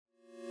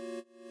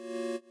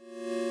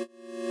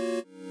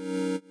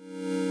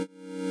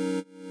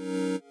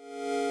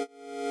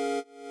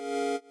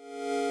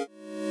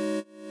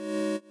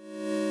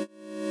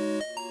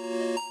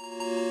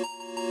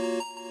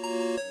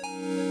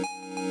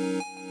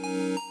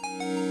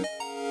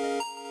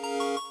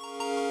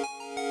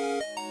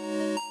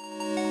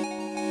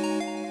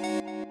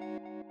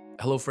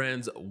Hello,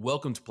 friends.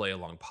 Welcome to Play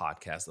Along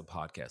Podcast, the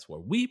podcast where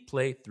we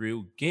play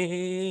through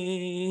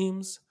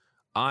games.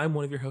 I'm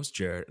one of your hosts,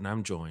 Jared, and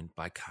I'm joined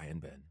by Kai and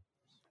Ben.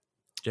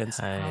 Gents,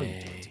 how are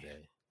you doing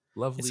today?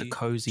 Lovely. It's a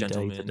cozy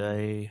gentlemen. day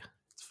today.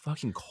 It's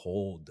fucking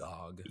cold,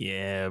 dog.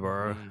 Yeah,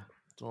 bro.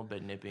 It's a little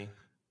bit nippy.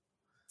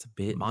 It's a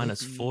bit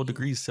Minus nippy. 4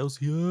 degrees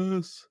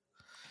Celsius.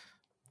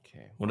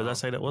 Okay. What did I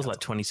say that was? Like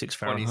 26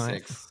 Fahrenheit?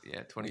 26.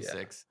 Yeah,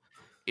 26.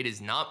 It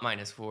is not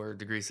minus 4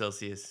 degrees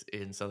Celsius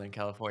in Southern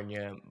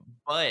California,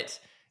 but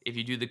if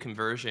you do the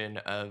conversion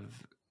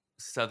of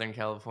Southern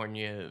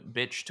California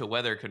bitch to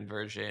weather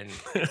conversion,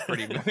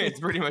 it's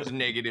pretty much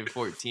negative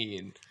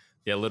 14.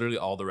 Yeah, literally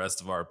all the rest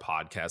of our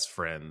podcast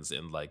friends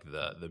in like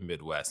the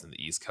Midwest and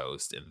the East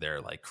Coast, and they're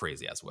like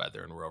crazy ass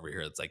weather, and we're over here,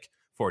 it's like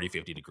 40,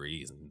 50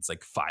 degrees, and it's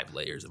like 5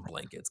 layers and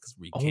blankets because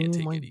we can't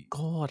take it. Oh my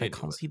god, I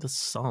can't see the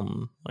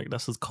sun. Like,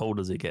 that's as cold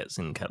as it gets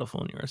in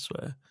California, I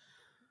swear.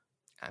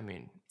 I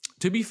mean,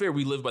 to be fair,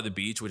 we live by the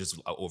beach, which is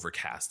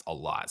overcast a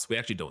lot, so we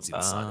actually don't see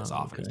the sun as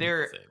often as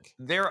people think.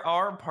 There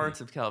are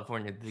parts of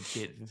California that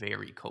get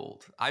very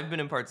cold. I've been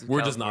in parts of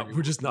We're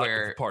California just not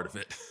where, part of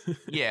it.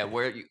 yeah,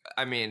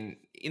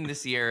 in the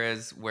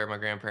Sierras where my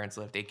grandparents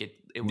lived, it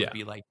would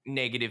be like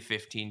negative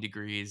 15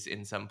 degrees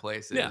in some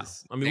places. Yeah,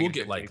 I mean, we'll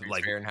get like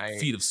Fahrenheit.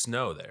 feet of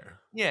snow there.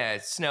 Yeah,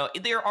 it's snow.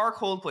 There are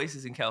cold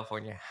places in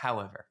California.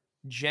 However,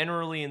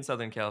 generally in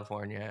Southern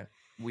California,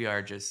 we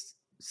are just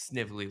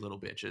snivelly little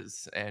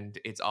bitches, and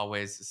it's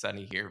always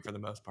sunny here for the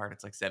most part.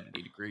 It's like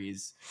 70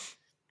 degrees,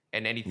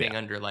 and anything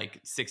under like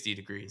 60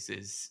 degrees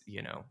is,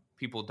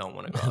 people don't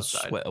want to go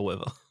outside. Sweater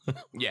weather.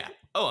 Yeah.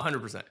 Oh,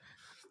 100%.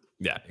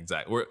 Yeah,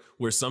 exactly.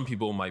 Where some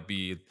people might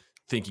be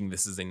thinking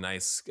this is a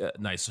nice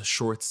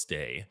short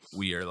stay,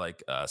 we are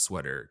like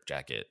sweater,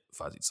 jacket,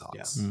 fuzzy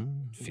socks,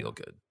 feel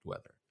good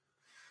weather.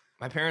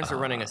 My parents are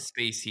running a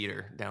space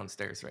heater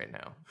downstairs right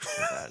now.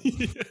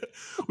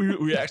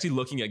 We're actually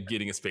looking at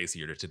getting a space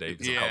heater today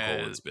because of how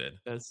cold it's been.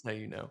 That's how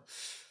you know.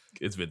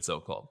 It's been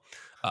so cold.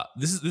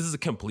 This is a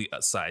complete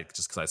aside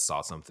just because I saw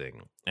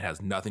something. It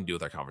has nothing to do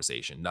with our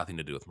conversation, nothing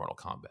to do with Mortal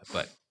Kombat.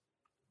 But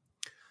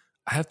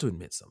I have to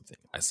admit something.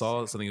 I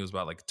saw something that was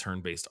about like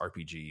turn-based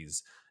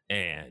RPGs,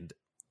 and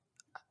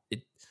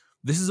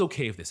this is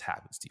okay if this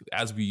happens to you.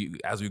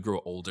 As we grow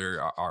older,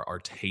 our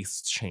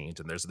tastes change,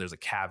 and there's a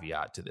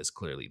caveat to this,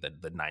 clearly,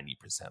 the 90%.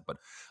 But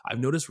I've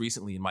noticed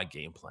recently in my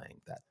game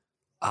playing that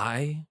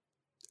I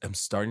am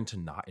starting to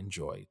not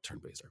enjoy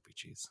turn-based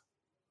RPGs,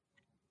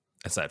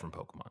 aside from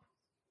Pokemon.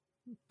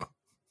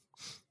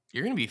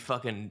 You're gonna be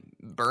fucking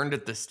burned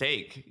at the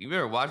stake. You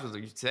better watch what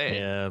you say.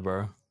 Yeah,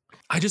 bro.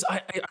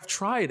 I've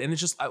tried, and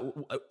it's just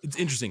it's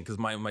interesting because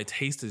my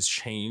taste has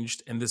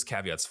changed, and this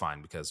caveat's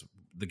fine because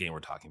the game we're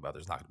talking about,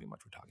 there's not going to be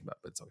much we're talking about,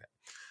 but it's okay.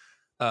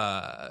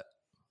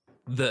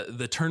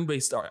 The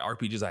turn-based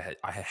RPGs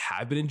I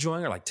have been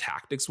enjoying are like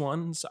tactics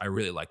ones. I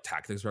really like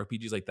tactics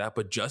RPGs like that,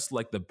 but just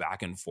like the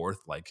back and forth,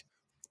 like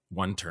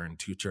 1 turn,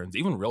 2 turns,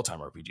 even real-time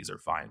RPGs are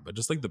fine, but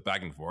just like the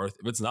back and forth,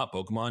 if it's not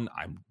Pokemon,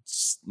 I'm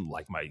just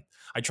like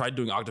I tried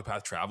doing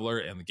Octopath Traveler,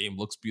 and the game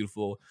looks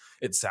beautiful,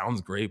 it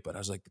sounds great, but I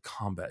was like, the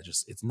combat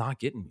it's not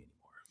getting me anymore.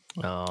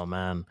 Oh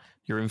man,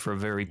 you're in for a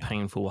very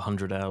painful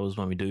 100 hours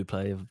when we do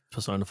play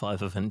Persona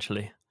 5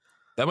 eventually.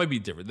 That might be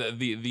different.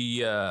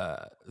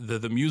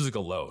 The music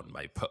alone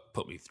might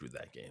put me through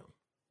that game.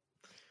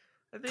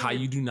 Kai,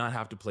 you do not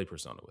have to play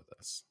Persona with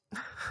us.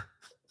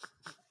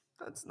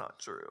 That's not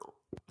true.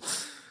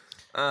 It's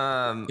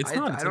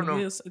not. I don't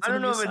know. I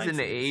don't know if it's an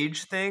thing.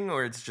 age thing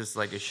or it's just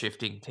like a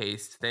shifting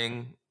taste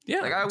thing.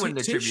 Yeah, like I wouldn't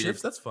attribute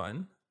shifts. That's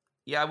fine.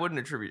 Yeah, I wouldn't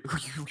attribute.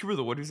 You were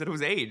the one who said it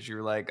was age. You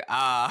were like,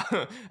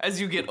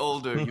 as you get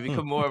older, you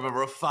become more of a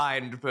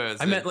refined person.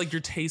 I meant like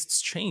your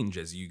tastes change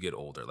as you get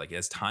older. Like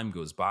as time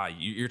goes by,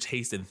 your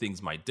taste in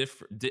things might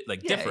differ. And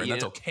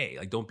that's okay.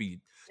 Like don't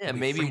be. Yeah,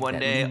 maybe one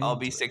day I'll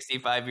be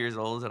 65 years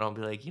old and I'll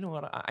be like, you know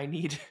what? I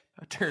need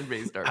a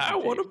turn-based RPG. I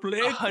want to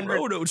play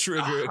Chrono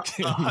Trigger.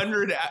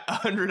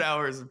 100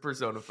 hours of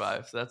Persona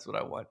 5. So that's what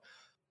I want.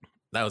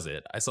 That was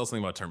it. I saw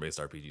something about turn-based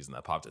RPGs and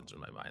that popped into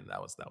my mind.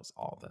 That was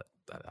all that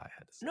I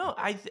had to say. No,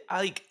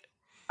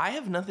 I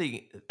have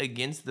nothing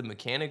against the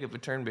mechanic of a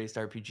turn-based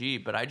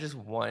RPG, but I just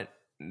want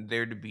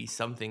there to be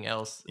something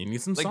else. You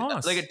need some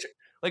sauce.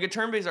 Like a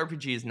turn-based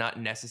RPG is not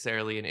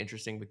necessarily an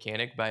interesting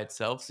mechanic by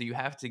itself, so you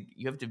have to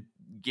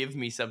give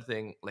me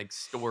something like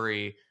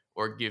story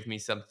or give me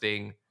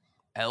something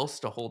else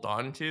to hold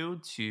on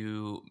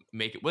to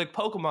make it like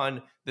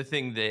Pokemon. The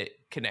thing that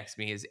connects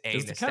me is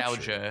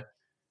nostalgia.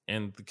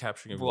 And the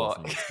capturing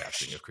of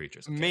capturing of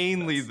creatures. Okay,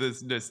 mainly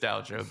this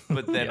nostalgia,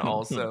 but then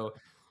also,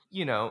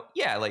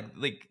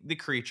 like the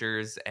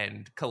creatures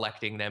and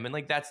collecting them, and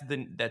like that's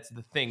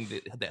the thing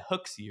that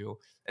hooks you,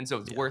 and so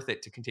it's worth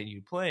it to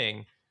continue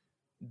playing.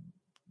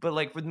 But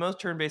like with most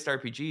turn-based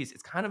RPGs,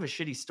 it's kind of a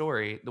shitty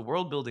story. The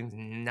world building's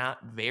not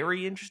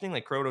very interesting,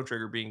 like Chrono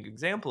Trigger being an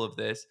example of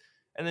this,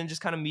 and then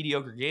just kind of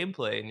mediocre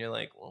gameplay, and you're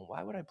like, well,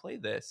 why would I play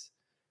this?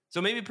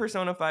 So maybe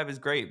Persona 5 is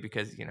great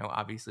because,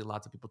 obviously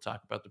lots of people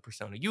talk about the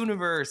Persona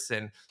universe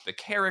and the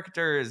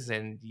characters.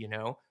 And,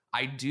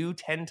 I do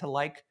tend to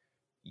like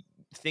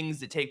things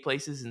that take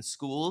places in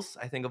schools.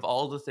 I think of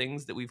all the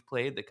things that we've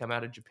played that come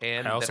out of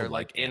Japan I that also are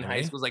like in like high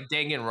anime. schools, like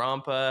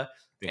Danganronpa,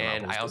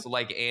 and I also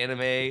like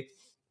anime.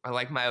 I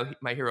like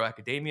My Hero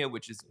Academia,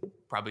 which is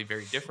probably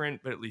very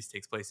different, but at least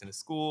takes place in a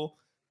school.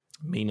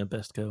 Mina,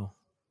 best girl.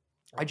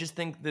 I just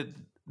think that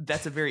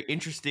that's a very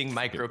interesting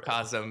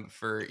microcosm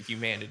for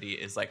humanity,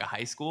 is like a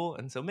high school,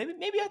 and so maybe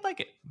I'd like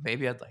it.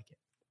 Maybe I'd like it.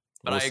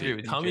 But We'll I agree see.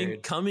 with you,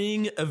 Jared.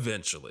 Coming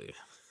eventually.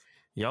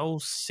 Y'all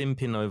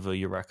simping over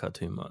Eureka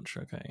too much,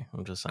 okay?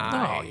 I'm just saying.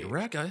 No,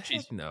 Eureka.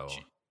 She's No.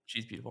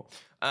 She's beautiful.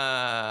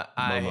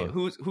 Momo,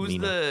 Who's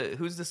Mina.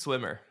 the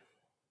swimmer?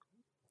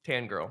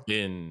 Tan girl.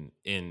 In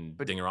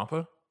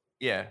Danganronpa?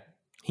 Yeah.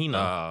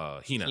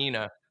 Hina.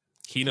 Hina.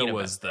 Hina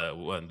was best the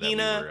one that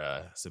Hina we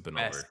were sipping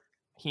best. over.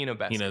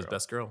 Hina's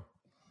best girl.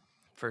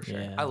 for sure.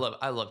 Yeah.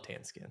 I love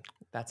tan skin.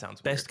 That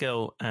sounds Best weird.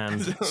 girl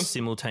and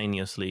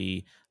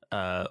simultaneously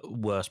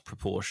worst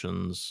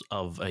proportions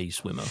of a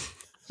swimmer.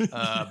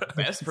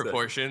 Best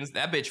proportions.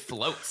 That bitch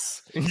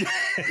floats.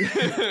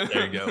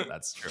 There you go.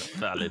 That's true.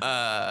 Valid.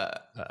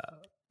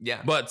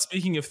 Yeah. But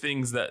speaking of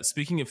things that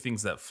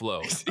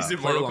flow, Is it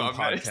Play Mortal Along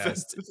Kombat?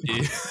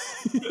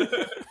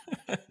 Podcast.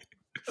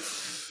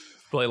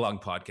 Play Along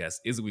Podcast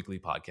is a weekly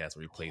podcast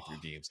where we play through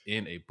games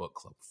in a book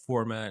club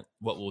format.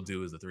 What we'll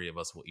do is the three of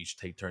us will each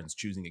take turns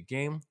choosing a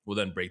game. We'll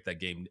then break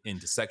that game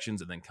into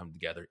sections and then come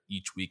together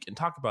each week and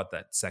talk about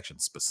that section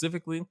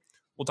specifically.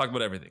 We'll talk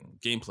about everything: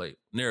 gameplay,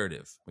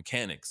 narrative,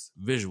 mechanics,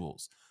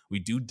 visuals. We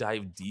do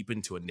dive deep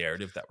into a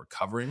narrative that we're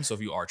covering. So if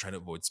you are trying to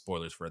avoid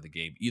spoilers for the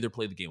game, either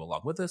play the game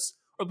along with us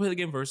or play the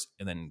game first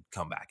and then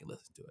come back and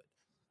listen to it.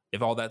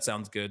 If all that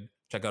sounds good,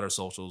 check out our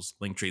socials,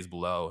 link trees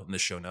below in the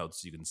show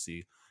notes. You can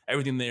see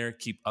everything there.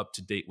 Keep up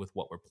to date with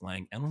what we're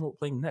playing and what we're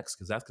playing next,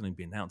 because that's going to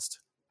be announced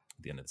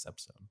at the end of this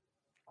episode.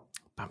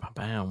 Bam, bam,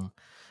 bam.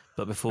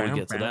 But before we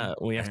get to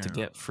that, we have to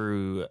get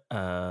through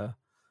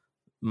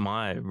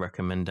my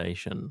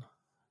recommendation.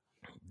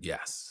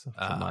 Yes.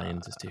 For my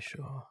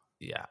interstitial.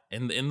 Yeah.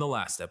 In the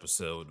last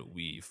episode,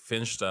 we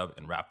finished up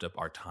and wrapped up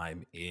our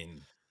time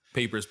in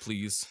Papers,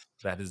 Please.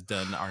 That is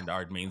done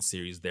our main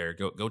series there.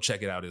 Go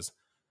check it out. Is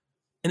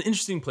an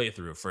interesting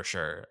playthrough for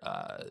sure.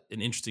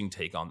 An interesting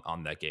take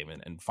on that game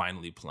and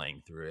finally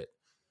playing through it.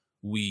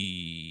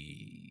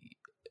 We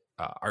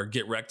our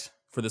Get Wrecked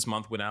for this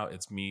month went out.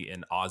 It's me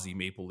and Aussie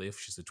Maple Leaf.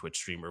 She's a Twitch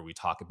streamer. We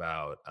talk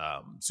about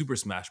Super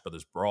Smash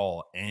Brothers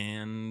Brawl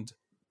and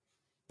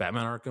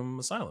Batman Arkham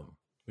Asylum,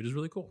 which is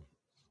really cool.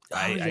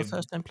 It was your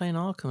first time playing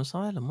Arkham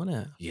Asylum, wasn't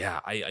it? Yeah,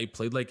 I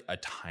played like a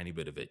tiny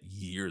bit of it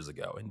years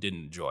ago and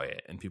didn't enjoy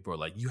it. And people are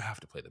like, you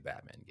have to play the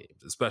Batman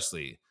games,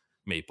 especially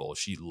Maple.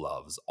 She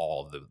loves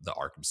all of the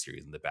Arkham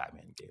series and the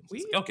Batman games.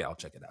 Like, okay, I'll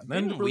check it out.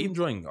 And we're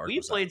enjoying Arkham.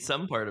 We played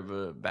some part of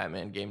a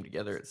Batman game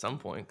together at some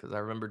point, because I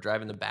remember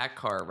driving the back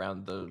car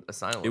around the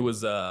asylum. It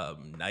was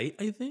Knight,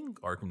 I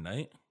think, Arkham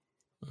Knight.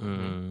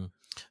 Mm.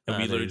 And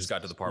we literally just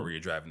got to the part where you're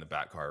driving the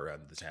back car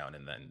around the town,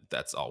 and then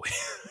that's all we.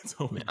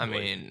 I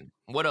mean,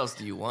 what else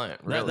do you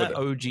want? Really? That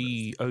OG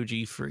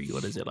 3,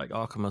 what is it, like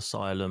Arkham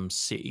Asylum,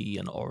 City,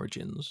 and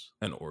Origins?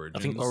 And Origins.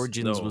 I think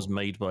Origins was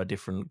made by a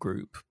different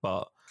group,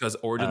 but because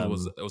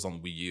Origins was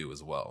on Wii U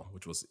as well,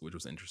 which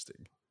was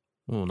interesting.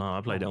 Oh no,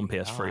 I played it on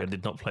PS3. God. I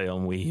did not play it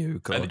on Wii U.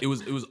 God. It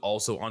was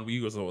also on Wii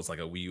U, so it was like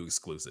a Wii U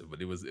exclusive,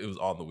 but it was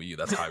on the Wii U.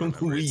 That's how I remember.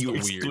 Wii It's U the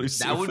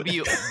exclusive. That would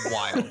be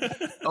wild.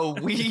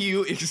 A Wii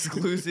U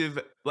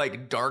exclusive,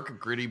 like dark,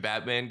 gritty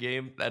Batman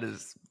game. That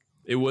is.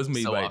 It was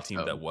made So by awesome. a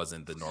team that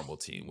wasn't the normal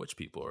team, which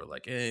people are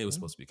like, it was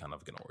supposed to be kind of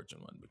like an Origin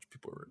one, which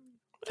people were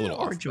a little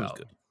off Origin was about.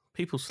 good.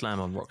 People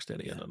slam on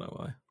Rocksteady. I don't know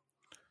why.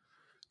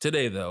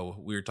 Today, though,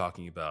 we're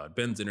talking about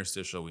Ben's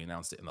Interstitial. We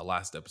announced it in the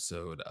last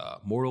episode,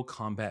 Mortal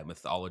Kombat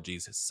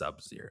Mythologies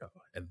Sub-Zero.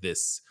 And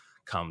this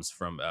comes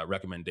from a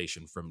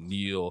recommendation from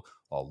Neil.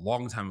 A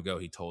long time ago,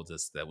 he told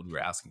us that when we were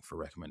asking for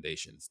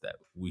recommendations that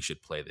we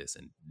should play this.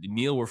 And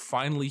Neil, we're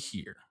finally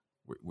here.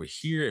 We're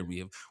here, and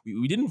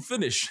we didn't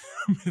finish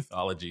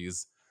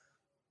Mythologies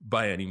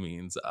by any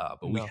means,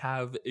 but we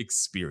have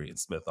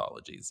experienced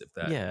Mythologies, if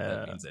that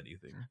means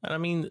anything. And I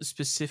mean,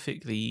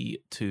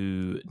 specifically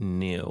to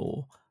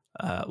Neil,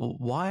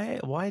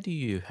 why do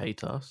you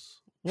hate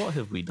us? What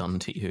have we done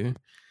to you?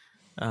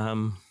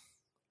 I'm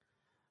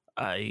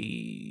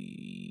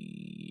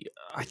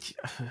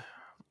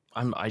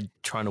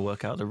trying to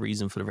work out the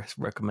reason for the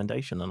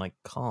recommendation, and I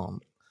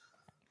can't.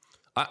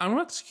 I'm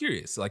not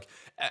curious. Like,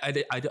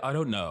 I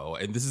don't know.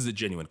 And this is a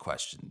genuine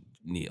question,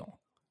 Neil.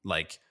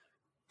 Like,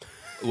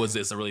 was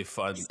this a really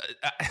fun?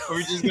 Are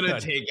we just gonna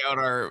take out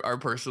our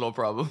personal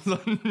problems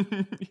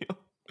on you?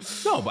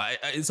 No, but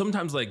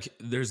sometimes like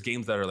there's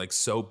games that are like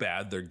so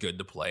bad they're good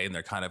to play and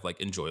they're kind of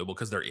like enjoyable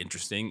because they're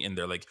interesting and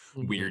they're like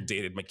weird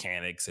dated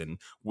mechanics and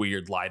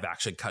weird live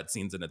action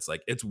cutscenes, and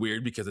it's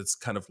weird because it's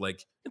kind of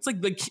like it's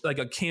like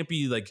a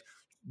campy like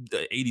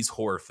the 80s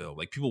horror film.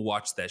 Like people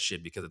watch that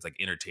shit because it's like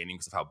entertaining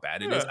because of how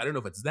bad it is. I don't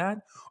know if it's that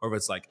or if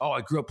it's like, oh,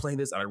 I grew up playing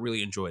this and I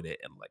really enjoyed it,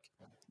 and like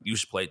you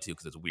should play it too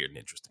because it's weird and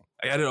interesting.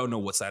 I don't know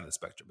what side of the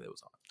spectrum it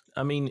was on.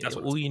 I mean,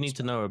 all you need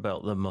to know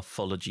about the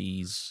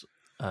Mythologies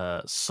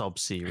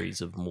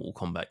sub-series of Mortal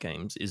Kombat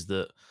games is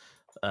that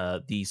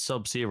the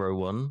Sub-Zero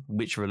one,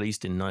 which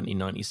released in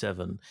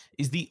 1997,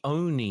 is the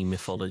only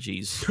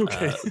Mythologies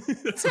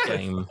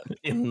game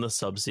in the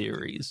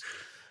sub-series.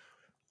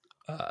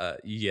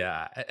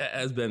 Yeah,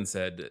 as Ben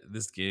said,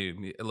 this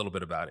game, a little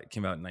bit about it,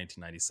 came out in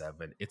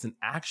 1997. It's an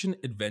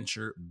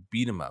action-adventure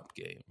beat-em-up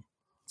game.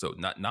 So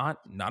not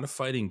a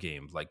fighting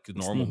game like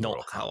normal Not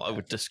Mortal how Kombat. I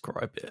would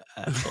describe it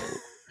at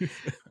all.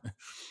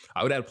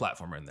 I would add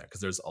platformer in there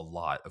because there's a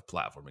lot of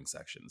platforming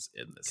sections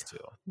in this too.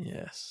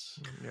 Yes.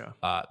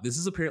 Yeah. This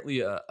is apparently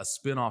a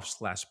spin-off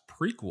 /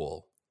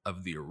 prequel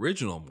of the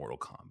original Mortal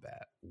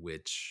Kombat,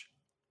 which,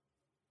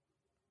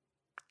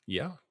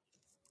 yeah,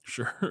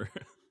 sure.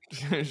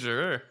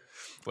 Sure.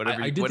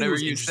 I did think it whatever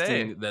was you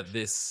interesting say. that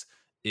this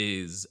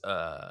is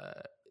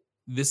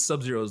this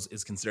Sub-Zero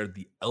is considered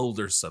the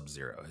elder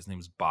Sub-Zero. His name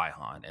is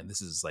Bi-Han, and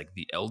this is like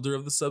the elder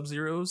of the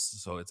Sub-Zeros.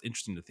 So it's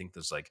interesting to think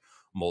there's like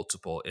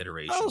multiple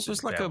iterations. Oh, so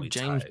it's and like a family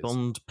James ties.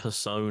 Bond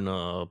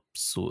persona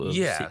sort of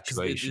 'cause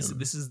situation.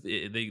 this is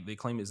they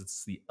claim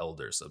it's the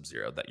elder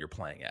Sub-Zero that you're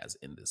playing as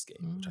in this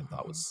game, which I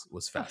thought was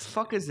What the fascinating.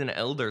 fuck is an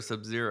elder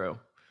Sub-Zero?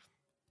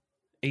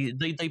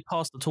 They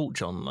pass the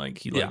torch on, like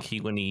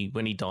he when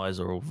he dies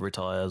or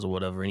retires or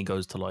whatever, and he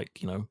goes to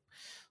like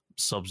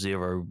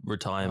Sub-Zero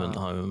retirement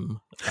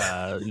home.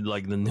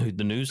 Like the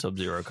new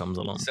Sub-Zero comes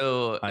along.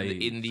 So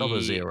in the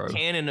Sub-Zero.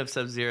 canon of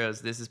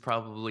Sub-Zeros, this is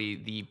probably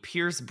the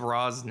Pierce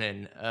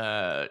Brosnan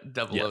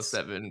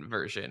 007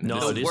 version.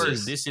 No, The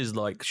worst. this is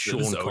like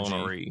Sean is OG.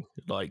 Connery,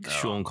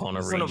 Sean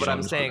Connery. No, but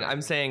I'm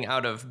Sean saying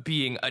out of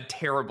being a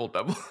terrible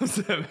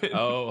 007.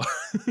 Oh,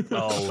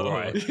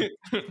 right.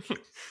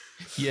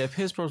 Yeah,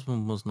 Pierce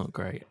Brosnan was not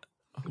great.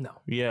 No.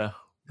 Yeah,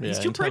 He's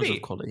in too terms pretty.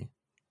 of quality.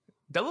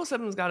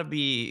 007's got to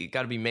be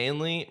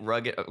manly,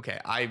 rugged. Okay,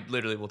 I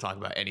literally will talk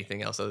about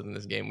anything else other than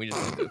this game. We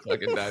just need to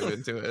fucking dive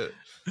into it.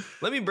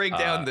 Let me break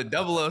down the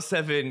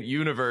 007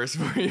 universe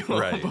for you.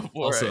 right.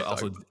 Before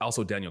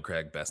Also Daniel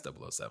Craig, best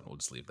 007. We'll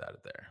just leave that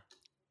at there.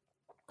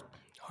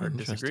 hard to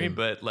disagree, Interesting.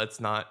 but let's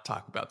not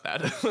talk about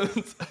that.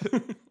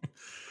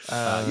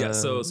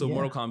 So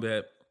Mortal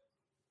Kombat.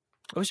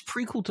 Oh, it's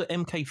prequel to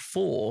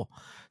MK4.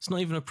 It's not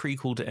even a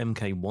prequel to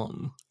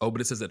MK1. Oh,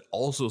 but it says it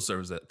also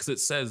serves that because it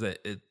says that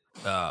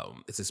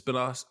it's a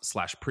spin-off /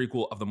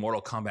 prequel of the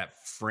Mortal Kombat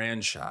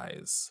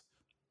franchise.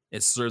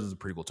 It serves as a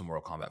prequel to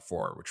Mortal Kombat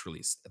 4, which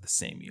released the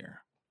same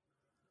year.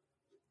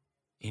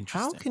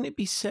 Interesting. How can it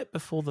be set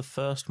before the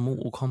first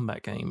Mortal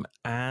Kombat game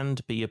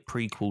and be a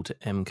prequel to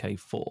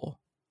MK4?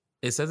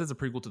 It says it's a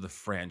prequel to the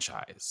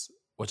franchise,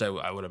 which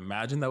I would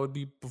imagine that would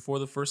be before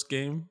the first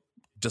game,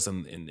 just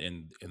in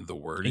the Are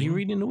wording. you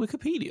reading the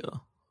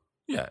Wikipedia?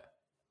 Yeah.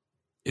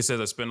 It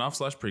says a spin-off /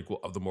 prequel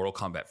of the Mortal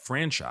Kombat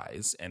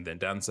franchise, and then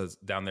down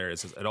there it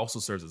says it also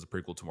serves as a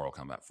prequel to Mortal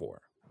Kombat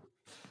 4.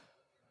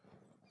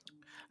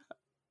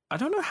 I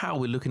don't know how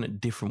we're looking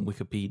at different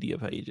Wikipedia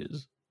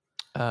pages.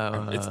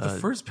 It's the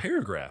first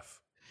paragraph.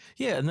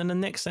 Yeah, and then the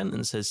next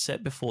sentence says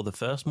set before the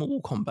first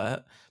Mortal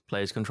Kombat,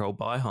 players controlled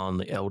by Han,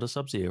 the Elder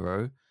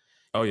Sub-Zero.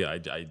 Oh yeah,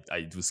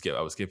 I was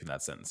skipping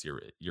that sentence. You're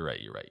right.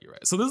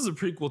 So this is a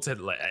prequel to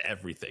like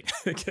everything,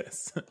 I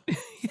guess.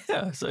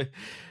 Yeah, so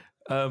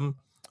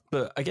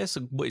but I guess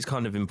what is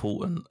kind of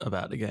important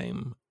about the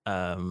game,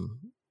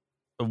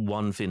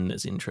 one thing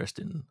that's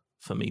interesting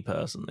for me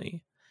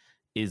personally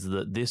is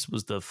that this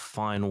was the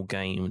final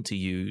game to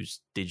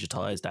use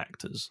digitized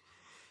actors.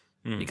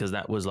 Because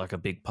that was like a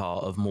big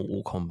part of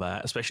Mortal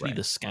Kombat, especially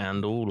the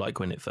scandal, like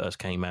when it first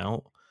came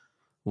out,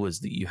 was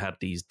that you had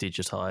these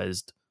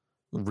digitized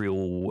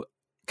real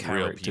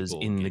characters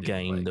in the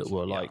game that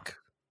were like,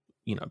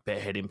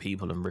 bareheading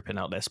people and ripping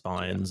out their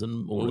spines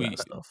and all that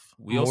stuff.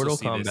 Mortal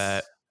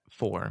Kombat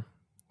 4.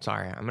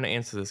 Sorry, I'm going to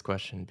answer this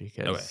question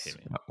because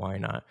why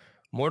not?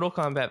 Mortal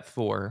Kombat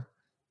 4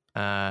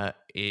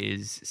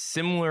 is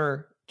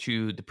similar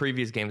to the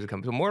previous games that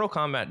come. So Mortal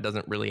Kombat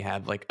doesn't really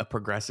have like a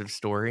progressive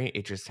story.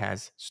 It just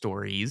has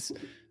stories.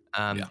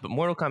 But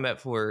Mortal Kombat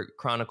 4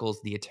 chronicles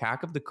the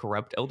attack of the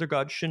corrupt Elder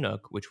God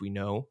Shinnok, which we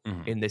know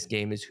in this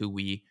game is who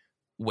we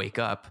wake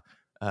up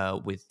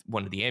with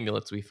one of the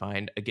amulets we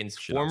find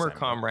against former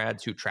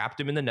comrades who trapped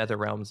him in the Nether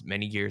Realms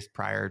many years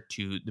prior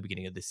to the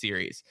beginning of the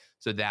series.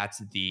 So that's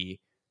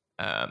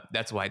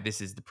why this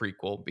is the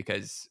prequel,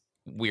 because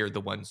we're the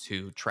ones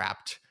who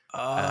trapped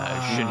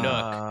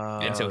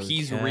Shinnok, and so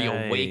he's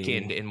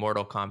reawakened in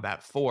Mortal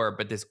Kombat 4,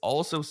 but this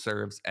also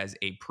serves as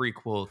a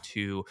prequel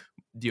to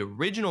the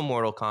original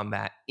Mortal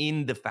Kombat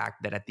in the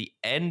fact that at the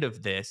end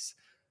of this,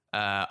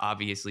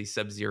 obviously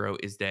Sub-Zero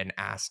is then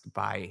asked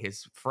by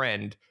his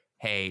friend,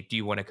 hey, do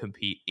you want to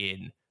compete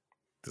in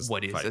this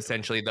what is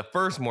essentially the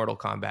first Mortal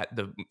Kombat,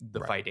 the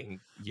fighting,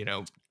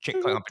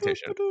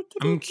 competition.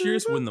 I'm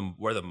curious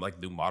where the like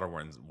new modern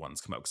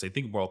ones come out, because I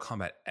think Mortal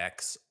Kombat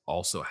X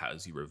also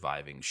has you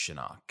reviving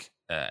Shinnok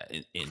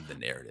in the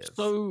narrative.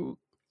 So,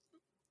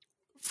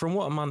 from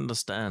what I'm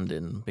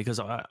understanding, because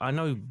I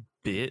know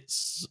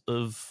bits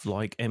of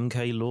like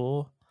MK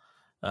lore,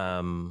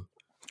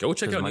 Go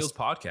check out Neil's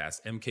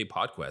podcast, MK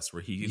Podquest,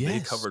 where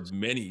they covered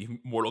many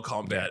Mortal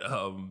Kombat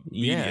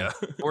media.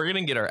 We're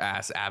gonna get our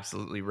ass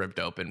absolutely ripped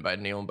open by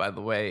Neil, by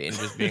the way, and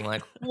just being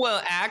like,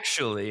 well,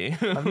 actually,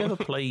 I've never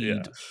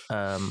played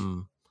a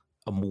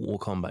Mortal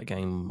Kombat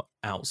game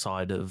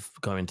outside of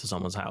going to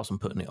someone's house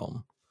and putting it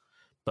on.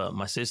 But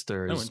my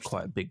sister is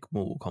quite a big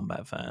Mortal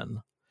Kombat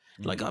fan.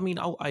 Like, I mean,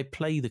 I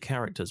play the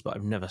characters, but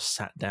I've never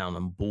sat down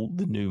and bought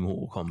the new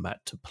Mortal Kombat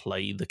to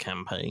play the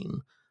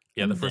campaign.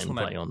 Yeah, the first one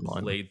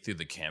I played through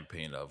the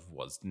campaign of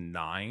was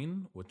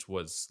 9, which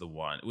was the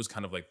one. It was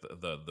kind of like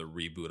the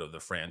reboot of the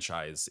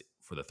franchise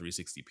for the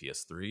 360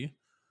 PS3.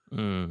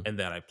 And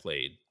then I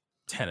played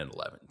 10 and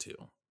 11 too.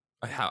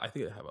 I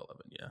think I have 11,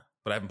 yeah.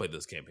 But I haven't played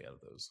this campaign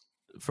of those.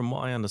 From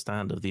what I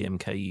understand of the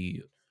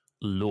MK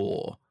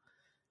lore,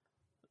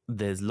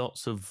 there's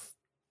lots of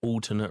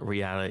alternate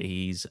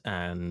realities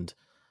and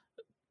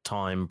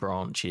time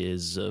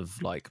branches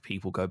of like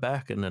people go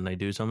back and then they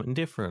do something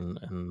different,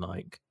 and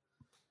like,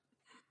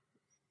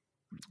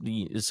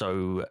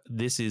 so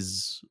this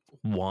is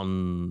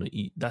one,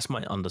 that's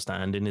my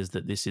understanding, is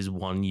that this is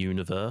one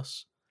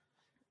universe,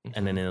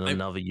 and then in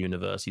another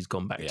universe he's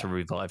gone back to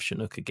revive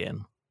Shinnok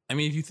again. I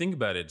mean, if you think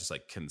about it just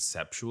like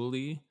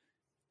conceptually,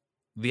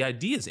 the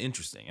idea is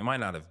interesting. It might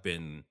not have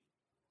been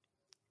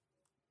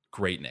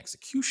great in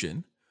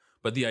execution,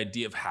 but the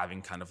idea of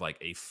having kind of like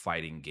a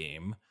fighting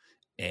game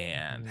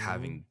and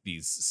having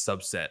these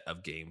subset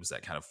of games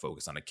that kind of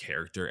focus on a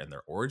character and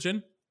their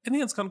origin, I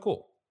think that's kind of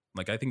cool.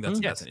 Like, I think that's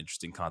an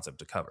interesting concept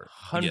to cover.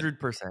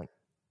 100%.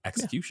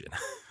 Execution.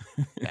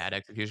 Bad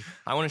execution.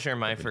 I want to share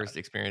my first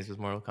experience with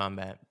Mortal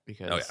Kombat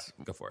because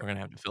go for it. We're going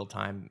to have to fill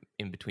time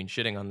in between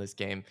shitting on this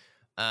game.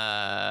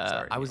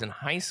 I was in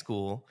high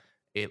school.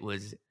 It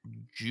was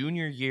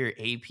junior year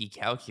AP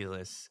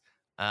Calculus.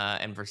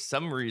 And for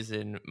some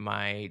reason,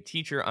 my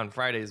teacher on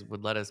Fridays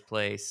would let us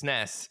play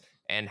SNES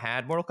and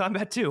had Mortal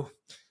Kombat 2.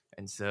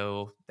 And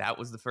so that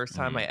was the first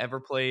time I ever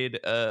played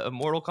a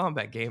Mortal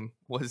Kombat game,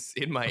 was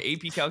in my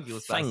AP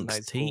Calculus class in high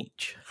school.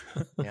 Teach.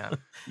 Yeah.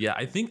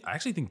 I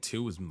actually think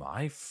 2 was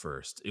my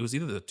first. It was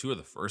either the 2 or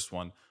the first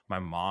one. My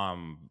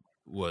mom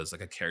was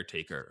like a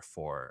caretaker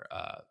for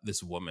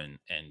this woman,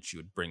 and she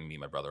would bring me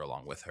and my brother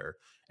along with her.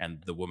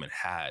 And the woman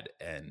had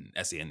an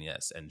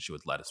SNES, and she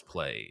would let us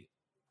play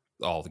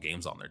all the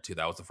games on there too.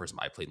 That was the first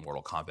time I played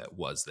Mortal Kombat,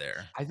 was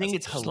there. I think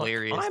it's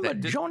hilarious. Like, I'm a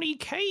Johnny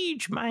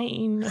Cage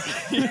main.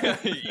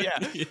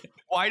 yeah.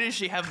 Why does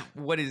she have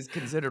what is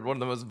considered one of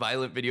the most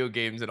violent video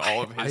games in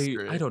all of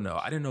history? I don't know.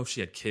 I didn't know if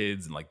she had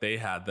kids and like they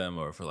had them,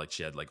 or if like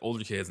she had like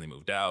older kids and they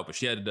moved out. But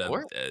she had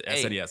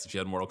SNES and she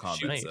had Mortal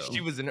Kombat.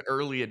 She was an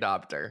early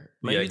adopter.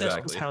 Maybe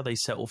that's how they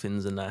settle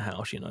things in that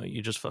house. You know,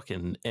 you just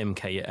fucking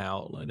MK it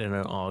out. Like, they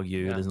don't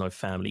argue. There's no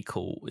family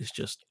court. It's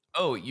just,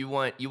 oh, you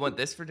want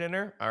this for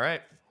dinner? All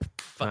right.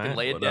 Fucking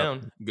lay it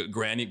down.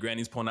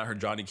 Granny's pulling out her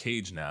Johnny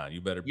Cage now. You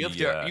better be. You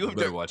have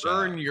to watch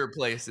earn your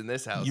place in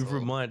this house. You've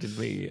reminded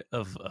me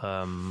of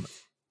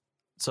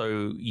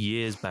so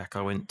years back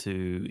I went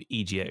to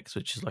EGX,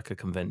 which is like a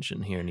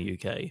convention here in the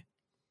UK,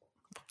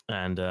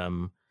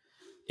 and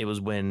it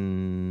was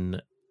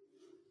when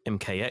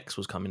MKX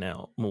was coming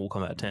out,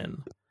 Mortal Kombat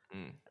 10,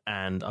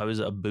 and I was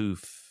at a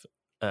booth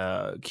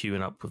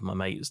queuing up with my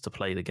mates to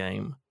play the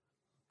game,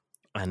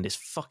 and this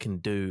fucking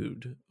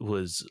dude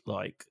was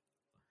like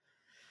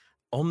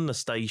on the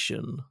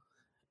station,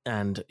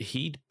 and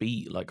he'd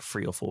beat like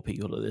 3 or 4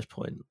 people at this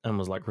point and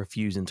was like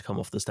refusing to come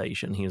off the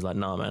station. He was like,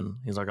 nah, man.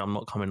 He's like, I'm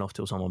not coming off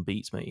till someone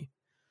beats me.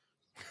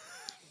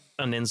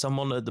 And then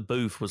someone at the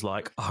booth was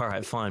like, all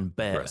right, fine,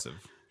 bet.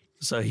 Impressive.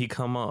 So he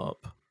come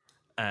up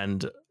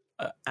and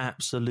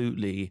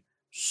absolutely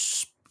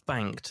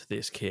spanked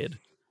this kid.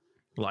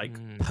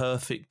 Like,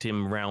 perfect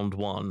him round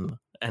 1,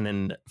 and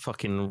then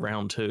fucking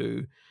round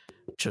 2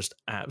 just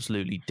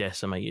absolutely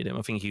decimated him.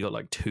 I think he got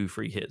like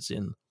 2-3 hits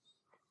in.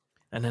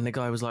 And then the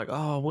guy was like,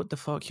 oh, what the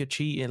fuck? You're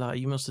cheating. Like,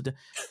 you must have done.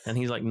 And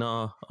he's like,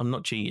 nah, I'm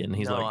not cheating.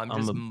 He's like, I'm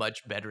just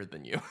much better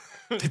than you.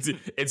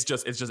 it's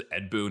just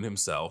Ed Boon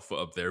himself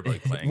up there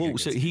like playing. Well,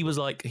 so he was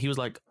like,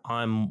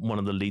 I'm one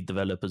of the lead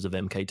developers of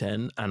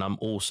MK10, and I'm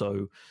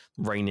also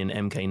reigning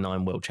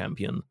MK9 world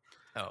champion.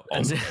 Oh,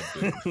 also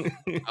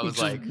I was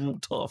like,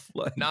 walked off.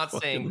 Like, not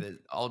saying that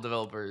all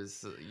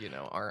developers,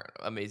 aren't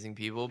amazing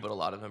people, but a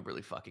lot of them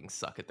really fucking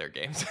suck at their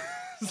games.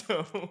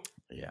 So,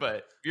 yeah.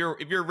 But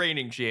if you're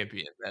reigning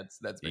champion, that's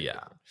very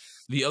different.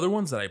 The other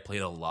ones that I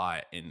played a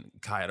lot, and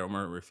Kai, I don't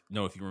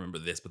know if you remember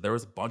this, but there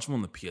was a bunch of them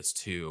on the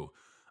PS2.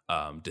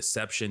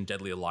 Deception,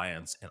 Deadly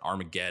Alliance, and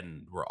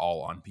Armageddon were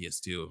all on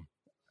PS2.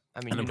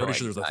 I mean, and I'm pretty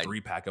sure there's a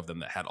 3-pack of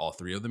them that had all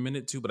 3 of them in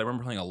it too. But I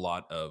remember playing a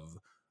lot of,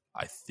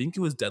 I think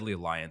it was Deadly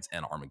Alliance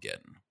and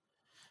Armageddon.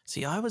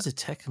 See, I was a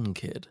Tekken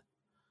kid.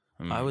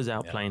 I was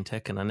out playing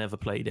Tekken. I never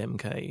played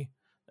MK.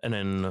 And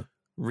then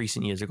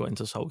recent years I got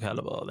into Soul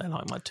Calibur. They're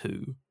like my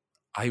 2.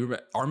 I remember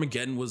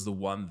Armageddon was the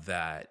one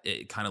that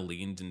it kind of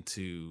leaned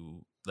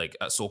into, like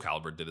Soul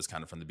Calibur did this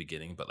kind of from the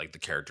beginning, but like the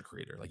character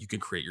creator, like you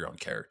can create your own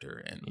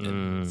character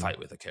and fight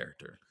with a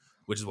character,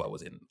 which is what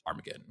was in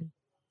Armageddon.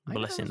 I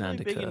was really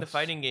big into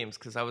fighting games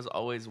because I was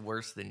always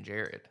worse than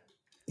Jared.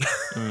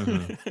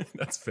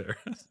 That's fair.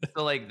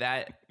 So like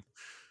that,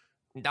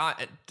 not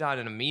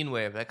in a mean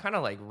way, but that kind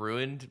of like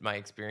ruined my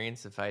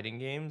experience of fighting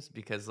games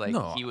because like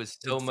he was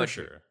so much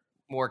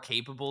more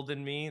capable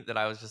than me that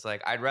I was just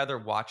like, I'd rather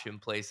watch him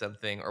play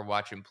something or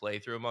watch him play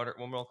through a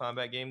Mortal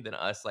Kombat game than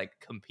us like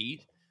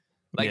compete.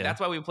 Like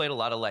that's why we played a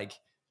lot of like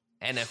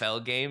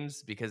NFL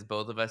games, because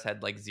both of us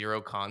had like zero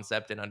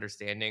concept and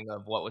understanding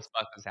of what was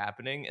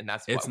happening, and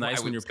that's it's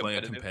nice when you're playing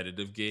a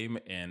competitive game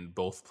and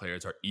both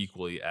players are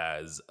equally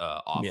as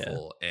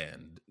awful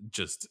and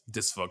just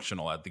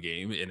dysfunctional at the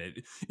game. And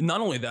it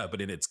not only that, but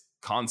in its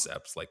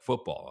concepts like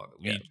football,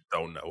 we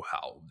don't know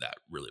how that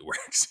really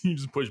works. You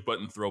just push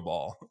button, throw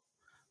ball.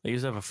 I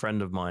used to have a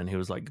friend of mine who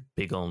was like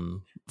big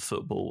on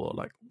football or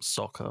like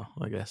soccer,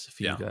 I guess,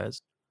 for you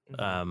guys.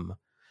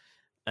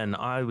 And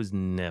I was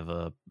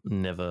never.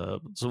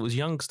 So it was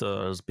youngster.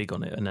 I was big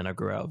on it, and then I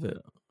grew out of it,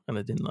 and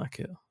I didn't like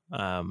it.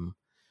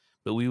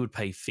 But we would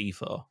play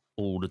FIFA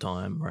all the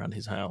time around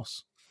his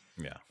house.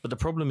 Yeah. But the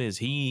problem is,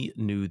 he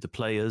knew the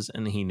players,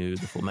 and he knew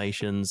the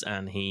formations,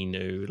 and he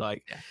knew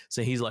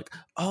so he's like,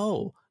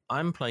 oh,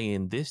 I'm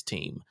playing this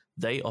team.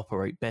 They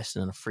operate best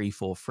in a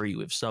 3-4-3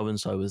 with so and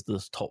so as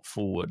the top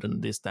forward,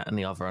 and this, that, and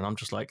the other. And I'm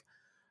just like,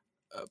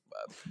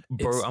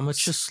 bro, I'm gonna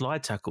just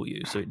slide tackle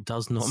you, so it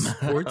does not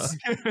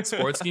matter.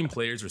 Sports game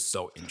players are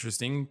so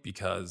interesting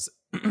because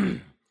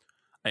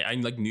I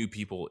like knew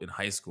people in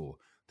high school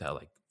that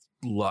like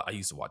I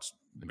used to watch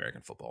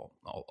American football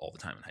all the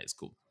time in high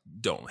school.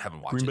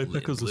 Haven't watched Green it Bay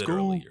Packers in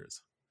literally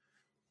years.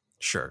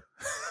 Sure,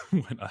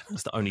 why not?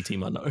 That's the only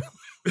team I know.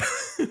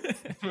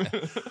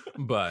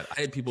 But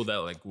I had people that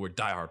like were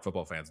diehard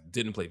football fans,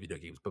 didn't play video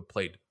games, but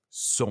played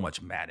so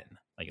much Madden.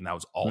 Like, and that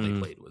was all they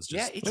played was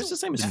just. It's the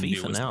same as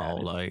FIFA now.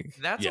 Madden. Like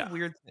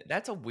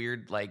that's a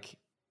weird like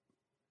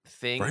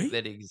thing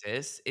that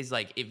exists. Is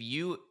like if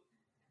you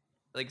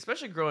like,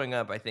 especially growing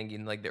up, I think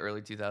in like the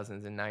early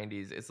 2000s and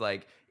 90s, it's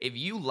like if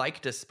you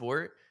liked a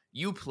sport,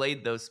 you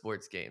played those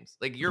sports games.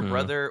 Like your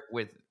brother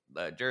with.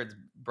 Jared's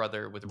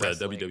brother with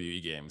wrestling. The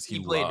WWE games. He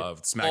played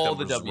loved SmackDown, all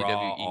the WWE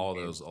Raw,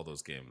 games. all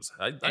those games.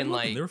 I loved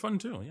them. They were fun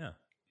too. Yeah.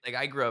 Like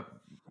I grew up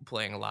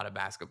playing a lot of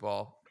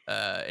basketball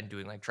and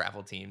doing like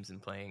travel teams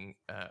and playing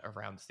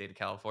around the state of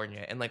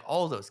California, and like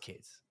all those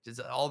kids,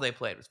 just all they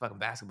played was fucking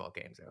basketball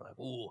games. They were like,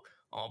 "Ooh,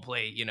 I'll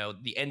play,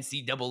 the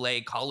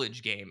NCAA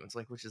college game." It's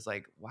like, which is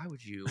like, why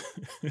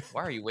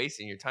are you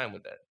wasting your time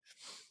with that?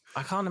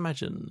 I can't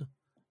imagine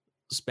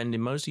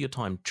spending most of your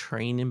time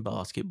training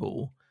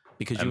basketball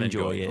because you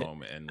enjoy it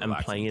and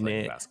playing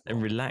it basketball.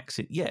 And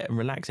relaxing. Yeah, and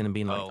relaxing and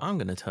being like, I'm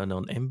going to turn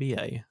on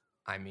NBA.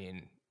 I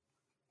mean,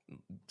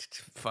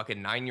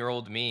 fucking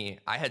 9-year-old me,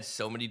 I had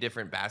so many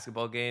different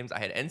basketball games. I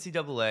had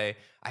NCAA.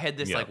 I had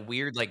this like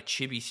weird like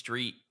Chibi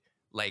Street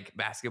like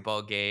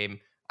basketball game.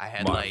 I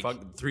had like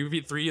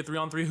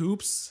 3-on-3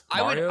 hoops.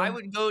 I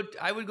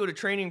would go to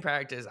training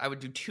practice. I would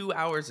do 2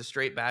 hours of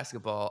straight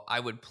basketball. I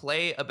would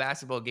play a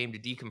basketball game to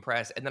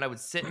decompress, and then I would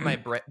sit in my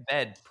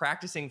bed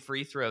practicing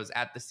free throws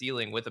at the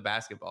ceiling with a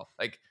basketball,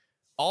 like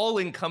all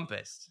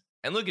encompassed.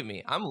 And look at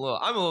me, I'm a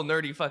little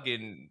nerdy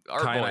fucking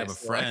art boy. I have a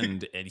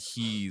friend, and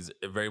he's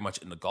very much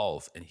into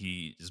golf, and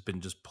he's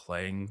been just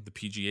playing the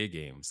PGA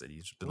games, and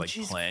he's been like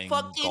playing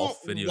golf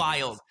video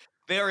games.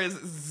 There is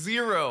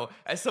zero,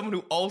 as someone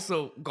who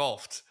also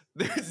golfed,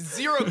 there's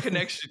zero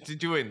connection to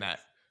doing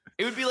that.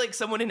 It would be like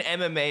someone in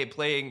MMA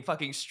playing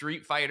fucking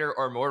Street Fighter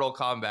or Mortal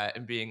Kombat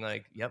and being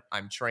like, yep,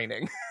 I'm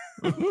training.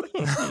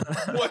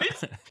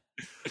 What?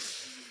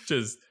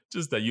 Just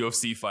that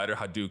UFC fighter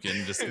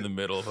Hadouken just in the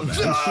middle of a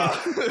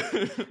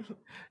match.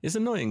 It's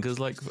annoying because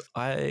like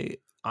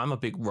I'm a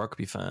big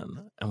rugby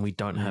fan, and we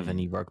don't have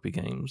any rugby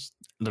games.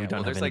 We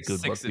don't have any like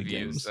good rugby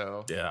games.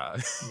 So. Yeah,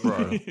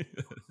 bro.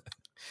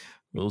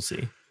 We'll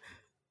see.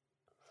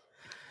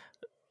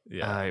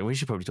 Yeah, we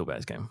should probably talk about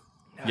this game.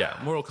 Yeah,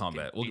 Mortal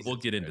Kombat. We'll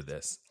get into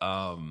this.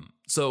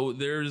 So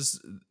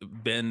there's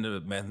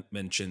been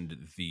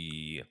mentioned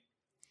the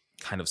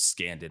kind of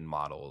scanned-in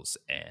models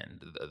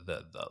and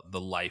the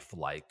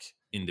lifelike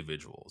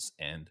individuals,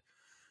 and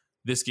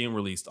this game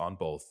released on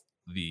both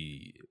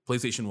the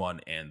PlayStation 1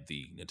 and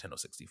the Nintendo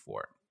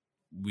 64.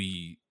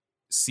 We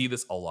see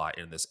this a lot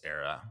in this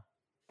era,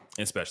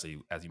 especially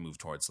as you move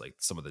towards like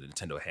some of the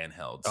Nintendo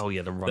handhelds. Oh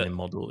yeah, the running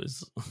model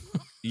is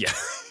yeah,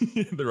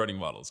 the running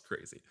model is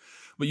crazy.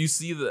 But you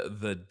see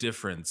the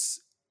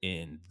difference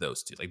in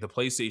those two. Like the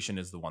PlayStation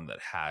is the one that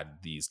had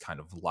these kind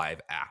of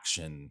live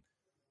action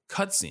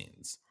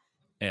cutscenes,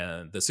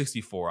 and the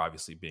 64,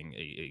 obviously being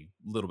a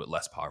little bit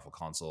less powerful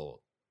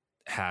console,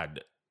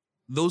 had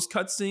those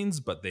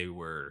cutscenes, but they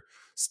were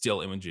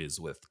still images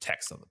with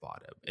text on the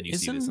bottom. And you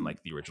see this in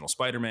like the original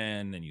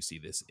Spider-Man, and you see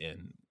this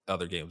in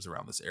other games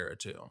around this era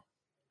too.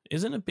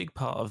 Isn't a big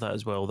part of that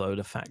as well, though,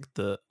 the fact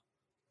that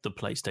the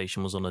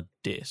PlayStation was on a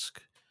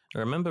disc? I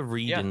remember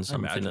reading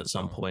something at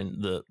some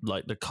point that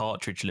like the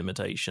cartridge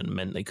limitation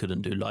meant they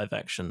couldn't do live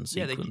action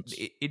sequence.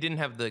 Yeah, it didn't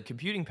have the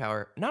computing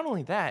power. Not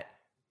only that,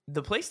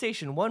 the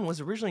PlayStation 1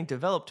 was originally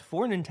developed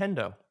for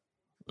Nintendo.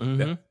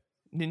 Mm-hmm.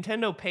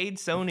 Nintendo paid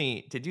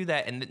Sony to do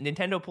that, and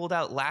Nintendo pulled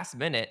out last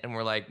minute, and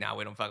we're like, "Nah,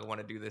 we don't fucking want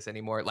to do this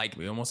anymore." Like,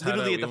 We almost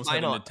literally had a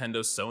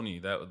Nintendo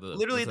Sony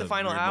literally at the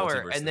final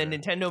hour, and then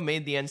Nintendo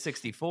made the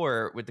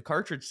N64 with the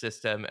cartridge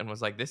system, and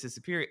was like, "This is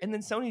superior." And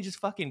then Sony just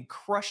fucking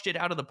crushed it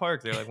out of the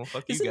park. They're like, "Well,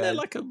 fuck you guys." Isn't there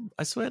like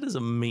I swear there's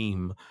a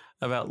meme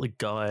about the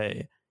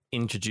guy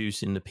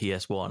introducing the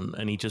PS1,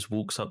 and he just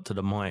walks up to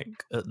the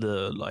mic at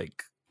the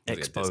like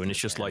expo, and it's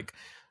just like,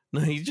 no,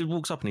 he just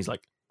walks up and he's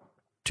like,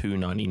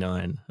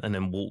 $2.99 and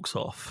then walks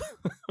off.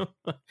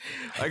 I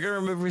can't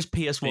remember his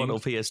PS1 or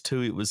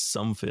PS2. It was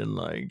something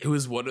like, it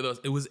was one of those.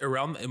 It was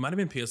around. It might have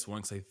been PS1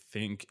 because I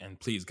think. And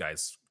please,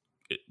 guys,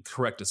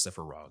 correct us if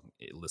we're wrong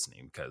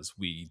listening, because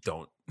we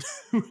don't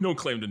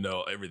claim to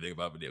know everything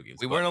about video games.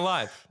 We weren't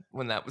alive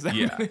when that was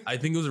happening. Yeah, I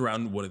think it was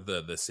around one of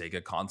the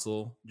Sega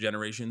console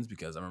generations,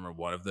 because I remember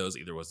one of those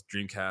either was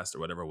Dreamcast or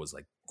whatever was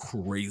like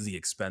crazy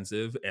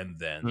expensive, and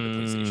then the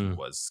PlayStation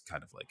was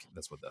kind of like,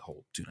 that's what the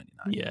whole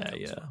 $2.99.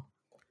 Yeah.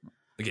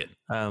 Again,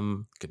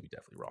 could be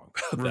definitely wrong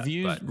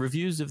about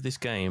reviews of this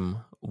game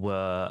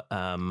were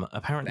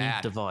apparently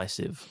bad.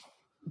 Divisive.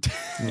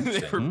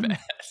 They were bad.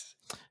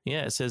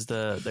 Yeah, it says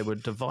they were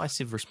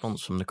divisive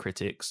response from the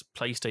critics.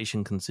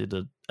 PlayStation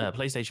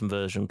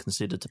version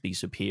considered to be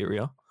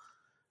superior.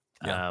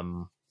 Yeah.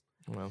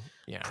 Well,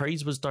 yeah.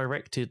 Praise was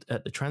directed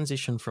at the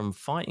transition from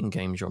fighting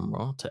game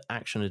genre to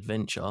action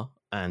adventure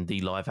and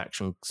the live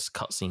action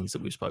cutscenes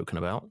that we've spoken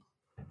about.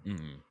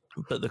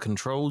 But the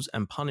controls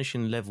and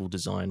punishing level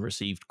design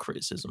received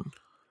criticism.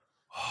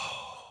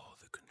 Oh,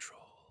 the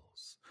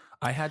controls.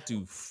 I had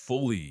to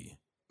fully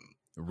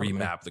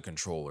remap the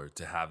controller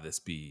to have this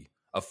be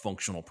a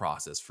functional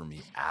process for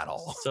me at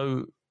all.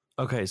 So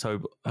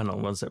hang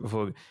on one sec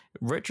before.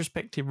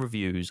 Retrospective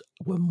reviews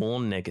were more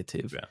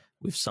negative,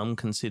 with some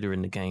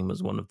considering the game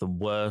as one of the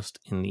worst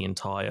in the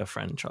entire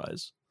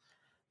franchise.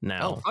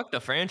 Now, fuck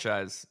the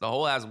franchise, the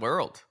whole ass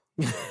world.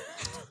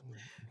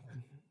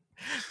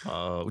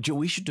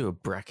 We should do a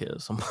bracket or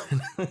something.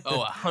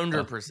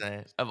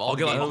 100% of all. I'll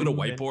get a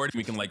whiteboard and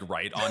we can like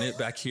write on it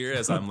back here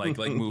as I'm like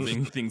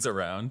moving things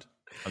around.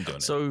 I'm doing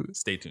it. So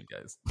stay tuned,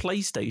 guys.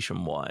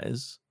 PlayStation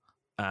wise,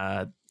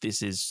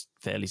 this is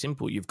fairly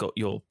simple. You've got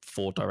your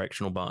 4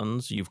 directional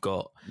buttons. You've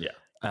got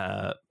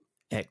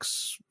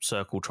X,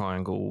 circle,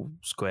 triangle,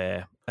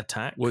 square,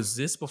 attack. Was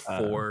this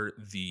before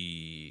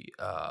the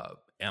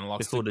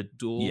analog stick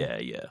dual?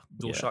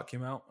 Dual Shock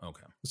came out.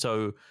 Okay.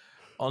 So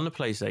on the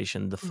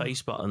PlayStation, the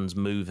face buttons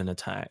move and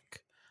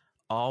attack.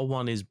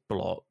 R1 is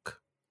block.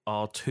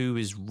 R2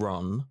 is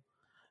run.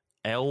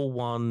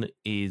 L1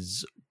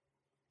 is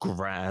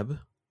grab.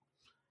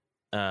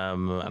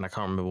 And I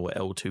can't remember what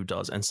L2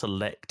 does. And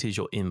select is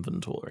your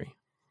inventory.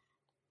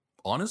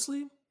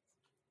 Honestly,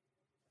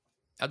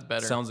 that's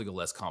better. Sounds like a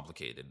less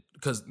complicated,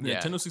 because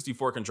Nintendo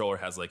 64 controller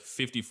has like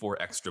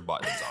 54 extra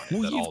buttons on it.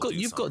 Well,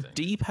 you've got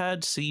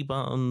D-pad, C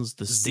buttons,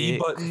 the Z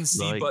stick, buttons,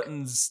 C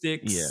buttons,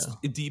 sticks,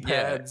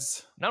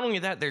 D-pads. Yeah. Not only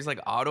that, there's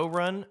like auto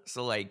run.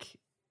 So like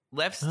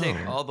left stick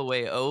all the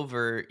way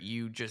over,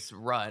 you just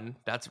run.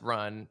 That's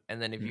run.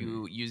 And then if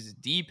you use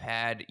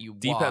D-pad, you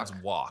walk. D-pad's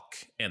walk,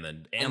 and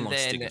then analog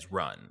stick is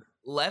run.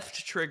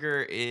 Left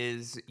trigger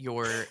is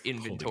your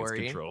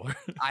inventory.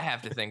 I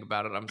have to think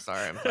about it. I'm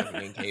sorry. I'm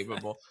fucking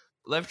incapable.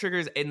 Left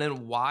triggers, and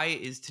then Y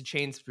is to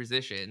change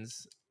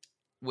positions,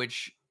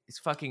 which is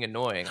fucking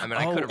annoying. I mean,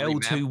 I could have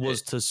L2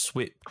 was to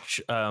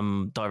switch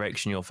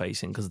direction you're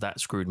facing, because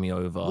that screwed me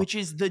over. Which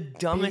is the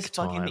dumbest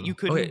fucking thing. You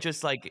couldn't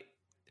just like.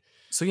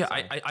 So yeah,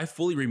 I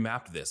fully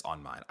remapped this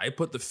on mine. I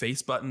put the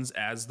face buttons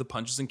as the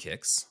punches and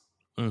kicks.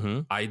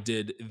 I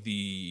did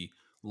the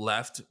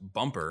left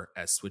bumper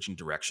as switching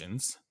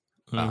directions.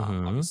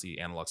 Obviously,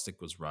 analog stick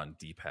was run,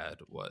 D-pad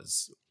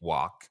was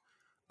walk.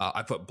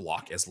 I put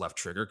block as left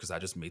trigger because that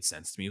just made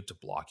sense to me. To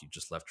block, you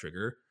just left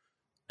trigger.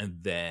 And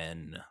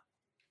then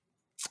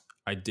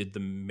I did the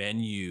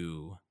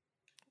menu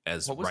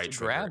as what was right the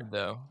trigger. Grab,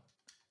 though?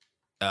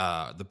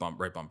 The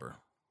right bumper.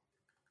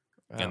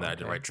 And then I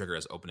did right trigger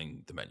as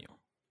opening the menu.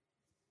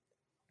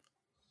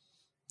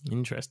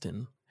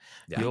 Interesting.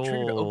 Yeah,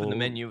 trigger to open the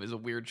menu is a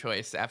weird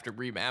choice after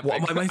remapping.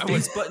 Well,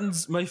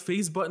 my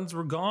face buttons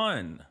were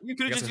gone. You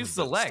could have just used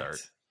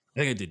select. I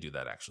think I did do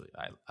that, actually.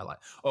 I lied.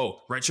 Oh,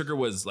 right trigger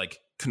was like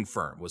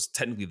confirm, was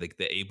technically like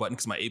the A button,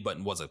 because my A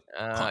button was a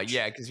punch.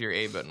 Yeah, because your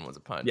A button was a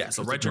punch. Yeah,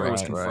 so right trigger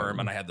was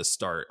confirm, and I had the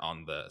start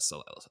on the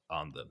select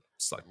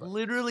button.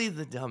 Literally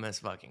the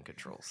dumbest fucking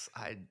controls.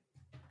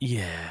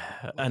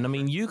 Yeah, and I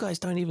mean, you guys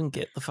don't even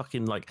get the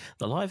fucking, like,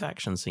 the live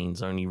action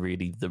scene's only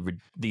really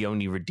the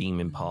only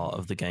redeeming part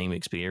of the game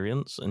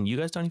experience, and you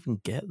guys don't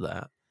even get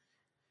that.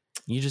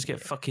 You just get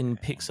fucking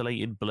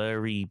pixelated,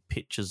 blurry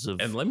pictures of,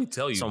 and let me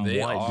tell you, some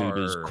white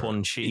dude as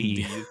Quan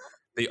Chi.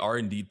 They are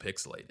indeed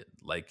pixelated,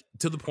 like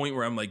to the point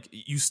where I'm like,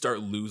 you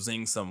start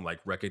losing some like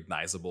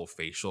recognizable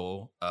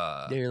facial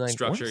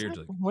structure. You're just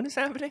like, what is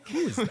happening? Who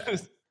is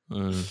that?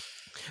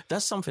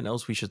 That's something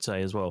else we should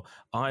say as well.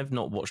 I've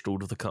not watched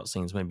all of the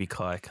cutscenes. Maybe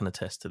Kai can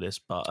attest to this,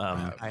 but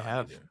I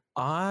have.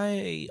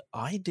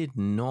 I did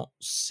not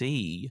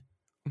see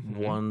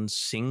one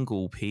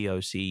single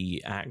POC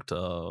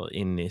actor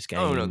in this game.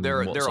 Oh no,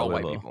 they're all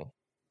white whatsoever. people.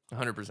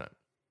 100%.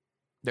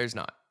 There's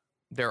not.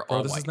 They're Bro,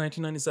 all this white. is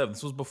 1997.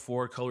 This was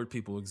before colored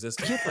people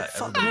existed. Yeah, but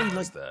fuck Everybody me,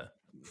 knows that.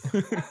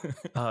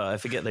 I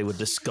forget they were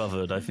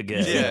discovered. I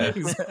forget. Yeah,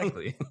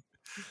 exactly.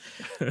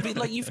 But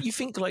like you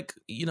think like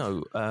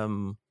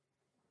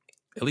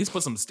At least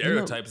put some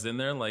stereotypes in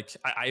there. Like,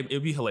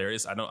 it'd be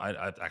hilarious. I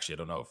actually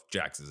don't know if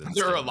Jax is in.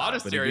 There are a still or lot not,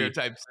 of but it'd be-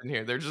 stereotypes in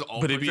here. They're just all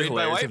But it'd be portrayed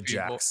by hilarious white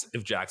people.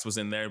 if Jax was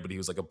in there, but he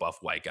was like a buff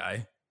white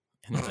guy,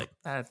 and you're like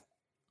that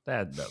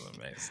doesn't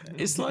make sense.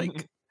 it's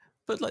like,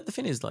 but like the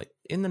thing is, like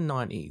in the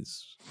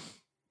 90s,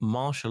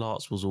 martial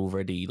arts was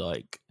already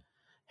like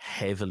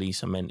heavily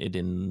cemented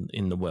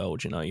in the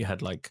world. You know, you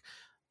had like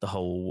the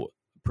whole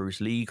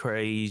Bruce Lee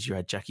craze. You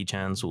had Jackie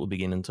Chan sort of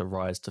beginning to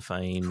rise to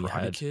fame. You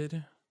had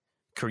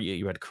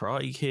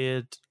Karate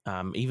Kid.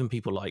 Even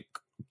people like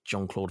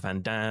Jean-Claude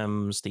Van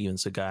Damme, Steven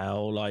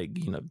Seagal, like,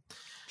 you know,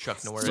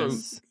 Chuck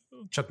Norris.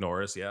 Chuck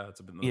Norris, yeah, it's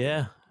a bit.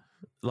 Yeah,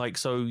 like,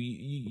 so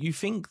you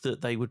think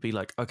that they would be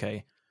like,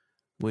 okay,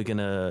 we're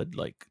gonna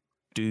like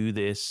do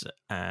this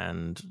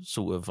and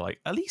sort of like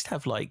at least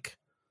have like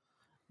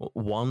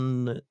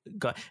one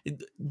guy.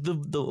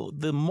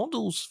 The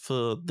models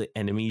for the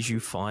enemies you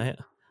fight,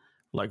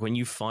 like when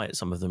you fight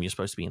some of them, you're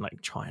supposed to be in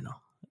like China,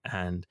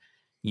 and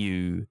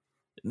the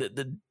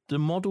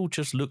model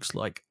just looks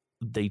like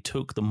they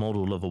took the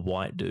model of a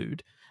white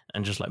dude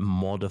and just like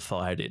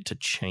modified it to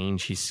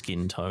change his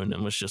skin tone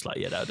and was just like,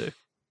 yeah, that'll do.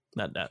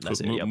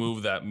 That's it. Yep.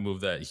 Move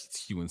that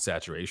human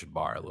saturation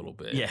bar a little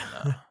bit. Yeah.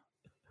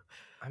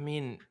 I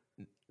mean,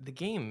 the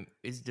game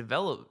is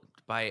developed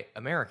by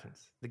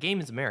Americans. The game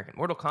is American.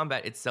 Mortal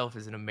Kombat itself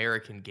is an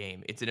American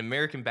game. It's an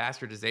American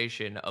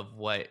bastardization of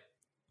what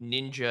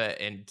ninja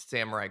and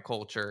samurai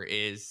culture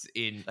is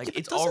in. Like, Yeah,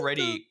 it's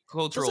already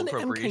cultural doesn't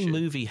appropriation. MK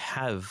movie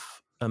have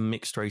a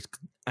mixed race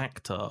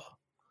actor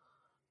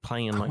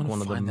playing like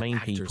one of the main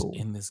people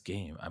in this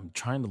game? I'm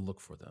trying to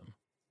look for them.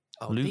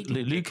 Oh, Luke- they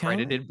didn't Luke get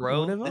credited, Kang,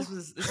 bro. whatever? This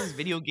was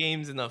video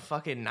games in the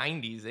fucking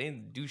 90s. They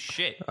didn't do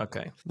shit.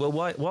 Okay. Well,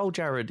 while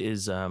Jared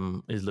is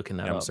looking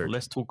that Yeah, I'm up, searching.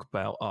 let's talk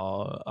about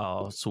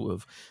our sort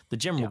of the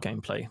general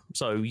gameplay.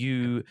 So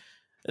you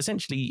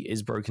essentially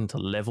is broken to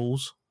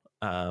levels,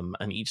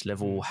 and each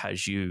level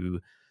has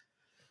you,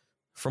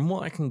 from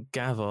what I can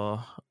gather,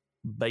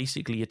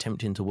 basically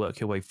attempting to work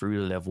your way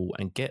through the level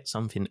and get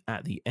something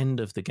at the end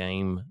of the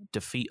game,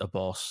 defeat a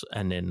boss,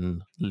 and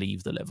then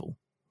leave the level.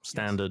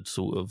 Standard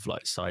sort of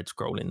like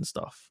side-scrolling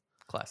stuff.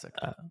 Classic.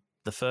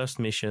 The first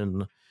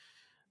mission,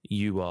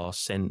 you are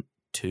sent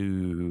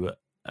to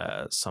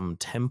some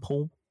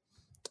temple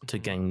to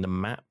gain the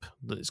map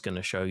that's going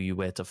to show you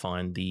where to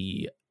find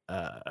the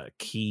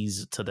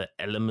keys to the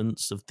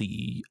elements of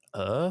the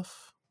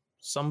earth.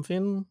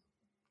 Something.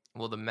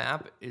 Well, the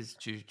map is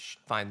to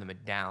find the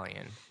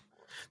medallion.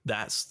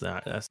 That's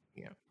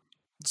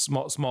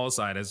Small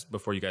aside, as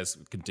before you guys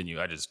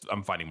continue,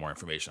 I'm finding more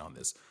information on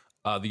this.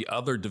 The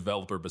other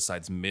developer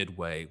besides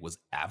Midway was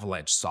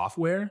Avalanche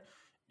Software,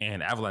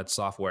 and Avalanche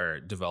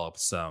Software developed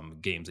some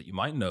games that you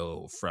might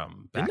know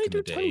from back in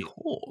the day, Tony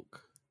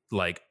Hawk?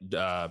 like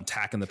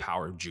Tak and the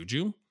Power of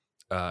Juju,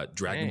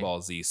 Dragon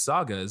Ball Z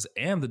Sagas,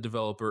 and the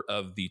developer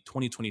of the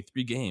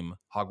 2023 game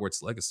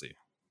Hogwarts Legacy.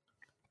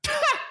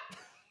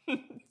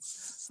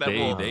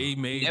 They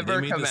made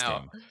come this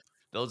out. game.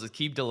 They'll just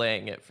keep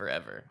delaying it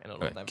forever, and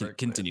it'll Right, never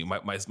continue.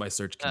 My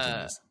search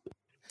continues.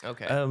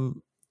 Okay.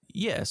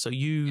 Yeah, so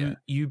you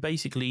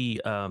basically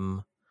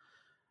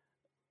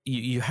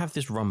you have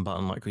this run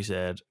button, like we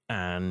said,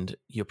 and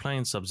you're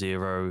playing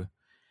Sub-Zero.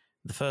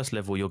 The first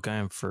level you're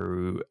going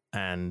through,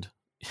 and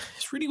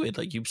it's really weird.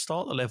 Like, you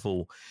start the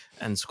level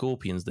and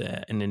Scorpion's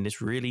there, and then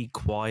this really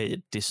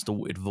quiet,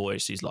 distorted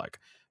voice is like,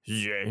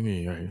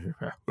 and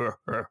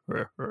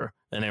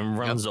then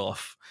runs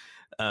off.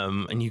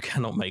 And you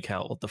cannot make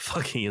out what the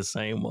fuck he is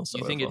saying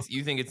whatsoever.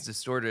 You think it's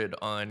distorted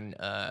on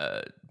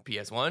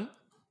PS1?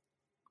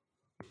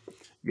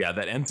 Yeah,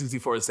 that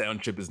N64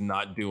 sound chip is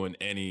not doing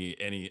any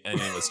of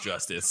us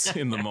justice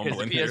in the The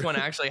moment. PS1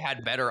 actually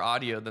had better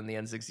audio than the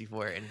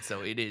N64, and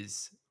so it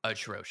is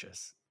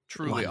atrocious.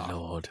 Truly My awful.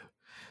 lord.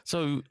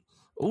 So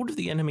all of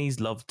the enemies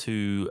love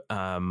to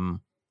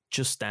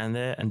just stand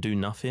there and do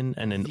nothing,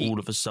 and then all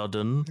of a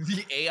sudden,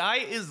 The AI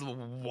is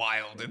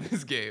wild in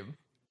this game.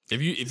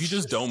 If you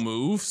just don't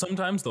move,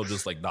 sometimes they'll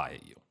just like die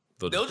at you.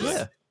 They'll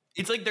just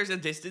It's like there's a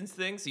distance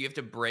thing, so you have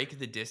to break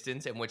the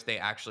distance in which they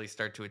actually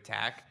start to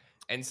attack.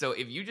 And so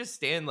if you just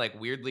stand like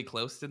weirdly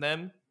close to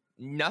them,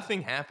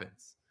 nothing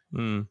happens.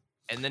 And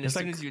then as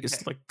soon as you attack,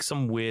 it's like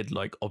some weird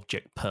like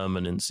object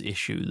permanence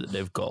issue that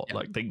they've got. Yeah.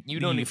 Like if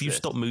you exist.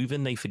 stop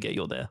moving, they forget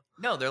you're there.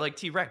 No, they're like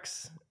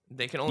T-Rex.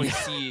 They can only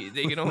see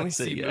That's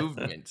it, see yeah.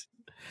 movement.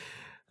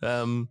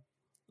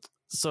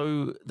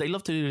 So they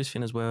love to do this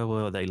thing as well,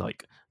 where they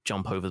like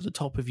jump over the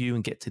top of you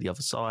and get to the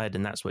other side,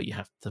 and that's where you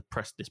have to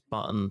press this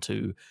button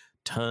to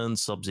turn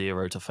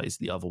Sub-Zero to face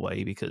the other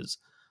way, because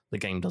the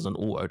game doesn't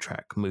auto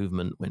track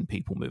movement when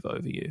people move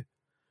over you.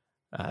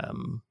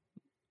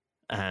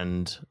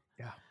 And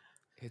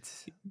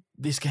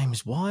This game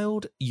is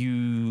wild.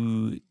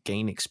 You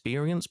gain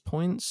experience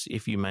points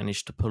if you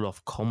manage to pull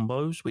off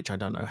combos, which I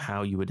don't know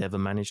how you would ever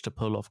manage to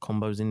pull off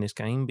combos in this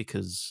game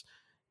because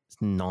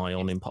it's nigh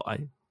on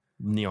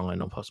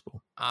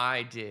impossible.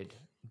 I did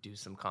do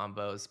some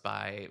combos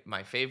by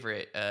my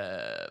favorite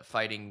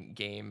fighting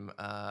game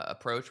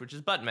approach, which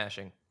is button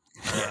mashing.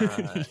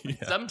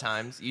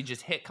 Sometimes you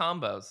just hit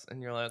combos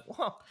and you're like,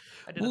 "Whoa,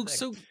 I did a thing."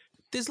 So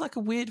there's like a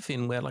weird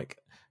thing where like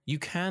you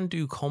can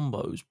do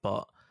combos,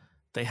 but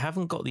they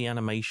haven't got the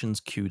animations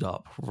queued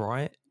up,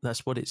 right?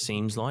 That's what it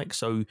seems like.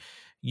 So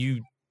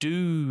you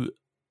can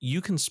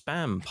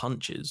spam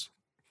punches.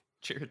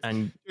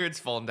 Jared's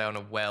fallen down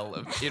a well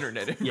of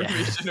internet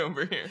information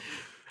over here.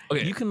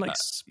 Okay, you can like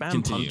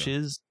spam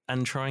punches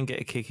and try and get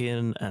a kick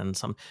in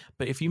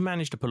but if you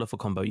manage to pull off a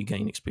combo, you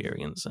gain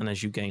experience. And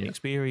as you gain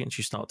experience,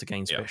 you start to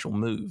gain special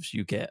moves.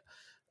 You get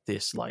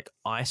this like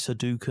ice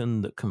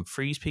Hadouken that can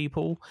freeze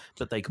people,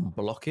 but they can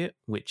block it,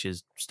 which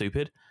is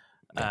stupid.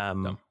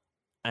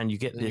 And you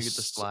get the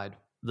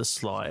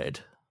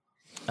slide.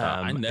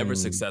 I never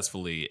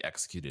successfully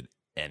executed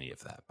any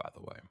of that, by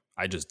the way.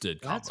 I just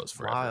did combos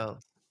forever.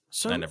 Wild.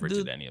 So I never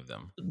did any of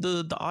them.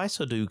 The ice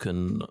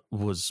Hadouken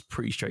was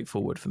pretty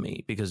straightforward for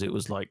me because it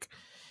was like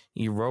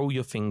you roll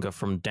your finger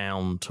from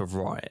down to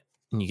right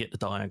and you get the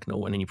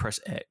diagonal and then you press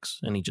X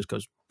and he just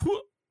goes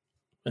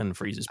and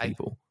freezes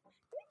people.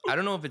 I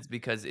don't know if it's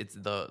because it's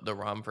the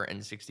ROM for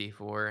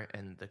N64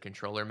 and the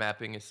controller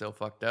mapping is so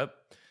fucked up,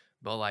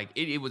 but like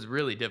it was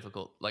really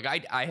difficult. Like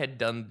I had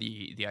done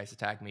the ice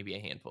attack maybe a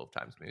handful of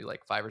times, maybe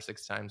like 5 or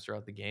 6 times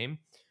throughout the game,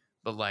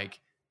 but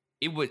like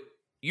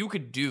you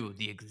could do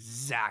the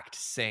exact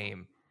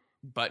same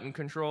button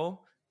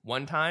control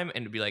one time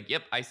and be like,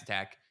 yep, ice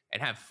attack,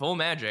 and have full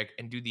magic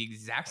and do the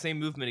exact same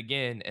movement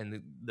again.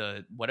 And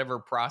the whatever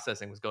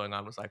processing was going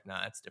on was like,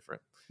 nah, that's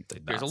different.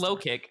 There's a low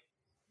kick.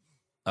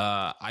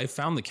 I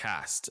found the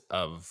cast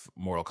of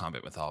Mortal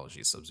Kombat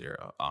Mythology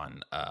Sub-Zero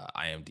on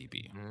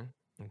IMDb.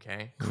 Mm-hmm.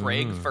 Okay.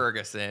 Craig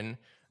Ferguson.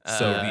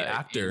 So the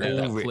actor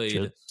that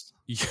played...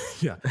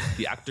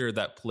 the actor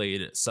that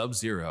played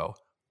Sub-Zero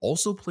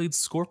also played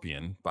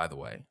Scorpion, by the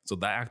way. So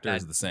that actor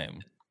is the same.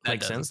 That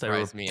makes sense. They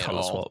were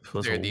color swap.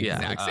 They're the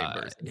exact same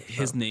person.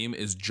 His name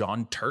is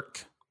John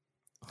Turk.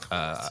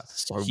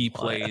 He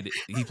played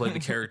the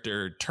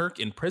character Turk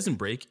in Prison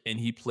Break, and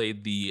he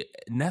played the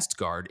Nest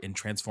Guard in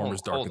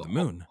Transformers: Dark of the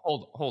Moon.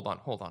 Hold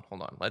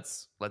on.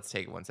 Let's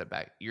take it one step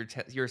back.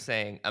 You're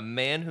saying a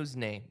man whose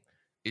name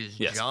is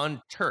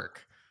John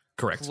Turk,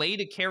 correct, played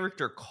a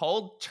character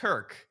called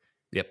Turk.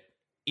 Yep.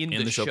 In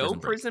the show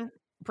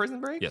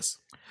Prison Break? Yes.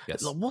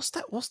 What's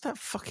that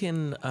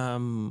fucking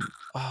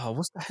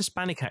what's the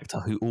Hispanic actor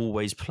who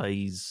always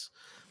plays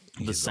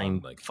the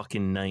same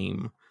fucking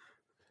name?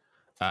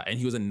 And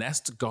he was a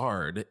Nest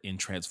Guard in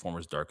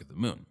Transformers: Dark of the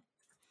Moon.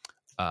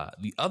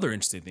 The other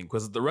interesting thing,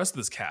 because the rest of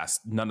this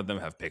cast, none of them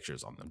have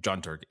pictures on them.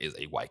 John Turk is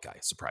a white guy.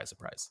 Surprise,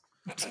 surprise.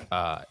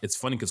 It's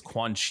funny because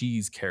Quan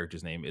Chi's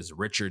character's name is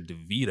Richard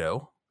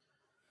DeVito.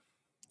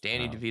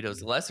 Danny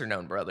DeVito's lesser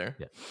known brother.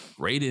 Yeah.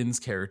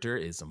 Raiden's character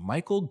is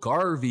Michael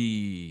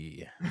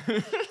Garvey.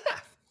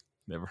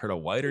 Never heard a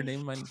whiter name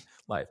in my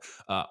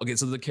life. Okay,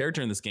 so the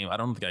character in this game, I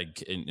don't think I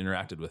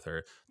interacted with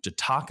her.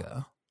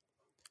 Jataka.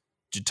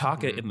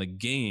 In the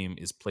game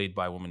is played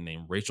by a woman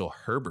named Rachel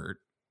Hebert.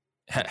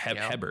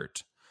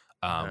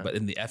 But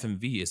in the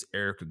FMV is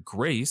Erica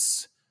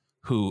Grace,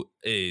 who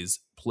is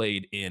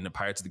played in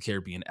Pirates of the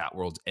Caribbean at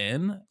World's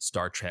End,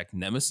 Star Trek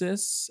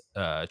Nemesis,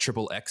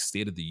 Triple X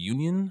State of the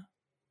Union.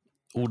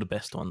 All the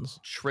best ones.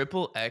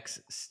 Triple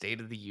X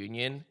State of the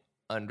Union,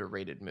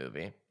 underrated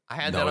movie. I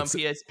had that on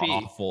PSP.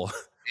 Awful.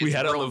 We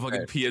had all the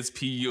fucking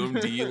PSP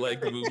UMD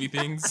like movie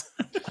things.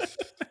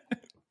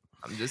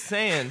 I'm just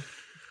saying,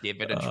 give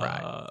it a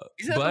try.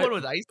 Is that the one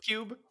with Ice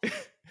Cube?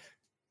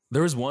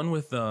 There was one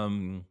with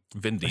Vin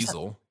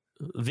Diesel.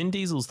 Vin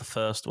Diesel's the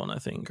first one, I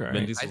think, right?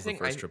 Vin Diesel's the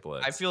first Triple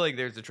X. I feel like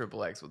there's a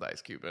Triple X with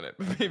Ice Cube in it.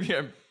 Maybe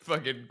I'm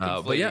fucking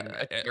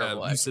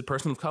conflating. You said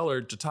person of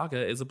color,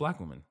 Jataka is a black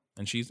woman,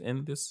 and she's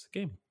in this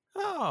game.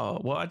 Oh,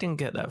 well, I didn't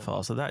get that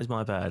far, so that is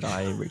my bad.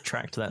 I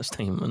retract that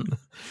statement.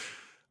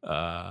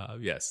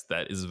 Yes,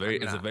 that is a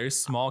very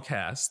small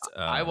cast.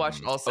 I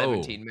watched all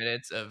 17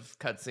 minutes of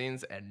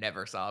cutscenes and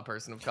never saw a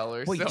person of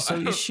color. Wait, so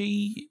is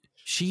she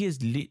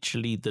is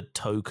literally the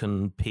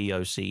token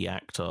POC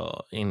actor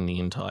in the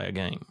entire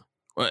game.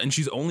 And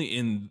she's only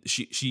in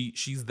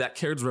she's that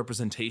character's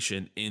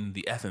representation in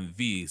the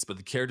FMVs, but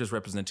the character's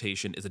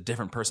representation is a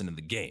different person in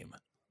the game.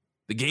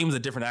 The game is a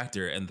different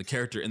actor, and the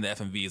character in the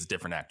FMV is a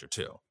different actor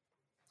too.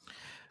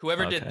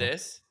 Whoever did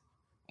this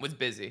was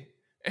busy,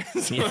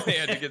 so they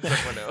had to get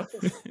someone else.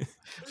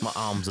 My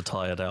arms are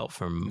tired out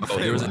from.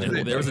 There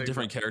was a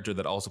different character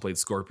that also played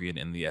Scorpion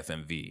in the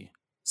FMV.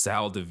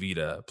 Sal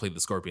DeVita played the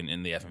Scorpion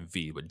in the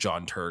FMV, but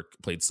John Turk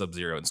played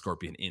Sub-Zero and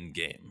Scorpion in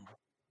game.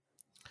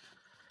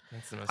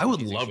 I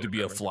would love to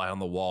be a fly on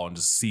the wall and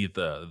just see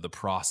the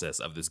process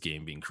of this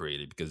game being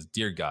created, because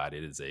dear God,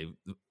 it is a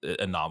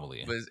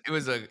anomaly.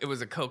 It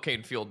was a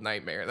cocaine fueled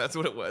nightmare. That's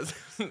what it was.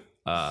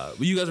 But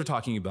you guys were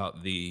talking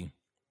about the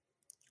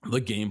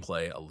the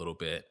gameplay a little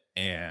bit,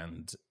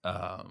 and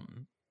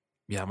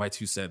yeah, my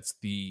 2 cents.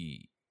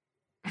 The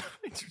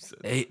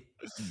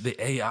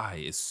AI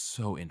is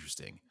so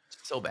interesting,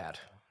 so bad,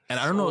 and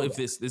I don't know if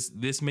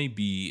this may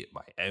be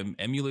my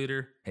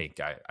emulator. Hey,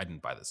 guy, I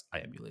didn't buy this. I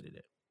emulated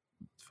it.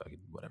 Fucking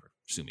whatever.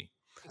 Sue me.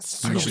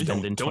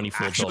 Spending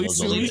 $24 on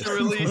it.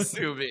 Release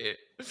sue me.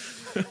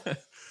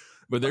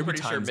 But I'm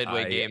pretty sure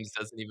Midway Games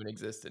doesn't even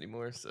exist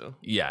anymore. So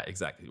yeah,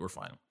 exactly. We're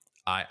fine.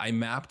 I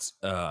mapped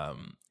a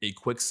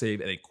quick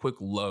save and a quick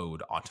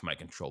load onto my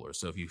controller.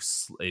 So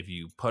if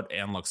you put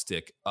analog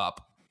stick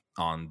up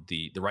on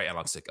the right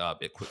analog stick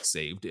up, it quick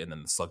saved, and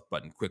then the select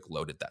button quick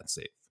loaded that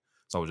save.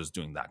 So I was just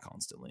doing that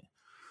constantly.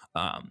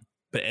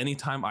 But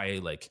anytime I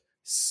like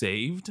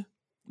saved,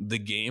 the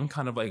game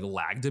kind of like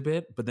lagged a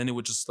bit, but then it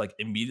would just like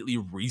immediately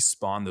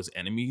respawn those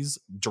enemies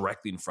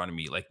directly in front of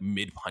me, like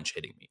mid punch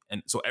hitting me.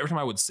 And so every time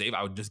I would save,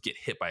 I would just get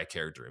hit by a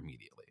character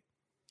immediately.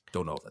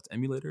 Don't know if that's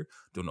emulator.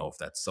 Don't know if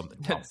that's something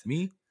wrong with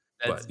me.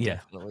 But yeah,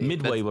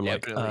 Midway were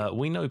like,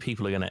 we know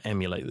people are going to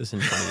emulate this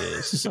in 20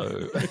 years,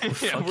 so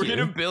yeah, we're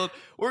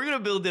gonna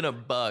build in a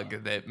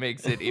bug that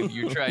makes it if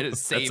you try to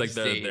save. That's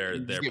like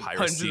their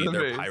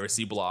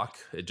piracy block.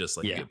 It just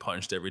like you get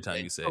punched every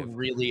time you save. A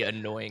really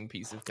annoying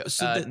piece of code.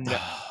 So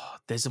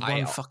there's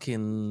one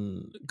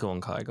fucking go on,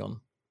 Kai, go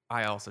on.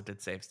 I also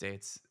did save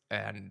states,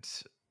 and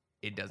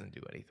it doesn't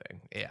do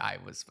anything. I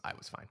was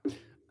fine.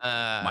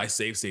 My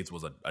save states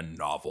was a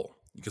novel,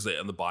 because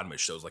on the bottom it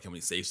shows like how many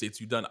save states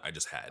you've done. I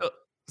just had.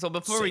 So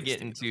before we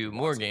get into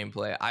more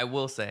gameplay, I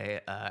will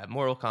say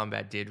Mortal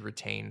Kombat did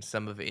retain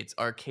some of its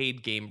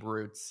arcade game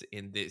roots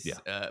in this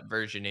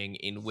versioning,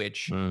 in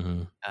which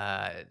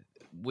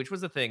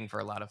was a thing for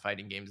a lot of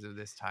fighting games of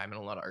this time, and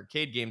a lot of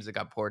arcade games that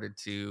got ported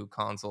to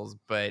consoles.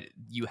 But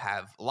you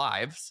have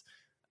lives.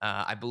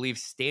 I believe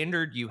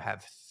standard you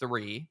have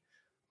 3,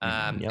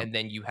 and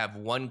then you have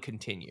 1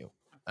 continue.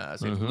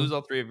 So if you lose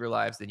all 3 of your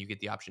lives, then you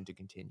get the option to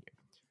continue.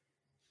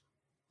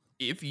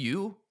 If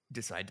you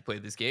decide to play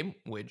this game,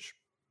 which,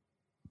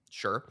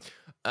 sure,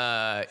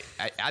 on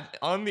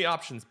the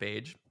options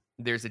page,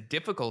 there's a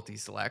difficulty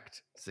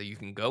select. So you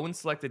can go and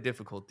select the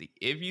difficulty.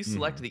 If you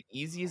select the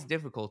easiest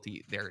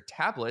difficulty, there are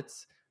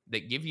tablets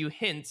that give you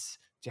hints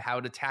to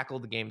how to tackle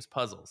the game's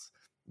puzzles.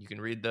 You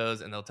can read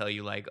those, and they'll tell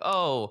you like,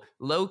 oh,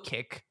 low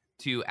kick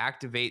to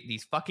activate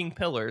these fucking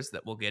pillars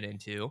that we'll get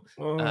into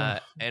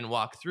and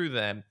walk through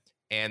them.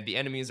 And the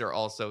enemies are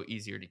also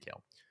easier to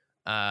kill.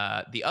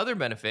 The other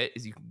benefit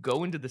is you can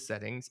go into the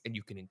settings and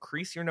you can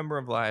increase your number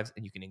of lives,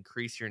 and you can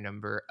increase your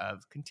number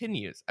of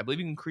continues. I believe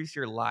you can increase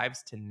your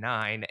lives to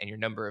 9 and your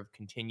number of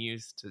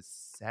continues to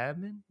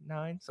 7,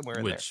 9, somewhere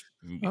in there. Which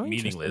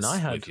meaningless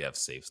if you have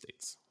save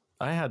states.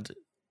 I had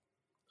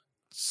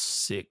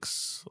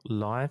 6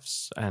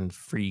 lives and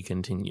 3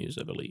 continues,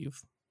 I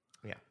believe.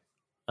 Yeah.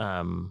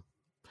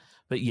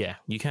 But yeah,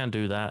 you can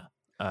do that.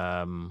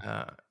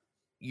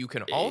 You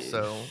can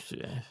also,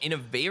 in a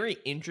very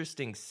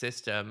interesting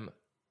system,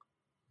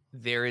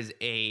 there is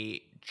a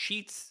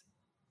cheats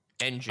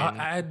engine.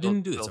 I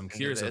didn't do this. I'm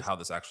curious of how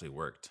this actually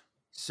worked.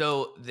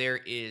 So there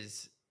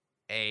is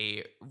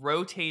a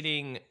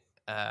rotating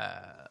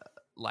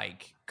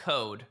like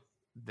code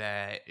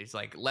that is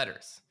like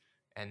letters,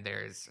 and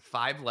there's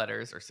 5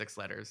 letters or 6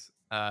 letters,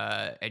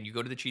 and you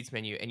go to the cheats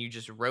menu and you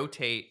just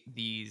rotate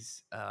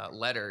these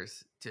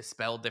letters to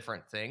spell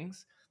different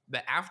things.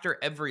 But after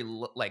every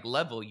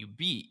level you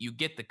beat, you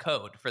get the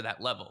code for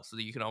that level, so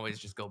that you can always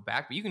just go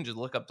back. But you can just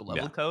look up the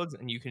level codes,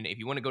 and you can, if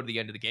you want to go to the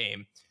end of the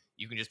game,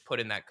 you can just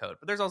put in that code.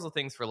 But there's also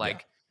things for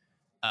like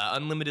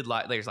unlimited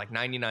life. There's like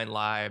 99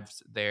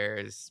 lives.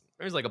 There's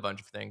like a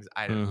bunch of things.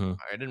 I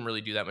didn't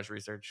really do that much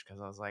research,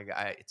 because I was like,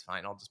 it's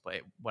fine. I'll just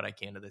play what I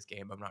can of this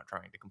game. I'm not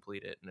trying to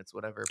complete it, and it's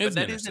whatever. But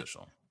that is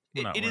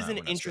an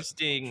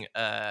interesting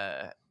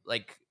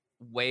like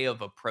way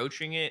of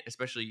approaching it,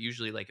 especially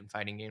usually like in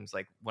fighting games.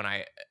 Like when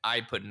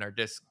I put in our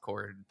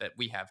Discord that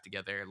we have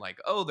together, like,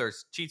 oh,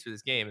 there's cheats for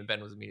this game, and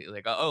Ben was immediately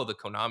like, oh, the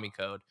Konami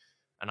code,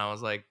 and I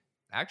was like,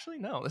 actually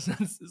no, this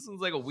is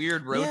like a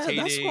weird rotating.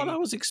 Yeah, that's what I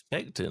was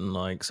expecting,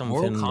 like something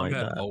Mortal Kombat like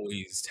that.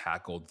 Always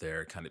tackled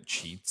their kind of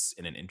cheats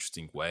in an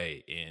interesting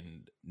way.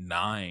 In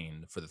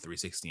 9 for the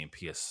 360 and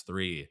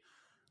PS3,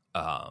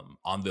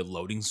 on the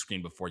loading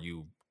screen before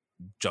you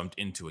jumped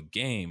into a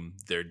game,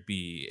 there'd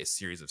be a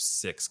series of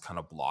 6 kind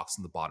of blocks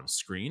on the bottom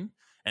screen,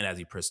 and as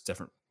you press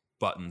different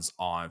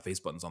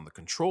face buttons on the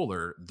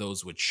controller,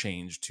 those would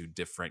change to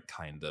different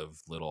kind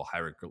of little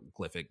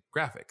hieroglyphic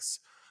graphics,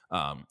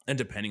 and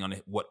depending on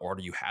what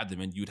order you had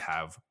them in, you'd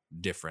have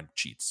different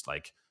cheats,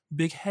 like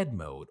big head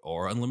mode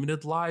or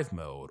unlimited live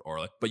mode, or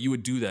like, but you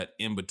would do that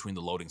in between the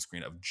loading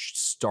screen of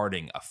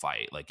starting a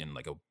fight, like in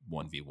like a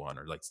 1v1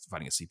 or like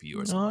fighting a CPU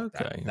or something like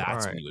that.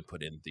 That's when you would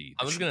put in the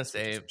I was gonna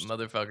say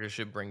motherfuckers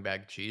should bring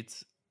back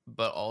cheats,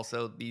 but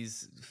also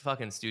these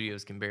fucking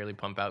studios can barely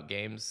pump out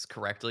games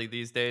correctly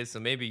these days, so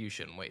maybe you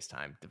shouldn't waste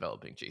time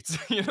developing cheats.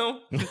 You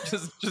know,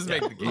 just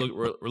make the game.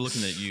 We're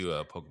looking at you,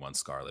 Pokemon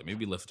Scarlet.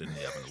 Maybe lift it in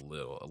the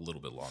oven a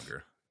little bit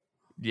longer.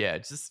 Yeah,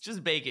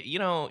 just bake it. You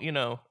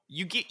know,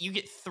 you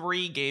get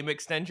 3 game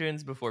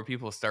extensions before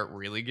people start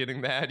really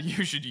getting mad.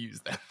 You should use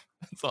them.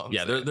 That's all I'm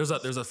saying.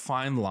 There's a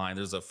fine line.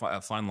 There's a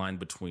fine line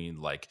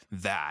between like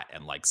that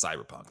and like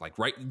Cyberpunk, like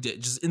right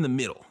just in the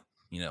middle.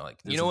 You know, like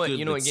you know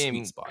what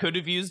game could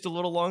have used a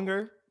little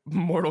longer?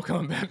 Mortal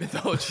Kombat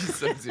Mythology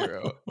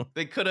Sub-Zero.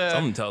 They could have.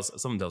 Someone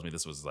tells me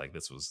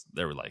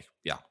they were like,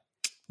 yeah,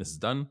 this is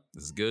done.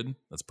 This is good.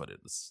 Let's put it.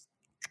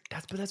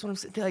 That's what I'm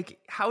saying. Like,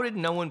 how did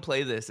no one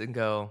play this and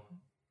go,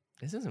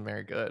 this isn't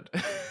very good?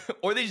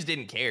 Or they just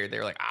didn't care. They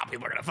were like,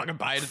 people are gonna fucking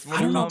buy it. It's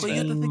Mortal Kombat. But you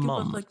have to think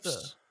about like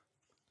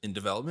in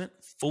development,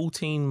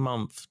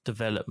 14-month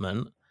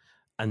development.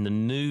 And the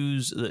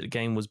news that the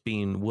game was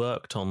being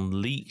worked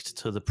on leaked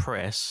to the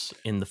press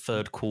in the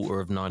third quarter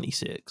of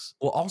 96.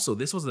 Well, also,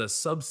 this was a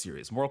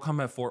sub-series. Mortal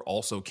Kombat 4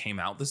 also came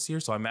out this year,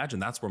 so I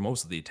imagine that's where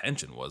most of the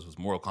attention was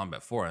Mortal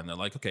Kombat 4. And they're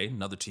like, okay,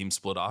 another team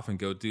split off and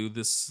go do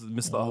this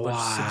Mythology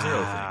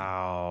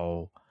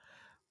Sub-Zero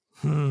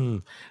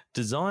thing.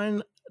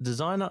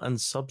 Designer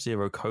and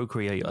Sub-Zero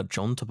co-creator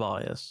John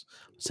Tobias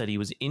said he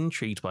was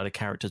intrigued by the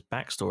character's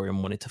backstory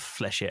and wanted to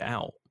flesh it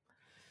out.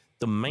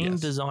 The main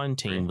design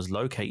team was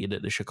located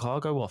at the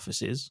Chicago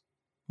offices,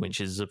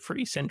 which is a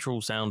pretty central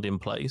sounding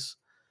place,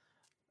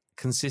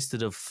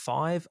 consisted of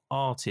 5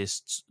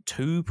 artists,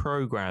 2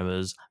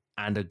 programmers,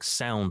 and a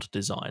sound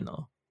designer.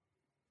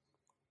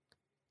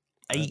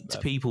 8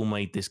 people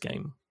made this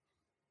game.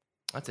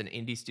 That's an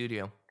indie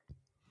studio.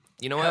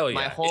 You know what?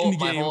 My whole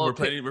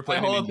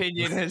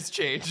opinion has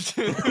changed.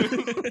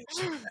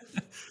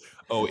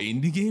 Oh,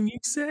 indie game, you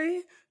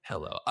say?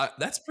 Hello.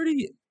 That's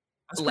pretty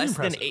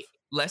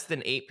Less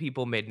than 8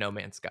 people made No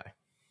Man's Sky.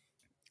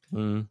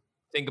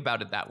 Think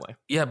about it that way.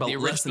 Yeah, but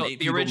less than 8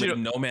 people made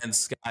No Man's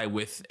Sky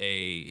with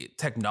a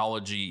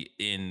technology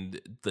in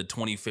the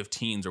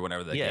 2015s or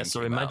whenever that game came out.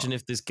 So imagine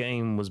if this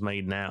game was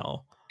made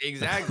now.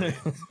 Exactly.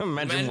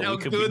 Imagine how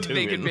good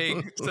they could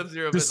make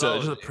Sub-Zero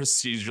Mythology. Just a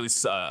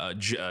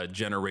procedurally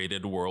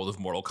generated world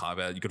of Mortal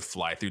Kombat. You could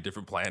fly through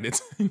different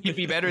planets. It'd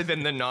be better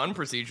than the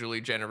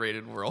non-procedurally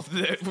generated world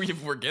that we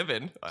were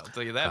given. I'll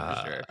tell you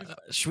that for sure.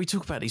 Should we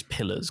talk about these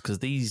pillars? Because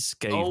these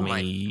gave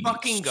me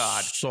fucking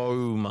God so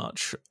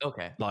much.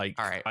 Okay. Like,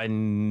 all right. I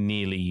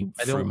nearly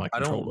threw my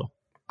controller.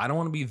 I don't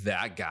want to be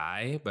that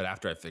guy, but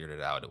after I figured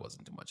it out, it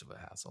wasn't too much of a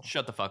hassle.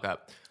 Shut the fuck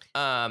up.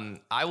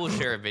 I will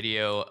share a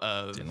video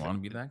of... Didn't want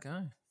to be that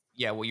guy.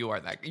 Yeah, well, you are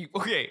that guy.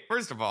 Okay,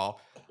 first of all,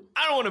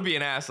 I don't want to be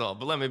an asshole,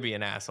 but let me be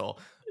an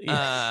asshole.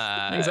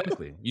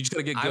 Exactly. You just got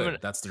to get good.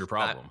 That's your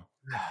problem.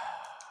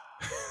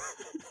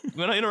 You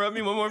want to interrupt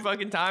me one more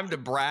fucking time to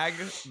brag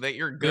that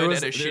you're good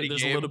at a shitty game?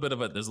 There's a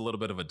little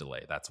bit of a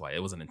delay. That's why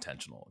it wasn't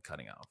intentional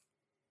cutting out.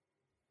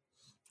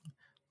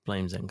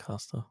 Blame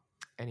Zencastr.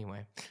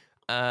 Anyway,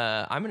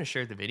 I'm going to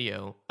share the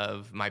video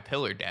of my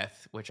pillar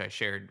death, which I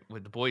shared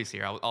with the boys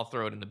here. I'll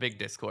throw it in the big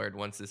Discord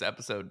once this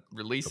episode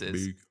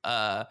releases.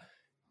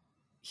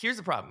 Here's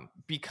the problem.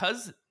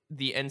 Because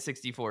the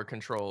N64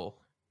 control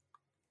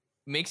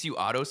makes you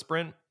auto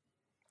sprint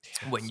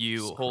when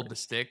you hold the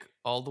stick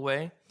all the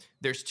way,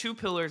 there's 2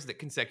 pillars that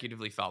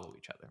consecutively follow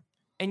each other.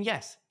 And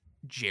yes,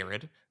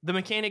 Jared, the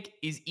mechanic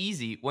is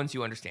easy once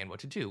you understand what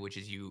to do, which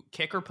is you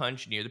kick or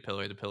punch near the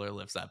pillar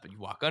lifts up, and you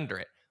walk under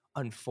it.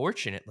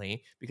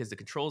 Unfortunately, because the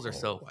controls are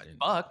so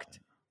fucked.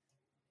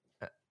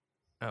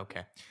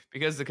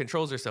 Because the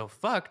controls are so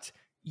fucked,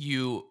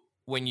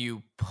 when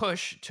you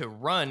push to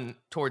run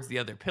towards the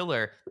other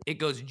pillar, it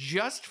goes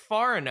just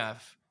far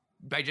enough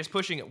by just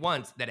pushing it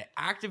once that it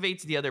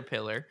activates the other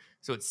pillar.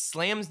 So it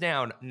slams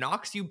down,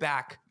 knocks you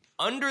back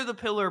under the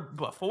pillar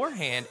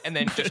beforehand, and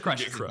then just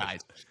crushes your eyes.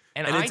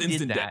 And I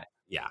did that. Death.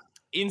 Yeah.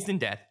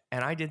 Instant death.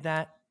 And I did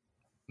that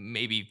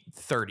maybe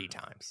 30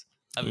 times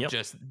of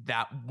just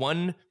that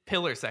one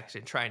pillar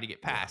section trying to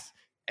get past.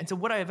 And so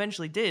what I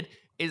eventually did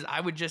is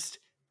I would just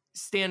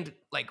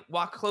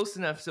walk close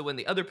enough so when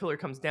the other pillar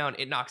comes down,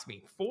 it knocks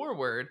me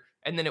forward,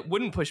 and then it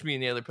wouldn't push me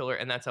in the other pillar,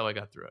 and that's how I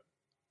got through it.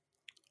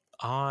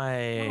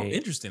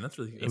 Interesting. That's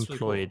really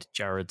employed really cool.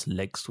 Jared's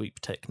leg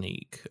sweep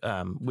technique,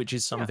 which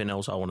is something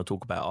else I want to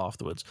talk about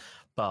afterwards.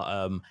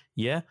 But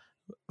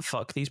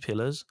fuck these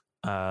pillars.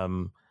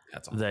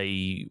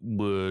 They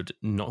would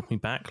knock me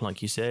back,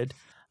 like you said.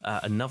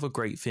 Another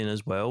great thing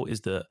as well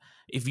is that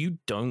if you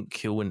don't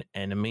kill an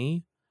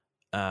enemy,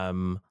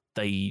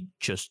 they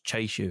just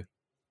chase you,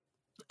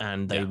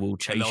 and they will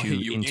chase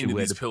you into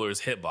where the pillar's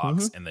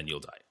hitbox, and then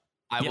you'll die.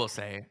 I will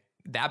say,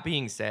 that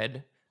being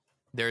said,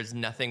 there's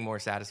nothing more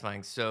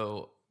satisfying.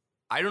 So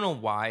I don't know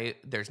why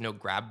there's no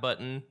grab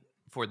button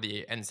for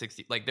the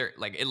N60.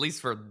 At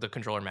least for the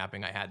controller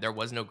mapping I had, there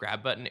was no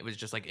grab button. It was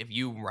just like if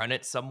you run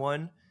at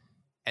someone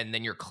and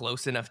then you're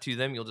close enough to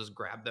them, you'll just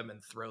grab them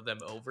and throw them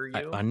over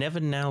you. I never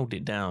nailed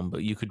it down,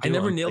 but you could do I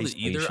never it on nailed it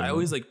either. I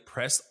always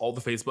pressed all the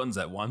face buttons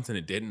at once and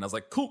it didn't. And I was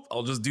like, cool,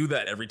 I'll just do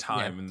that every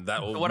time. And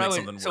that will make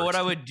something work. So what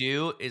I would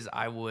do is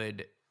I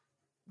would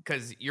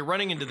because you're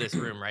running into this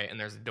room, right? And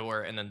there's a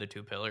door and then the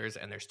 2 pillars,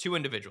 and there's 2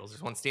 individuals.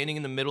 There's one standing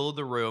in the middle of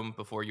the room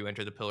before you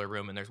enter the pillar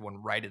room, and there's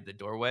one right at the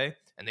doorway.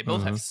 And they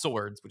both have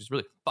swords, which is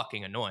really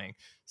fucking annoying.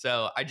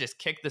 So I just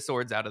kick the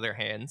swords out of their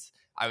hands.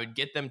 I would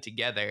get them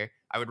together.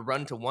 I would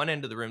run to one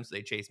end of the room so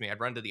they chase me. I'd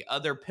run to the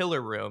other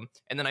pillar room,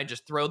 and then I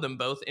just throw them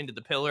both into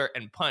the pillar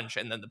and punch,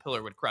 and then the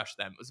pillar would crush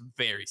them. It was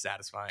very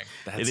satisfying.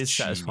 It is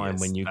satisfying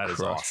when you that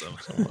crush is awesome.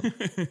 someone.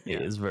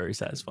 It is very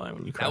satisfying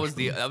when you crush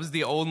That was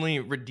the only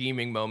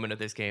redeeming moment of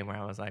this game where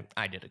I was like,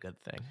 I did a good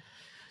thing.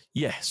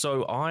 Yeah,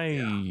 so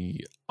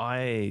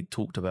I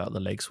talked about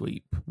the leg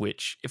sweep,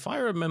 which, if I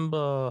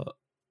remember,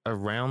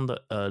 around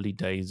the early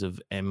days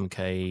of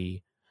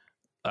MK,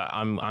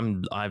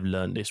 I've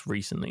learned this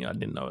recently. I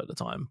didn't know at the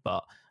time,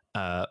 but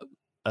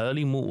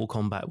early Mortal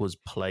Kombat was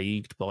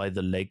plagued by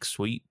the leg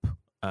sweep,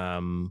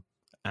 and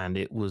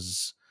it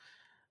was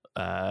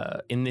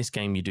in this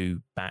game you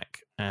do back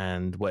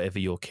and whatever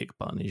your kick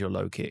button is, your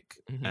low kick,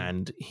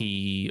 and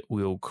he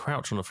will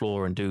crouch on the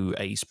floor and do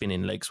a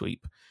spinning leg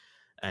sweep.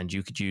 And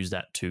you could use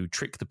that to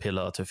trick the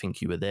pillar to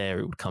think you were there.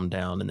 It would come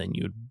down, and then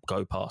you would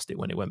go past it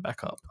when it went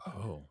back up.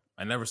 Oh,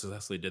 I never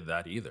successfully did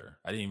that either.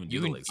 I didn't even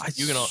do the leg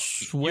sweep. I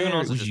swear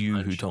it was you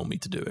who told me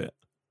to do it.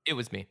 It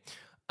was me.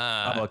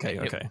 Okay.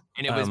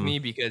 And it was me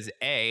because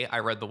A, I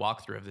read the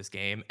walkthrough of this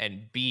game,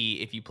 and B,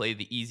 if you play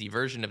the easy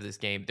version of this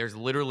game, there's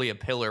literally a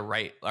pillar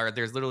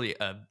there's literally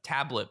a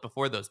tablet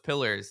before those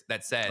pillars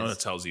that says it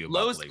tells you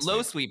about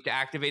low sweep to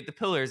activate the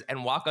pillars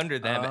and walk under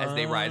them as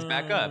they rise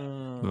back up.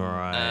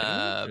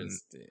 Right.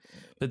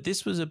 But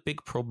this was a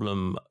big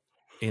problem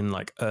in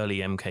like early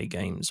MK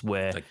games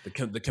where like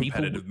the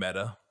competitive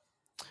meta.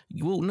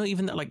 Well, not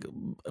even that. Like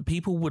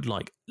people would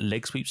like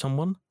leg sweep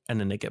someone, and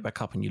then they get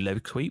back up, and you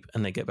leg sweep,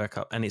 and they get back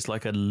up, and it's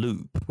like a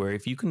loop where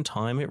if you can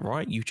time it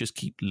right, you just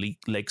keep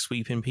leg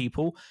sweeping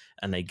people,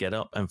 and they get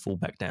up and fall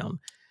back down.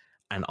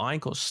 And I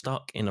got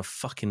stuck in a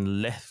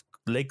fucking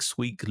leg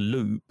sweep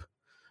loop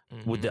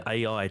with the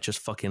AI just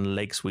fucking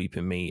leg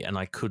sweeping me, and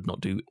I could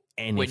not do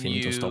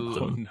anything to stop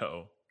them.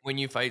 No. When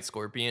you fight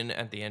Scorpion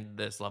at the end of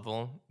this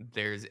level,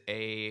 there's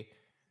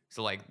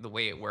so like the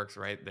way it works,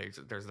 right?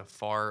 There's a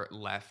far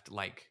left,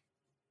 like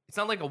it's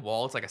not like a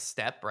wall, it's like a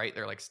step, right?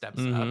 They're like steps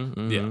up.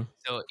 Yeah.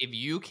 So if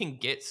you can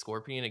get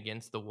Scorpion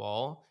against the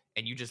wall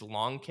and you just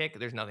long kick,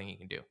 there's nothing he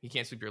can do. He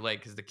can't sweep your leg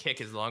because the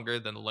kick is longer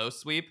than the low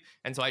sweep.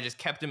 And so I just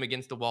kept him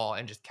against the wall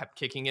and just kept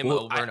kicking him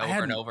over and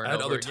over. I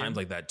had other times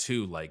like that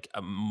too. Like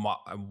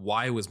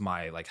why was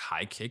my like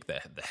high kick, the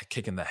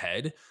kick in the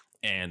head?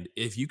 And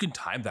if you can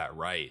time that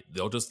right,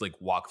 they'll just like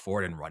walk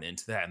forward and run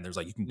into that. And there's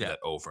like, you can do that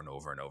over and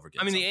over and over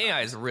again. I mean, the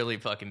AI is really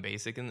fucking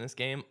basic in this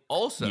game.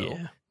 Also,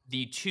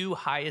 the 2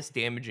 highest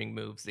damaging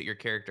moves that your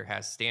character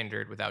has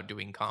standard without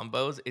doing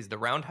combos is the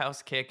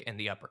roundhouse kick and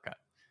the uppercut.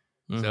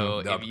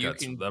 So the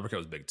uppercut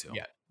was big too.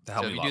 Yeah.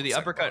 So if you do the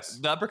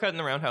uppercut and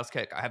the roundhouse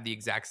kick, I have the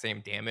exact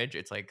same damage.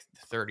 It's like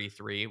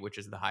 33, which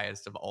is the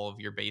highest of all of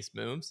your base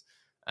moves.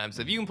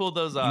 So if you can pull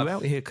those off, you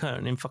out here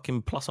cutting in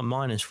fucking plus and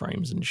minus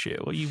frames and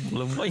shit. What you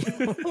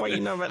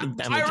know about the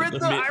damage?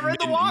 I read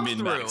the walkthrough.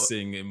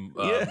 Min-maxing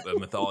in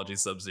Mythology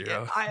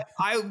Sub-Zero.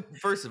 I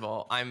first of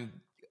all, I'm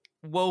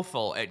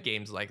woeful at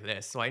games like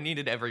this, so I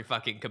needed every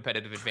fucking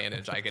competitive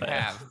advantage I could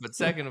have. But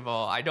second of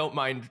all, I don't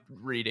mind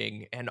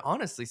reading. And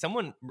honestly,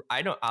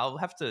 I'll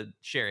have to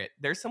share it.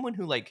 There's someone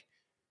who like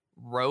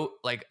wrote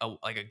like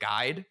a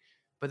guide.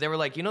 But they were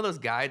like, you know, those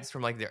guides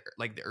from like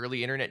the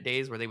early internet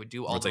days where they would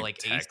do all the like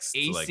text,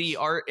 AC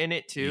art in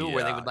it too,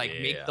 where they would like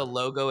make the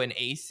logo in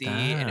AC.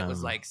 Damn. And it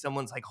was like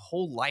someone's like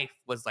whole life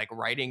was like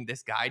writing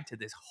this guide to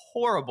this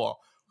horrible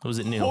game. Was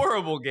it Neil?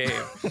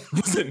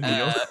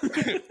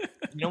 You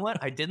know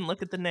what? I didn't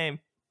look at the name.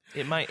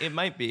 It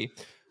might be.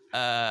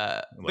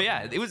 But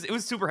yeah, it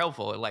was super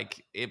helpful.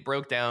 It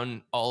broke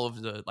down all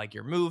of the like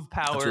your move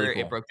power. Really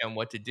cool. It broke down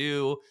what to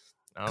do.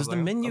 Because the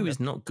menu is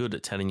not good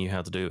at telling you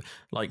how to do it.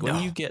 Like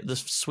when you get the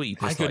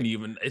sweep, I couldn't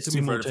even. It's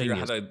too hard to figure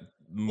out how to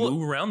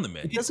move around the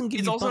menu. It doesn't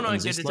give it's you also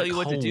buttons. not good to tell you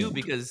what to do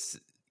because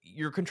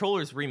your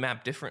controllers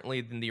remap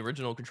differently than the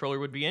original controller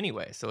would be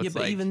anyway. So it's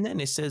but even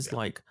then it says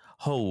like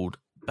hold,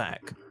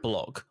 back,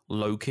 block,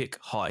 low kick,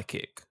 high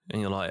kick,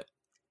 and you're like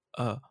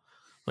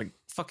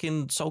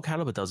fucking Soul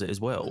Calibur does it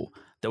as well.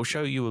 They'll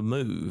show you a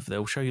move.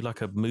 They'll show you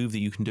like a move that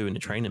you can do in the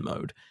training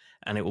mode,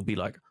 and it will be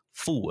like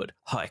forward,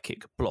 high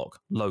kick, block,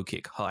 low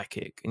kick, high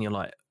kick, and you're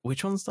like,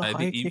 which one's the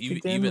high kick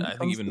again? I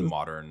think even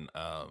modern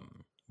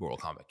Mortal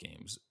Kombat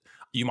games,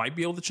 you might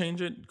be able to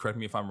change it. Correct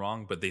me if I'm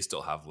wrong, but they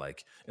still have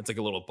like it's like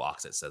a little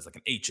box that says like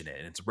an H in it,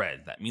 and it's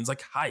red. That means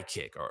like high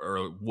kick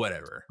or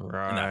whatever.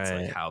 Right. And that's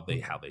like how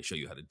they show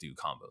you how to do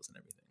combos and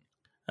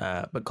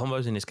everything. But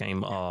combos in this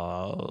game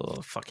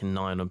are fucking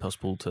nigh on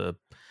impossible to.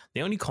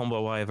 The only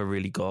combo I ever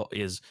really got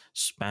is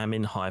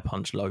spamming high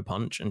punch, low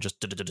punch, and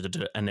just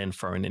and then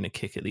throwing in a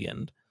kick at the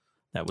end.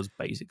 That was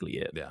basically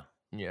it.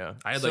 Yeah.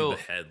 I had like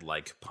the head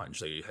like punch.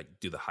 So you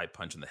do the high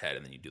punch in the head,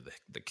 and then you do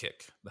the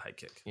kick, the high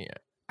kick. Yeah.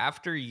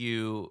 After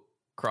you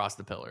cross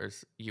the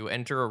pillars, you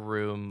enter a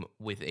room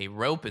with a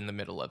rope in the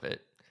middle of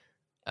it,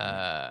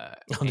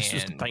 This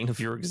was the pain of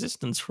your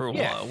existence for a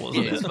while,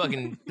 wasn't yeah, it? it's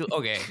fucking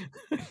okay.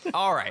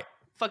 All right,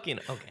 fucking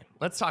okay.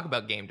 Let's talk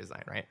about game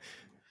design, right?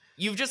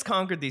 You've just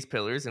conquered these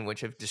pillars, in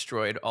which have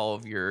destroyed all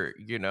of your,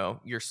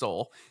 your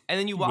soul, and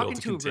then you walk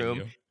into a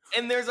room,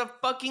 and there's a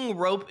fucking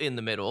rope in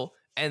the middle,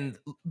 and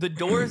the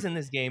doors in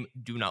this game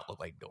do not look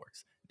like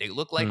doors. They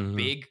look like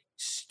big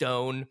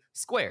stone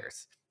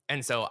squares.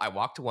 And so I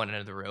walked to one end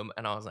of the room,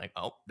 and I was like,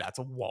 oh, that's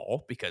a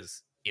wall,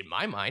 because in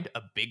my mind,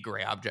 a big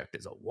gray object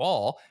is a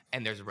wall,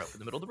 and there's a rope in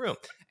the middle of the room.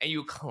 And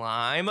you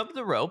climb up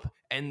the rope,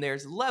 and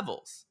there's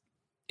levels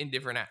in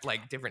different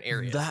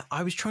areas. That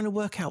I was trying to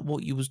work out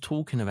what you was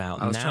talking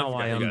about. Now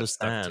I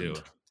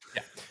understand.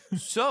 Yeah.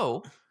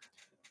 So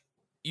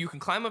you can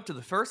climb up to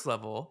the first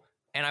level,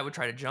 and I would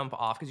try to jump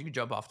off, because you can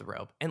jump off the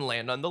rope and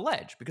land on the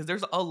ledge, because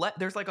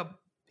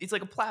it's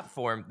like a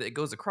platform that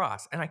goes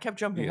across, and I kept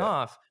jumping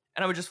off,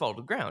 and I would just fall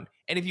to the ground.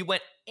 And if you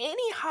went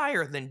any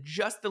higher than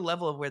just the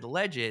level of where the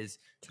ledge is,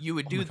 you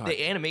would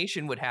the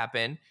animation would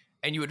happen,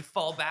 and you would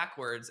fall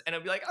backwards, and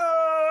I'd be like,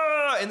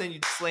 oh, and then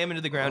you'd slam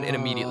into the ground and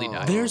immediately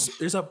die. This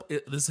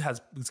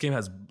game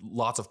has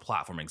lots of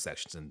platforming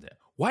sections in there.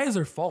 Why is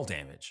there fall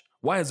damage?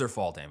 Why is there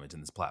fall damage in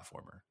this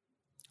platformer?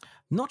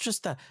 Not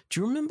just that.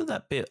 Do you remember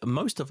that bit?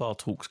 Most of our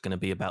talk's going to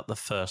be about the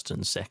first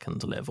and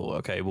second level.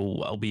 Okay,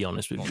 well, I'll be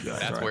honest with you guys.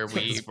 That's right? where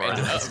we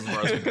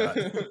ended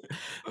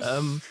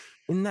up.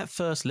 In that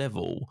first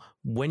level,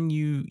 when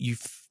you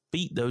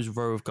beat those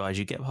row of guys,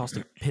 you get past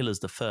the pillars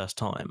the first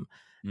time,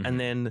 and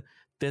then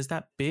there's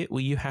that bit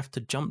where you have to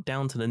jump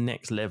down to the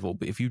next level.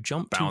 But if you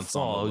jump too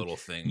far, on the little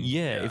thing.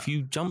 If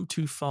you jump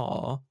too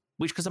far,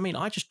 because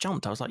I just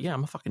jumped. I was like, yeah,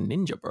 I'm a fucking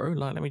ninja, bro.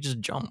 Like, let me just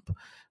jump.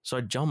 So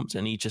I jumped,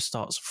 and he just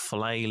starts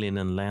flailing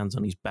and lands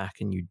on his back,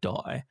 and you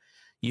die.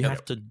 You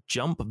have to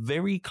jump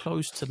very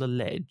close to the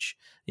ledge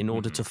in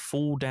order to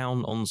fall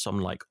down on some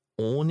like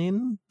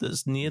awning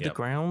that's near the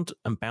ground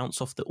and bounce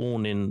off the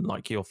awning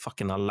like you're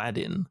fucking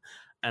Aladdin,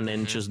 and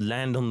then just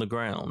land on the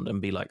ground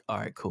and be like, all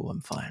right, cool,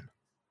 I'm fine.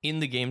 In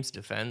the game's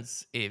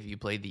defense, if you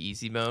play the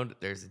easy mode,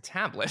 there's a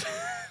tablet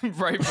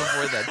right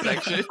before that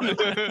section.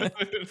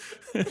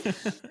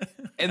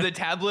 And the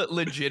tablet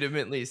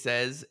legitimately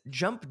says,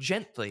 jump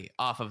gently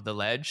off of the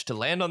ledge to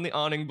land on the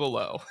awning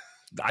below.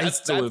 I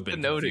still have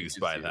been confused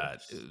by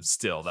that.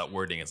 Still, that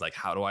wording is like,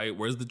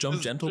 where's the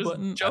jump gentle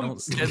button? Jump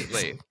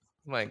gently.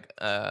 I'm like,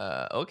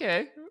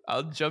 okay,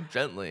 I'll jump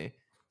gently.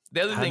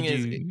 The other thing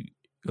is,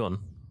 go on.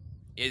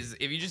 Is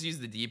if you just use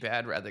the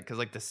D-pad rather, because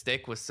like the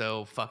stick was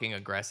so fucking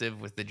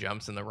aggressive with the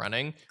jumps and the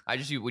running,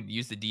 would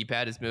use the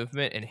D-pad as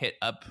movement and hit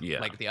up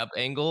like the up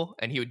angle,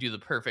 and he would do the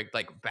perfect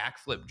like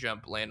backflip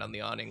jump, land on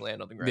the awning,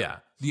 land on the ground. Yeah.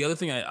 The other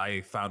thing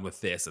I found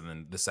with this and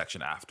then the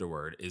section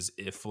afterward is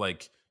if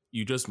like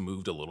you just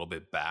moved a little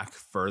bit back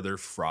further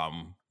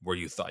from where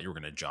you thought you were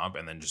going to jump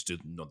and then just do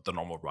the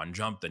normal run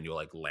jump, then you'll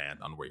like land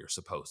on where you're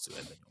supposed to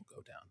and then you'll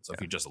go down. So if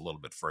you're just a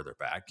little bit further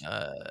back.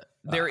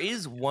 There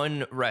is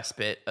one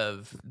respite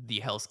of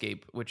the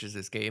hellscape, which is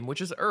this game, which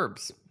is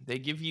herbs. They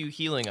give you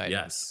healing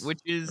items,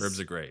 which is herbs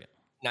are great.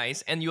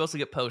 Nice. And you also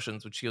get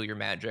potions, which heal your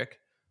magic.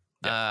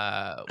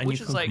 And which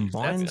you is can like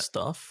combine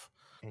stuff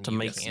to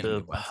make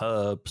the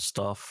herb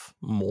stuff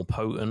more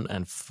potent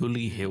and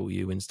fully heal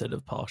you instead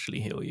of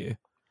partially heal you.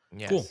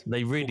 Yes. Cool.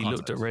 They really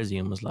looked at Resi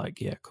and was like,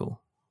 yeah, cool.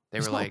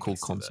 It's not a cool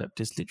concept.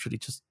 It's literally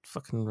just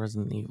fucking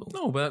Resident Evil.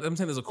 No, but I'm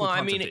saying there's a cool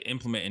concept to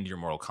implement into your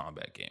Mortal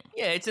Kombat game.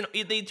 Yeah,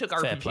 they took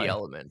RPG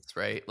elements,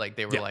 right? Like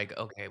they were like,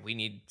 okay, we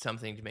need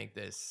something to make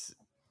this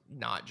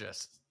not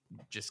just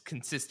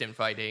consistent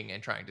fighting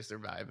and trying to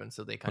survive, and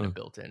so they kind of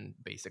built in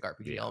basic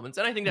RPG elements.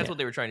 And I think that's what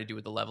they were trying to do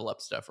with the level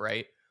up stuff,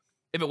 right?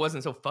 If it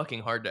wasn't so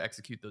fucking hard to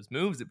execute those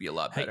moves, it'd be a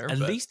lot better. At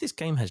least this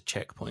game has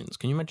checkpoints.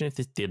 Can you imagine if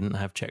this didn't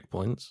have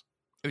checkpoints?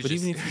 But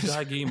even if you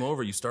die game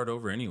over, you start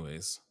over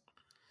anyways.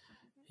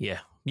 Yeah,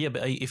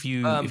 but if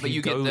you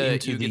go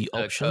into the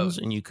options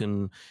and you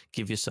can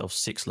give yourself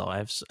 6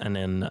 lives, and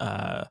then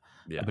I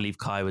believe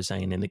Kai was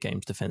saying in the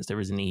game's defense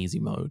there is an easy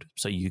mode,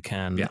 so you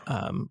can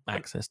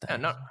access that.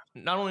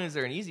 Not only is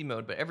there an easy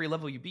mode, but every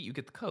level you beat, you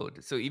get the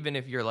code. So even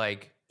if you're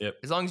like,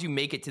 as long as you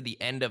make it to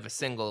the end of a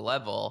single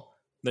level,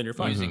 then you're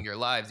fine. Using your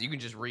lives, you can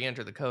just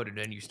re-enter the code and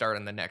then you start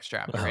on the next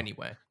chapter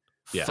anyway.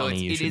 Yeah, so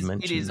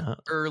it is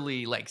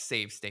early like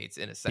save states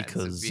in a sense,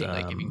 because being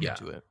like if you get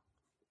to it.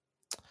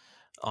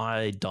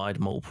 I died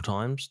multiple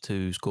times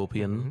to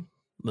Scorpion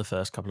the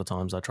first couple of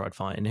times I tried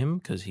fighting him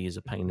because he is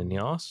a pain in the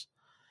ass.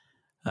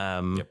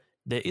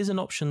 There is an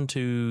option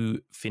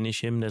to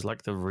finish him. There's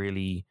like the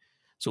really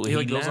sort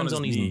of he lands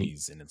on his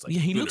knees and it's like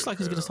he looks like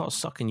he's gonna start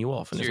sucking you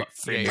off, and so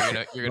it's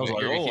like you're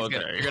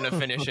gonna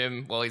finish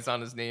him while he's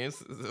on his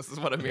knees. This is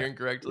what I'm hearing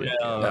correctly.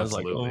 Yeah, I was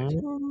like,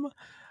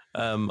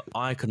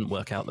 I couldn't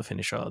work out the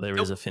finisher. There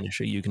is a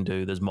finisher you can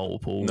do. There's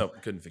multiple.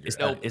 Nope, couldn't figure it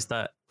out. Is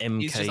that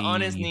MK? He's just on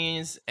his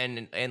knees,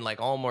 and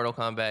like all Mortal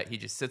Kombat, he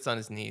just sits on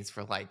his knees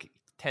for like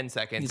 10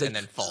 seconds and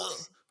then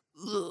falls.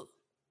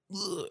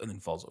 And then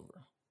falls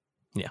over.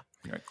 Yeah.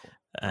 Right, cool.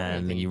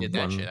 And then you did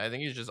that shit. I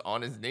think he's just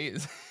on his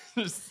knees.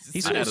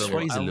 He sort of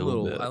sways a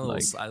little bit.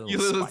 You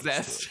little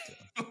zest.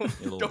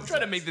 Don't try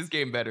to make this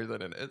game better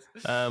than it is.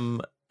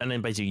 And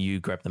then basically you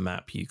grab the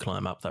map, you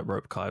climb up that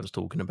rope Kai was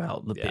talking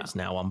about. The bit's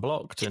now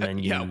unblocked, and then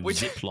you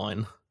zip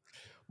line.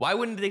 Why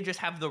wouldn't they just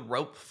have the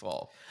rope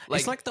fall?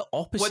 It's like the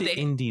opposite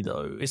indie,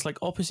 though. It's like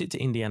opposite to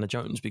Indiana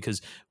Jones,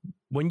 because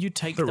when you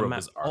take the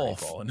map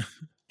off,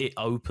 it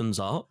opens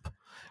up.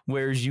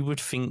 Whereas you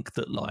would think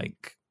that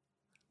like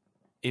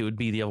it would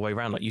be the other way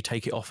around. Like you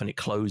take it off and it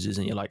closes,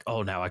 and you're like,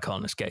 oh, now I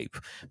can't escape.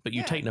 But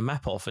you take the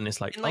map off, and it's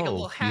like, and like a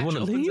little hatch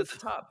opens leave at the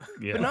top.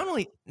 Yeah. But not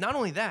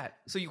only that.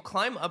 So you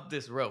climb up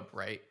this rope,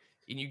 right?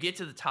 And you get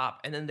to the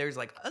top, and then there's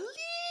like a little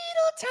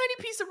tiny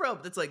piece of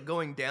rope that's like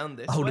going down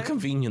this. The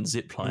convenient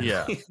zip line.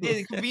 Yeah,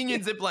 the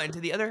convenient zip line to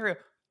the other.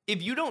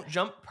 If you don't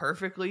jump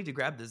perfectly to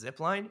grab the zip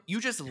line,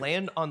 you just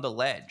land on the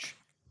ledge,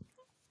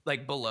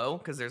 like below,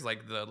 because there's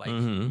like the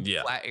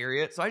flat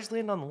area. So I just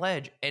land on the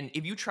ledge, and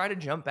if you try to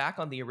jump back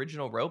on the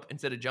original rope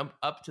instead of jump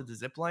up to the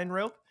zip line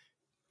rope,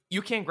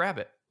 you can't grab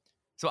it.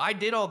 So I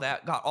did all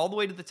that, got all the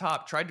way to the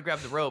top, tried to grab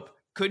the rope,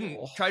 couldn't.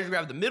 Tried to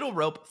grab the middle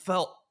rope,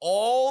 fell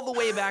all the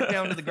way back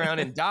down to the ground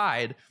and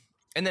died,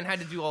 and then had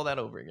to do all that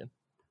over again.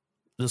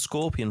 The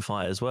scorpion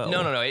fight as well.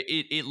 No.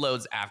 It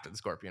loads after the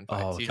scorpion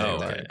fight. Oh, so you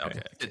okay.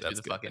 That's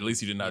good. At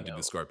least you did not do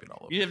the scorpion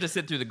all over. You have to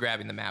sit through the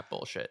grabbing the map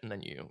bullshit, and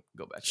then you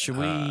go back. Should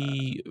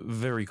we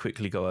very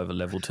quickly go over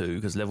level 2?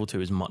 Because level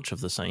 2 is much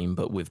of the same,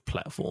 but with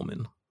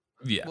platforming.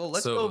 Yeah. Well,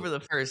 let's go over the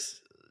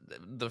first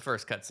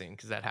cutscene,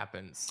 because that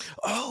happens.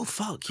 Oh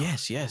fuck!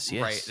 Yes.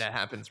 Right, that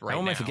happens right now.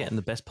 How am I forgetting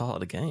the best part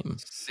of the game?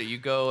 So you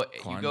go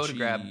to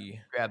grab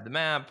the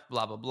map.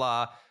 Blah blah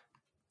blah.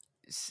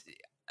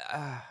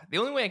 The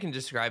only way I can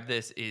describe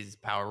this is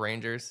Power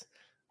Rangers.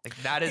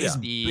 Like that is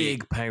the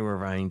big Power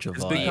Ranger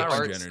vibe. The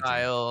art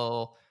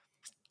style,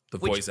 the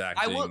voice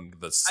acting.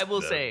 I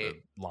will say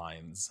the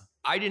lines.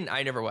 I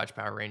never watched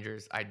Power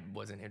Rangers. I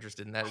wasn't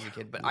interested in that as a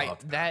kid. But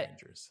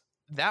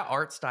that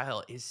art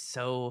style is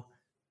so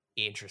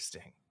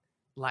interesting.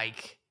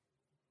 Like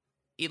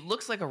it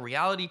looks like a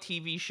reality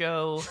TV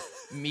show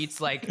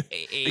meets like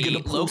a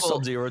local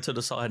Sub-Zero to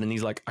the side, and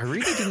he's like, I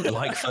really didn't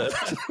like that.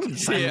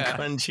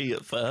 Crunchy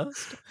at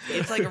first.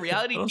 It's like a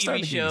reality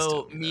TV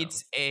show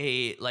meets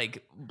a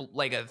like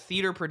a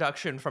theater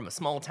production from a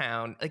small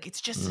town. Like it's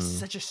just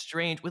such a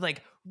strange, with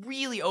like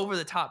really over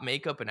the top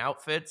makeup and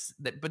outfits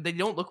but they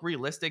don't look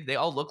realistic. They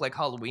all look like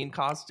Halloween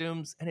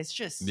costumes, and it's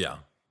just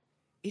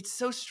it's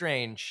so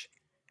strange,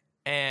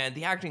 and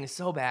the acting is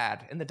so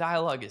bad, and the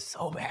dialogue is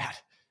so bad.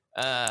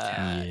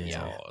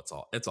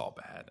 It's all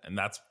bad, and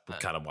that's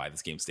kind of why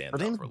this game stands out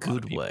for a lot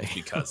of people, way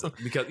because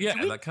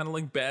that kind of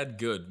like bad,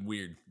 good,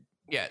 weird.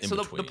 Yeah. So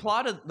the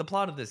plot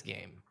of this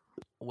game,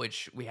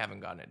 which we haven't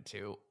gotten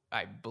into,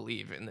 I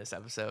believe, in this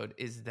episode,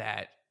 is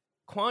that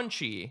Quan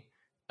Chi,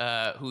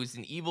 who's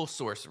an evil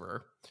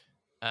sorcerer,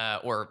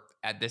 or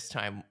at this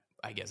time,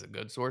 I guess a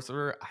good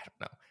sorcerer, I don't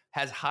know,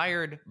 has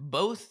hired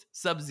both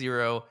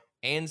Sub-Zero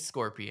and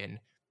Scorpion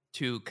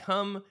to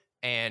come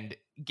and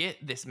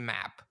get this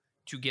map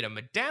to get a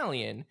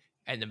medallion,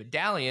 and the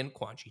medallion,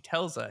 Quan Chi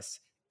tells us,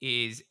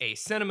 is a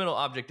sentimental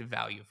object of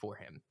value for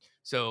him.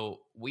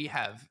 So we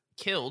have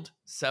killed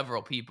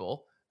several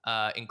people,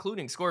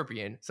 including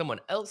Scorpion, someone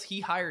else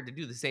he hired to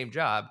do the same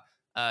job,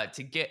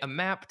 to get a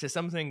map to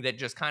something that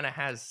just kind of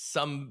has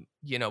some,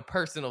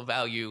 personal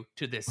value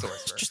to this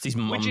sorcerer. Just his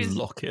mom's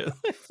locket.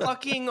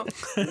 Fucking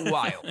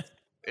wild.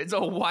 It's a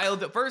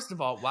wild. First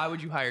of all, why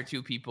would you hire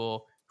two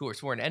people who are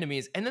sworn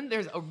enemies? And then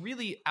there's a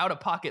really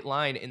out-of-pocket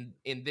line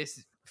in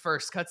this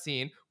first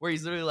cutscene where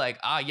he's literally like,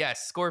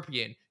 yes,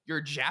 Scorpion,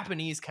 your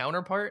Japanese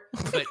counterpart,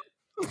 but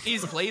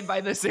he's played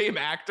by the same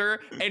actor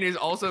and is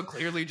also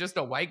clearly just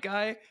a white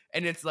guy.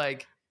 And it's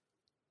like,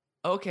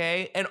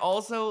 okay. And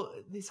also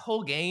this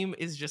whole game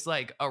is just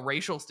like a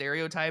racial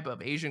stereotype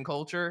of Asian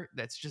culture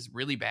that's just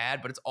really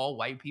bad, but it's all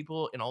white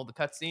people in all the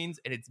cutscenes,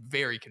 and it's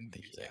very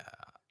confusing.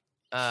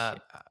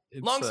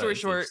 Long story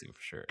short,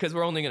 because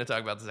we're only going to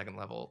talk about the second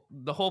level,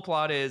 the whole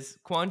plot is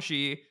Quan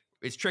Chi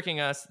is tricking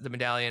us. The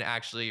medallion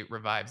actually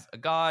revives a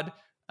god,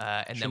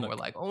 and then we're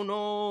like, oh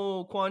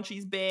no, Quan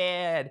Chi's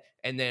bad.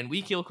 And then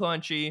we kill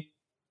Quan Chi,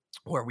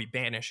 or we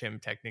banish him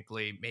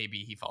technically.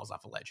 Maybe he falls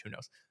off a ledge, who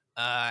knows.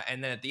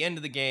 And then at the end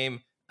of the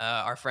game,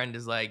 our friend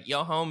is like,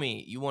 yo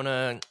homie, you want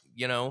to,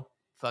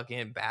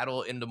 fucking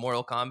battle into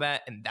Mortal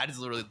Kombat? And that is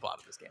literally the plot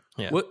of this game.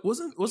 Yeah.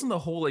 Wasn't the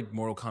whole like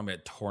Mortal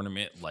Kombat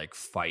tournament like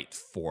fight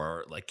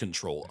for like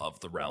control of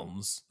the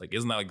realms? Like,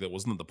 isn't that like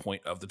wasn't that the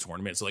point of the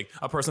tournament? So like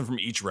a person from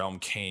each realm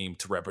came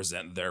to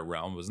represent their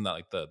realm. Wasn't that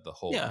like the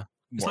whole? Yeah,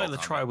 it's like the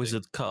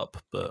Triwizard Cup,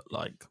 but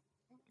like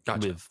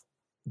with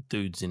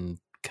dudes in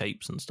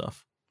capes and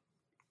stuff.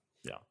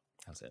 Yeah,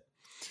 that's it.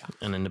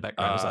 And in the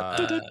background was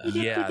like,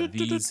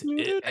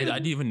 I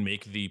didn't even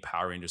make the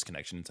Power Rangers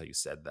connection until you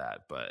said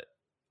that, but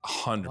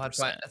 100%.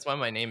 That's why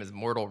my name is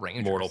Mortal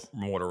Rangers.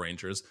 Mortal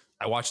Rangers.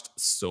 I watched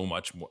so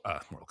much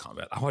Mortal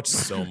Kombat. I watched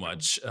so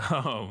much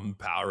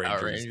Power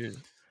Rangers.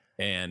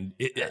 And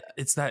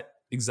it's that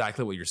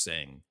exactly what you're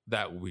saying.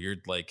 That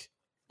weird like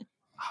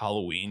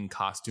Halloween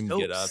costume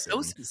get up,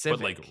 so specific,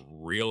 but like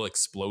real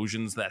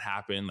explosions that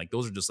happen. Like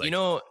those are just like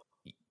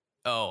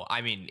Oh,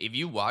 I mean, if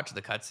you watch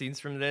the cutscenes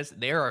from this,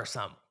 there are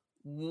some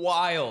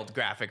wild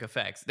graphic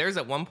effects. There's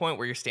at one point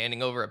where you're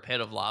standing over a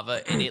pit of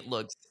lava and it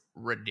looks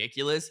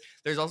ridiculous.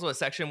 There's also a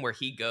section where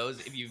he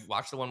goes, if you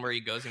watch the one where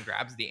he goes and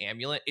grabs the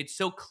amulet, it's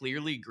so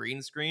clearly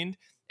green screened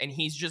and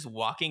he's just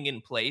walking in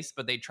place,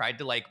 but they tried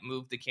to like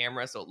move the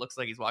camera so it looks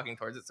like he's walking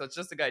towards it. So it's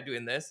just a guy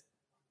doing this.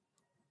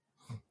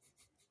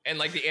 And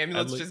like the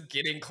amulet's just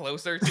getting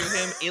closer to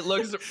him. It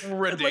looks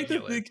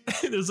ridiculous.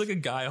 There's like a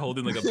guy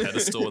holding like a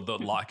pedestal with the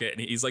locket,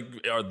 and he's like,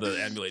 or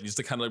the amulet. He's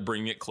to kind of like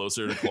bring it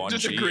closer to Quan Chi.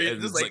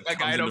 Just like a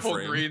guy in a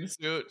full green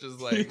suit, just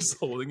like he's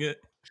holding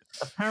it.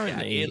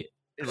 Apparently,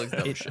 it looks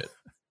dumb shit.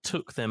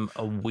 Took them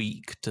a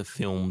week to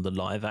film the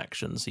live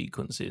action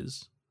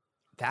sequences.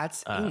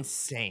 That's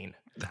insane.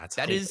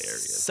 That is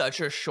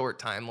such a short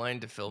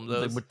timeline to film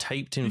those. They were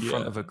taped in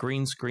front of a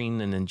green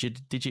screen and then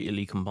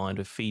digitally combined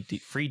with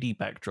 3D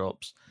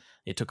backdrops.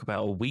 It took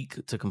about a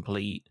week to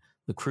complete.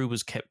 The crew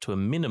was kept to a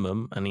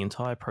minimum, and the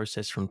entire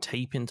process from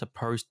taping to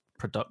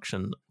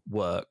post-production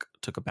work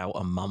took about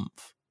a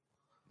month.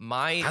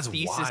 My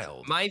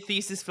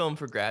thesis film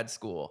for grad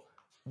school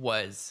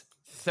was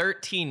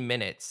 13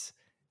 minutes.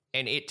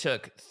 And it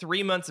took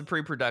 3 months of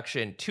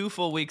pre-production, 2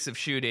 full weeks of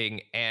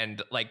shooting,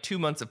 and like 2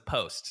 months of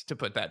post to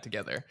put that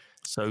together.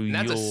 So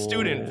that's a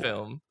student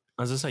film.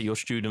 As I say, your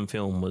student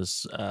film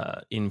was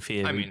in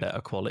theory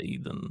better quality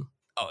than.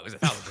 Oh, it was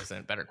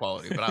 1,000% better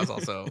quality. But I was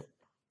also,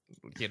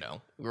 you know,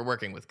 we're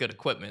working with good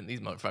equipment. These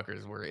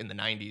motherfuckers were in the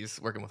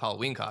 90s working with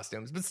Halloween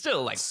costumes. But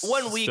still, like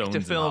 1 week to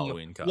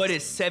film what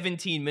is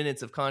 17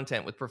 minutes of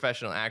content with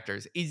professional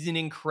actors is an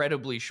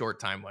incredibly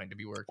short timeline to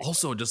be working.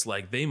 Also, just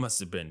like they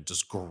must have been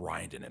just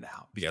grinding it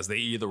out because they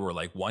either were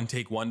like one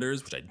take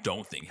wonders, which I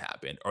don't think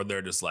happened, or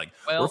they're just like,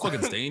 we're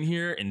fucking staying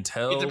here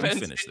until we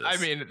finish this. I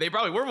mean, they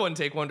probably were one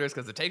take wonders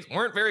because the takes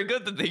weren't very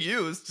good that they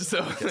used.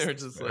 So they're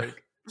just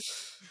like...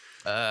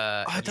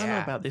 I don't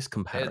know about this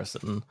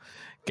comparison.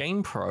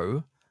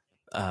 GamePro,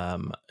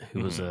 who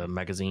was a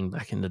magazine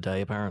back in the day,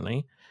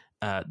 apparently,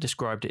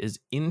 described it as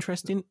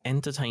interesting,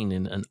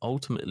 entertaining, and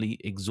ultimately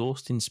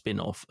exhausting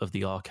spin-off of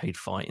the arcade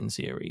fighting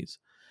series.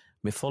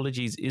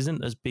 Mythologies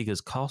isn't as big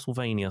as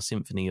Castlevania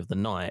Symphony of the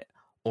Night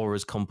or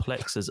as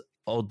complex as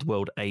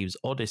Oddworld Abe's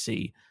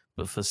Odyssey,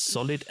 but for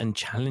solid and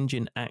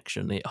challenging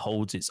action, it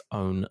holds its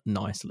own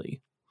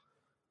nicely.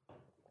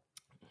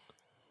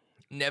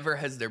 Never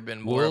has there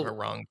been more of a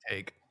wrong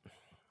take.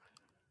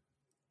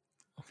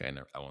 Okay,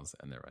 I won't say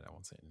anything.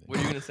 What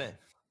are you gonna say?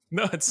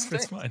 No, it's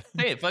fine.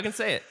 Say it. Fucking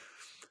say it.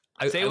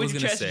 Say it with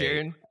your chest,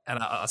 Jared. And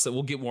I said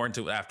we'll get more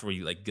into it after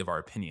we like give our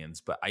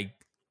opinions. But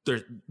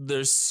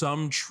there's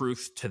some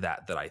truth to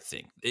that I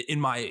think, in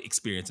my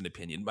experience and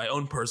opinion, my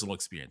own personal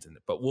experience in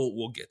it. But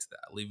we'll get to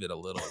that. Leave it a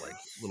little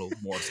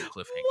more so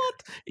cliffhanger.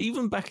 What?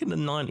 Even back in the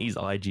 90s,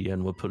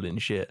 IGN were pulling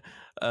shit.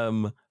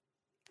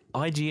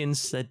 IGN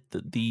said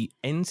that the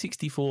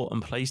N64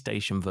 and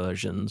PlayStation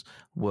versions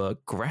were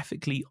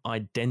graphically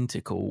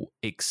identical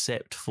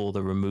except for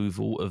the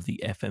removal of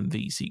the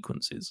FMV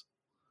sequences.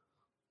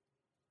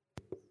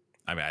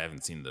 I mean, I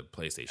haven't seen the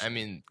PlayStation. I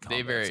mean,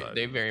 they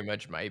very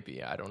much might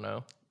be. I don't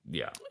know.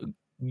 Yeah.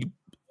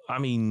 I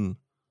mean,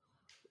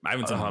 I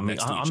haven't seen them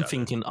next to each other.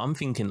 I'm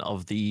thinking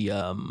of the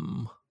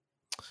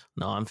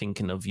I'm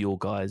thinking of your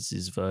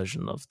guys'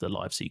 version of the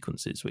live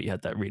sequences where you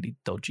had that really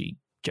dodgy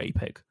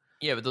JPEG.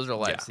 Yeah, but those are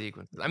live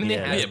sequences. I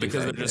mean,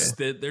 because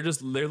they're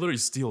literally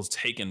stills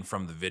taken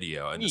from the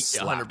video and just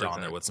slapped 100%.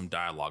 On there with some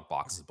dialogue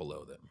boxes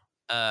below them.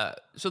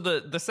 So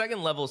the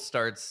second level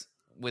starts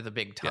with a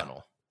big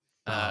tunnel.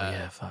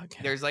 Fuck.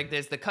 There's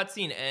the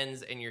cutscene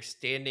ends and you're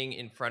standing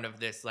in front of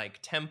this like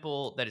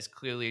temple that is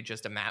clearly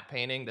just a matte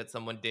painting that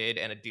someone did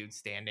and a dude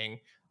standing.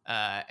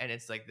 And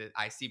it's like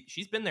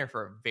she's been there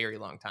for a very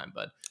long time,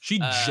 bud. She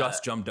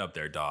just jumped up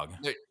there, dog.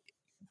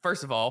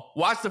 First of all,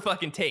 watch the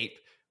fucking tape.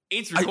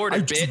 It's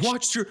recorded,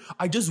 bitch.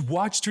 I just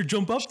watched her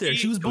jump up there.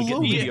 She was below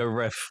me.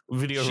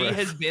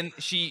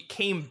 She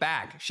came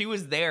back. She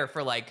was there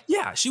for like...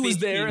 Yeah, she was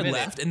there and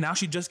left, and now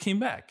she just came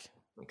back.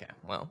 Okay,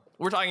 well,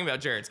 we're talking about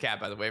Jared's cat,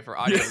 by the way, for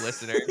audio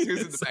listeners who's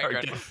in the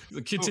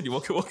background. Continue.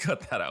 We'll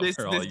cut that out. This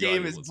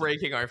game is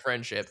breaking our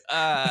friendship.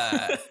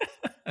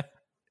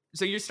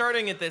 So you're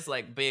starting at this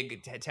like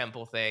big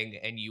temple thing,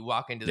 and you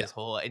walk into this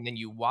hole, and then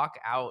you walk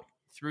out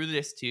through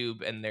this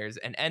tube, and there's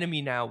an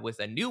enemy now with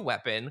a new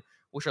weapon,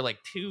 which are like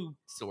 2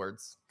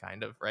 swords,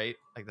 kind of, right?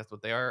 Like that's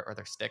what they are, or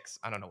they're sticks.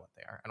 I don't know what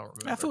they are. I don't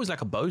remember. I thought it was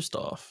like a bow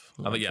staff.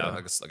 Like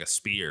a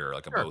spear, or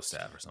like a bow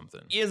staff or something.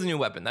 He has a new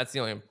weapon. That's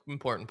the only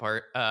important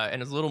part, and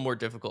it's a little more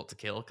difficult to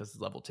kill because it's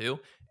level 2.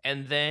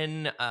 And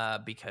then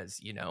because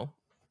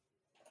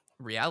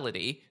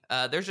reality,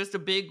 there's just a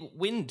big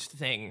wind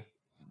thing.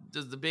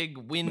 There's the big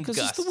wind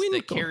gust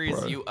that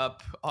carries you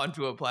up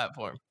onto a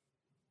platform.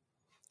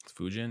 It's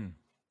Fujin.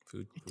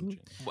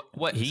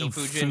 What? So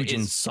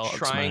Fujin sucks,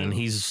 trying. Man.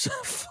 He's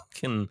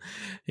fucking.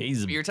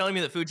 You're telling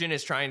me that Fujin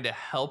is trying to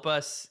help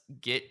us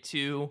get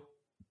to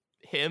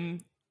him?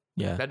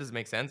 Yeah, that doesn't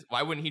make sense.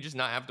 Why wouldn't he just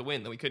not have to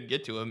win? Then we couldn't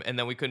get to him, and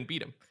then we couldn't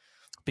beat him.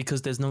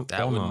 Because there's no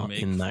honor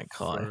in that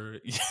guy.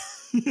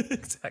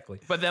 Exactly.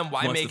 But then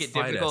why Wants make to it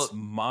fight difficult us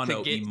mono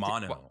to get e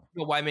mono.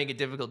 But why make it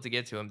difficult to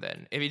get to him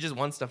then? If he just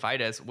wants to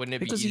fight us, wouldn't it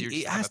be Because easier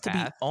it to has have a to be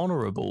path?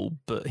 honorable,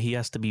 but he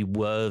has to be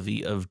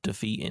worthy of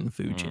defeating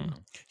Fujin.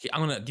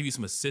 I'm gonna give you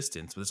some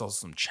assistance, but there's also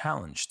some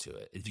challenge to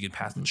it. If you can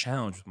pass the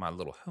challenge with my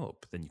little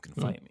help, then you can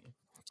fight me.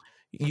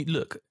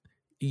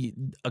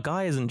 A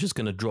guy isn't just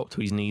going to drop to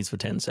his knees for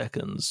 10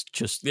 seconds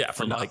just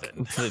for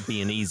nothing. for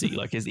being easy.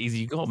 Like, it's easy.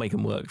 You got to make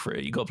him work for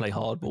it. You got to play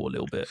hardball a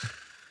little bit.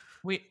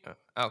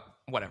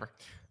 Whatever.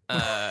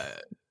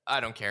 I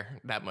don't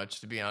care that much,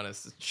 to be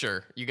honest.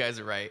 Sure, you guys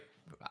are right.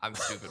 I'm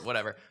stupid.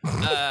 Whatever.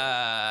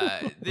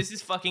 This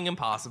is fucking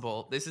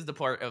impossible. This is the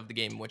part of the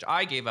game which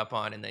I gave up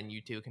on, and then you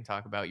two can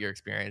talk about your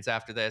experience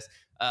after this.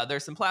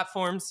 There's some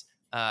platforms.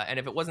 And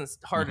if it wasn't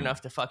hard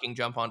enough to fucking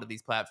jump onto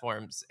these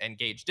platforms and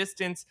gauge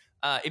distance,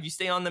 if you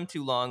stay on them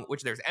too long,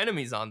 which there's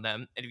enemies on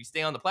them, and if you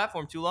stay on the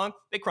platform too long,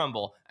 they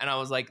crumble. And I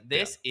was like,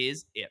 this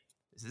is it.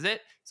 This is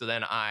it. So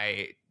then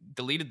I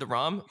deleted the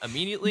ROM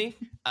immediately,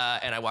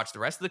 and I watched the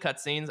rest of the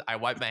cutscenes. I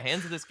wiped my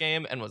hands of this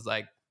game and was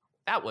like,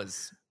 that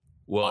was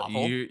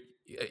awful.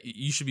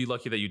 You should be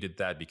lucky that you did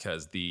that,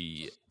 because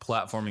the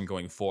platforming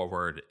going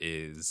forward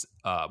is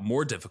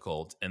more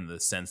difficult in the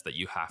sense that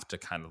you have to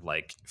kind of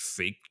like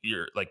fake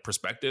your like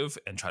perspective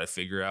and try to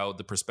figure out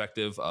the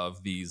perspective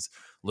of these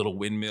little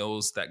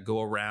windmills that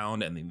go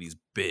around, and then these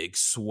big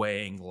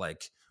swaying,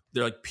 like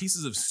they're like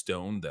pieces of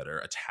stone that are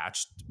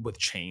attached with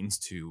chains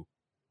to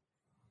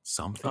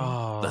something,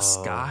 the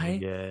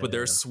sky, but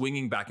they're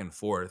swinging back and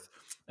forth,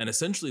 and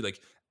essentially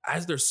like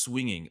as they're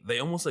swinging, they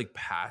almost like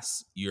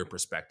pass your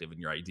perspective and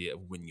your idea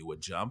of when you would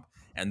jump,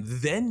 and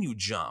then you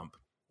jump,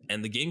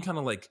 and the game kind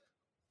of like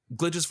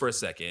glitches for a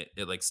second.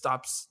 It like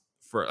stops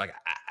for like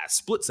a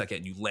split second,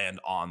 and you land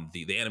on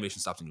the animation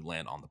stops and you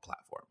land on the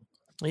platform.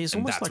 It's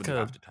and almost that's like when you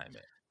have to time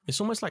it.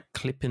 It's almost like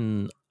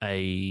clipping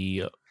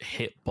a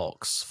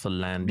hitbox for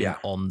landing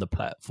on the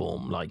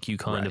platform. Like you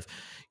kind of,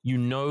 you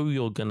know,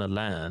 you're gonna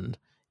land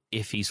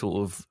if he sort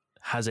of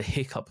has a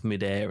hiccup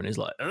midair and is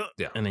like,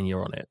 and then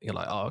you're on it. You're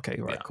like, oh, okay,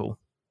 right, cool.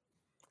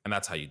 And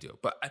that's how you do it.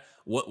 But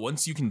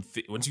once you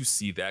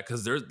see that,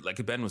 because there's,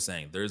 like Ben was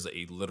saying, there's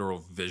a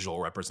literal visual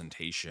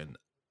representation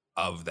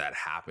of that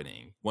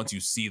happening. Once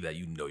you see that,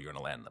 you know you're going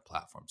to land on the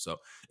platform. So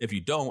if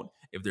you don't,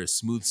 if there's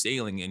smooth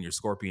sailing and your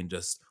scorpion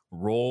just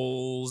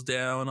rolls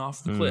down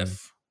off the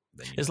cliff,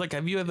 then it's like,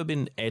 have you ever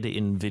been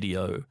editing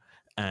video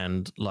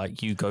and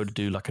like you go to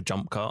do like a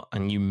jump cut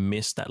and you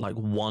miss that like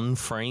one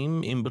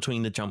frame in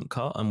between the jump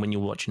cut, and when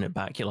you're watching it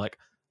back, you're like,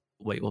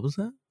 wait, what was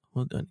that?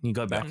 And you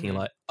go back and you're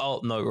like,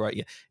 oh no, right,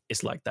 yeah,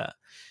 it's like that.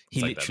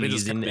 He like literally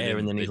is in the air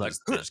and then he's like,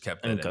 just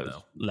kept and it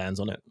lands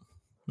on it.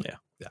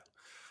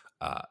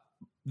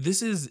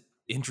 This is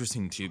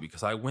interesting too,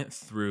 because I went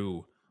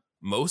through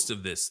most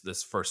of this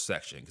first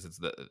section, because it's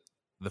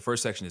the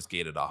first section is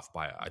gated off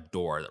by a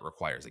door that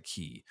requires a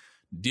key.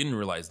 Didn't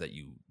realize that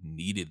you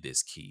needed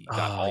this key.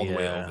 Got all the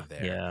way over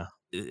there. Yeah.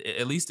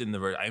 At least in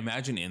I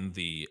imagine in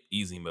the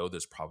easy mode,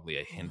 there's probably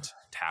a hint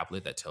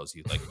tablet that tells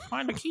you like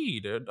find a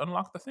key to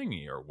unlock the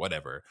thingy or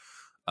whatever.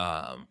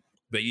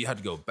 But you had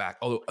to go back.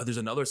 Although there's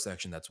another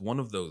section that's one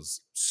of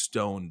those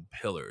stone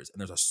pillars, and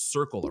there's a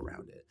circle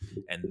around it,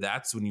 and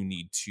that's when you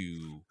need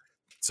to.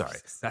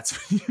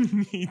 That's when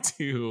you need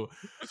to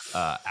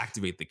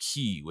activate the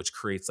key, which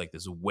creates like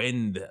this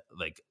wind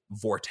like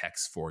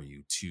vortex for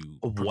you to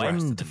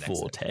wind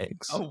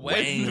vortex. A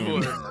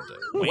wind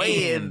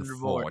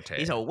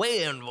vortex. It's a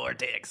wind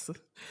vortex.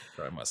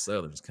 Sorry, my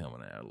southern's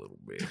coming out a little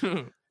bit.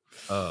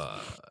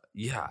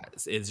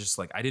 It's just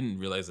like I didn't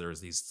realize there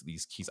was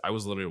these keys. I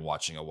was literally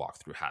watching a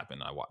walkthrough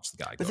happen. I watched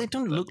the guy, but they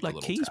don't look like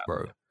keys,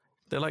 bro.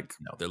 They're like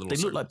they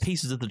look like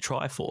pieces of the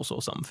Triforce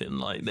or something.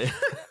 Like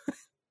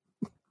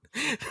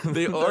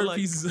they are like,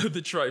 pieces of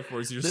the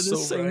Triforce. You're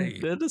so right.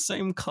 They're the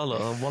same color.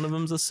 One of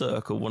them's a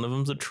circle, one of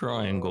them's a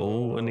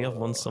triangle, and the other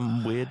one's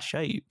some weird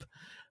shape.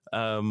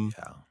 But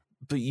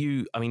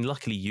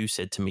luckily you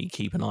said to me,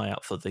 keep an eye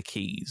out for the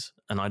keys,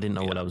 and I didn't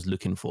know what I was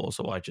looking for,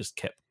 so I just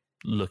kept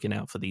looking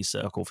out for these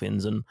circle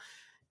fins, and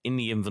in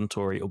the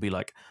inventory it'll be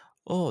like,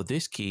 oh,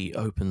 this key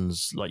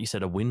opens, like you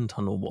said, a wind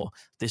tunnel, or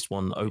this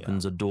one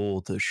opens a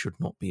door that should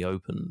not be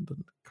opened,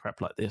 and crap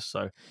like this.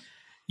 So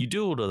you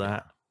do all of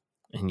that,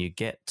 and you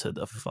get to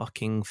the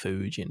fucking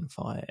Fujin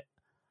fight.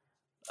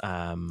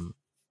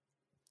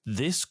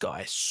 This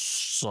guy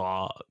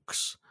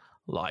sucks.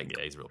 Like,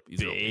 he's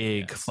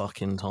big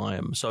fucking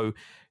time. So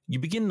you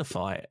begin the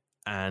fight,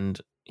 and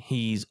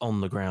he's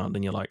on the ground,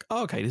 and you're like,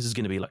 oh, okay, this is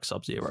going to be like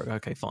Sub-Zero.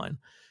 Okay, fine.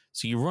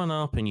 So you run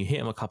up, and you hit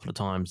him a couple of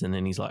times, and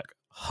then he's like,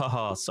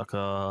 haha,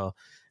 sucker,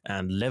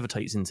 and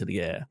levitates into the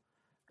air.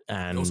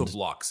 And he also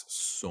blocks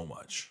so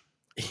much.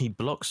 He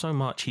blocks so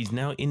much. He's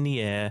now in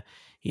the air.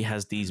 He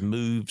has these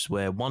moves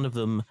where one of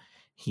them,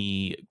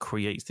 he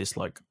creates this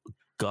like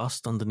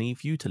gust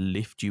underneath you to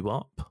lift you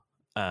up.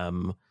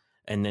 And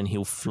then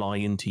he'll fly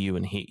into you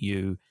and hit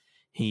you.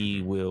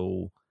 He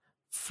will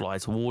fly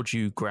towards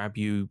you, grab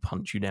you,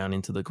 punch you down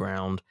into the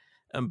ground.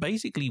 And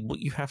basically what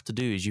you have to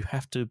do is you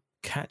have to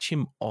catch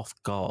him off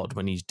guard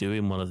when he's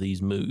doing one of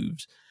these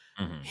moves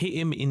hit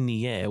him in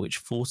the air, which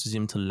forces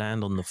him to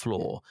land on the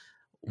floor,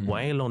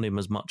 wail on him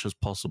as much as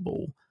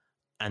possible,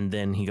 and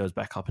then he goes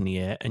back up in the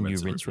air and you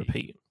rinse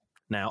repeat.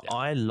 Now,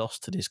 I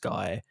lost to this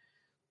guy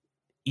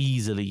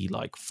easily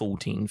like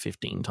 14,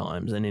 15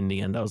 times. And in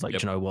the end, I was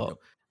like, you know what?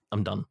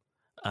 I'm done.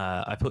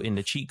 I put in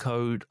the cheat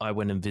code. I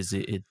went and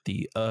visited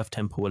the Earth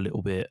Temple a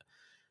little bit.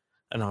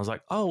 And I was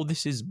like, oh,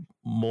 this is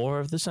more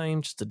of the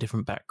same, just a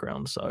different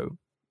background. So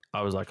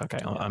I was like, okay,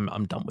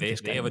 I'm done with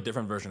this game. They have a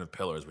different version of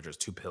pillars, which is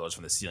 2 pillars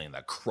from the ceiling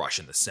that crush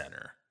in the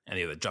center. And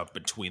you have to jump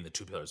between the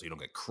 2 pillars so you don't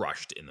get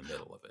crushed in the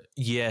middle of it.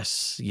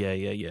 Yes.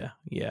 Yeah.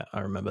 I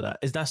remember that.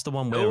 That's the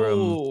one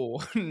where...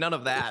 none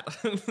of that.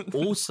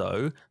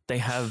 Also, they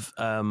have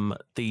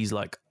these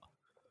like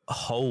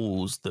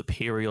holes that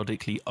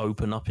periodically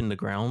open up in the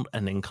ground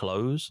and then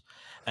close.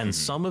 And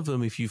some of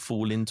them, if you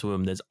fall into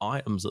them, there's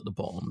items at the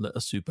bottom that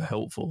are super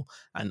helpful.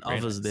 And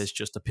others, there's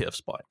just a pit of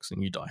spikes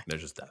and you die. They're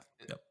just death.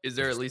 Yep. Is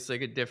there at least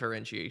like a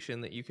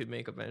differentiation that you could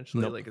make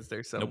eventually? Nope. Like, is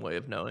there some way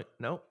of knowing?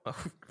 No? Oh,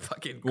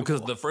 fucking cool. Well,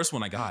 because the first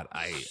one I got,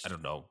 I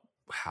don't know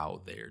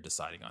how they're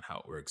deciding on how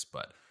it works,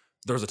 but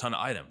there was a ton of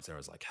items. There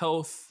was like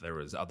health, there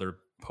was other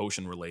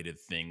potion related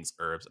things,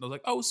 herbs, and I was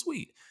like, oh,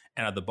 sweet.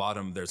 And at the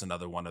bottom, there's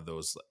another one of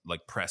those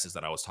like presses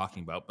that I was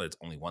talking about, but it's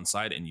only one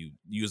side, and you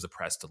use the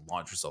press to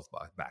launch yourself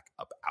back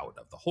up out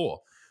of the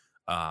hole.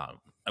 I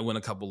went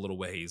a couple little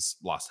ways,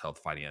 lost health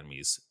fighting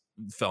enemies,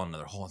 fell in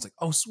another hole. It's like,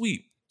 oh,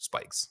 sweet,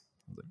 spikes.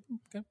 I was like,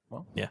 okay,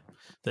 well, yeah,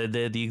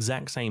 they're the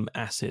exact same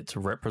asset to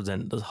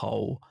represent the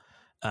hole,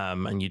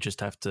 and you just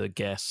have to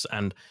guess.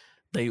 And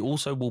they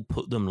also will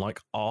put them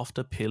like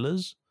after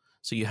pillars.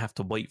 So you have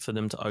to wait for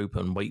them to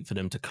open, wait for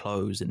them to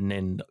close, and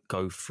then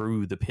go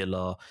through the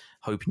pillar,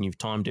 hoping you've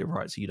timed it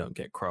right so you don't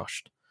get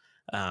crushed.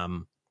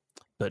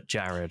 But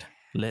Jared,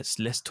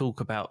 let's talk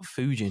about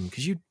Fujin,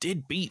 because you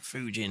did beat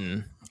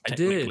Fujin. I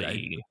did.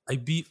 I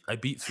beat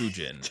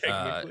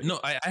Fujin. No,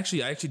 I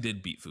actually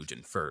did beat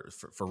Fujin for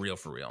real.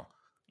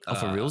 Oh,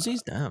 for realsies?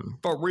 Damn.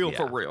 For real.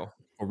 For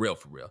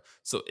real.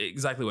 So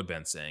exactly what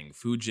Ben's saying.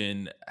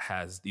 Fujin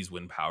has these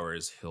wind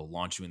powers. He'll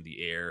launch you in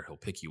the air. He'll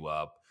pick you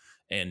up.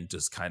 And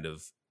just kind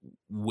of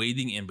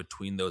waiting in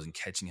between those and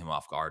catching him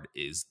off guard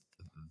is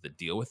the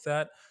deal with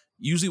that.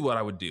 Usually what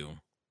I would do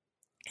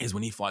is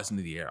when he flies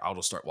into the air, I'll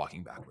just start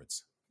walking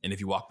backwards. And if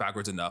you walk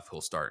backwards enough, he'll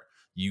start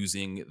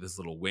using this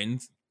little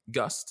wind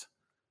gust.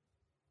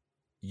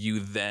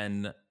 You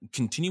then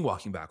continue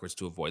walking backwards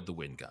to avoid the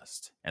wind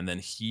gust. And then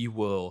he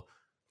will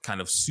kind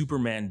of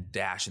Superman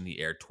dash in the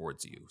air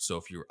towards you. So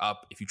if you're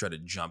up, if you try to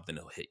jump, then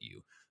he'll hit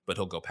you. But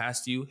he'll go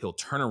past you, he'll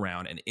turn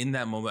around, and in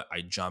that moment,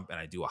 I jump and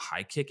I do a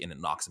high kick, and it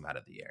knocks him out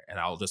of the air. And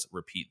I'll just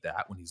repeat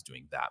that when he's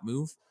doing that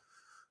move.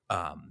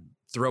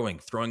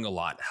 Throwing a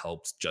lot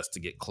helps just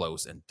to get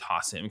close and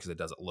toss him, because it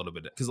does a little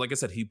bit. Because like I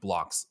said, he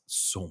blocks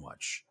so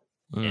much.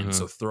 And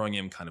so throwing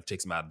him kind of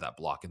takes him out of that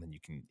block, and then you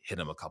can hit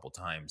him a couple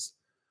times.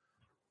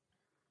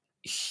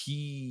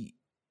 He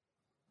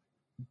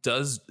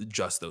does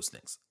just those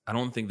things. I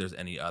don't think there's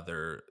any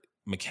other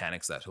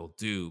mechanics that he'll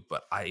do,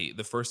 but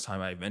the first time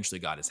I eventually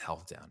got his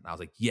health down, I was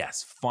like,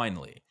 yes,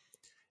 finally.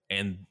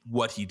 And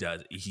what he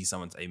does, he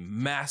summons a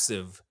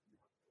massive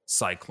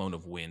cyclone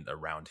of wind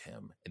around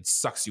him and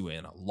sucks you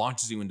in,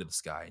 launches you into the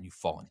sky, and you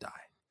fall and die.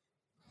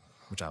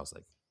 Which I was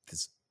like,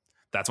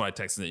 that's when I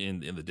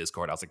texted in the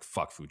Discord. I was like,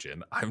 fuck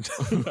Fujin,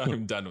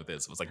 I'm done with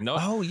this. I was like, no.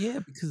 Oh yeah,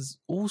 because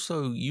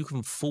also you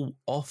can fall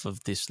off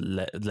of this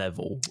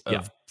level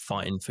of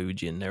fighting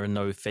Fujin. There are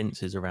no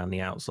fences around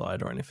the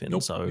outside or anything.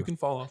 Nope, so you can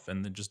fall off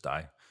and then just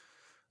die.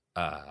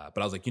 But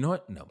I was like, you know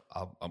what? No,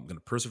 I'm going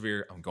to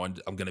persevere. I'm going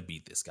to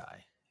beat this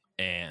guy.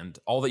 And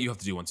all that you have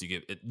to do once you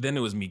get it, then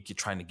it was me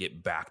trying to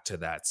get back to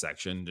that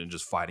section and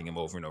just fighting him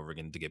over and over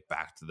again to get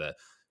back to the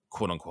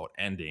quote unquote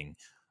ending.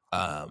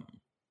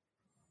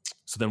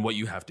 So then what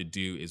you have to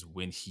do is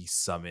when he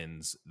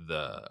summons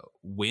the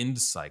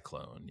wind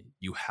cyclone,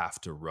 you have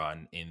to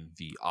run in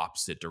the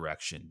opposite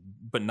direction,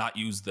 but not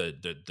use the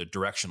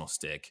directional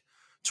stick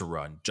to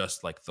run,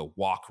 just like the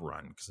walk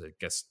run. Because I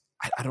guess,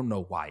 I don't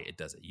know why it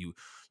does it.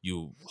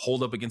 You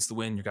hold up against the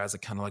wind, your guys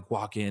like kind of like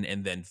walk in,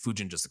 and then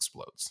Fujin just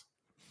explodes.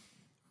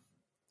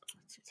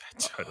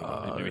 I don't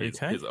know. Maybe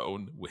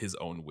his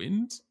own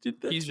wind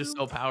did that. He's just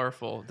so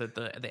powerful that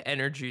the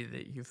energy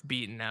that you've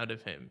beaten out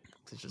of him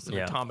is just an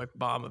atomic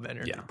bomb of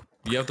energy. Yeah,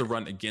 you have to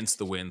run against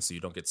the wind so you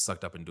don't get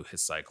sucked up into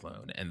his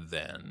cyclone, and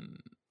then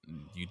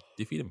you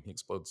defeat him. He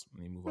explodes,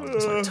 and you move on.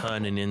 It's like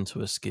turning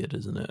into a skid,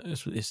 isn't it?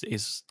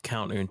 It's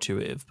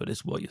counterintuitive, but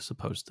it's what you're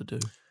supposed to do.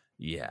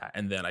 Yeah,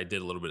 and then I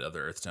did a little bit of the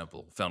Earth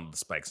Temple, found the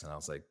spikes, and I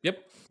was like,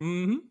 "Yep,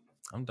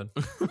 I'm done."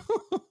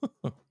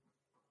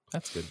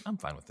 That's good. I'm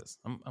fine with this.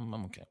 I'm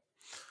okay.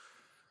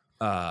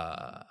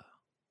 Yeah,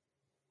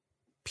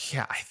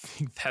 I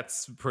think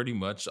that's pretty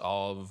much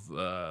all of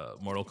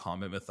Mortal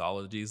Kombat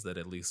mythologies that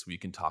at least we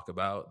can talk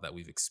about that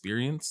we've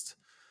experienced.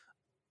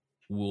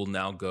 We'll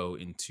now go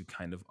into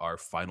kind of our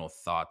final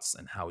thoughts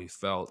and how we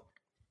felt.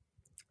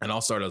 And I'll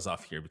start us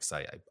off here because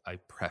I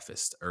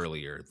prefaced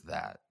earlier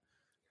that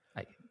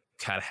I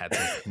kind of had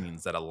some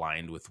opinions that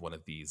aligned with one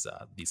of these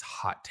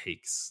hot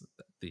takes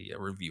the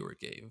reviewer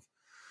gave.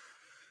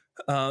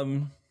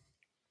 By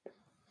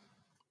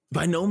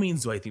no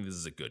means do I think this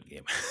is a good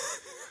game.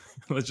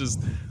 let's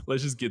just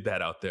get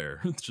that out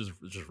there just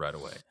right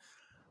away.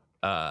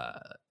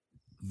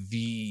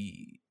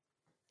 The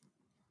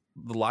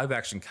live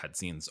action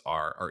cutscenes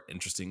are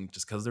interesting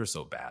just because they're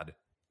so bad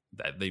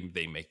that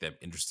they make them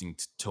interesting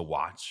to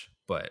watch.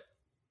 But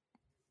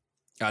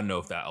I don't know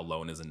if that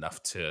alone is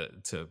enough to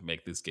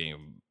make this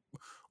game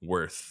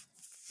worth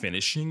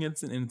finishing in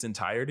its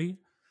entirety.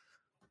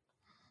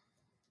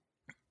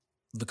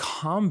 The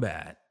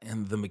combat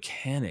and the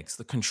mechanics,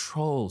 the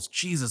controls,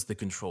 Jesus, the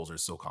controls are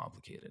so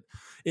complicated.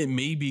 It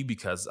may be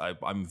because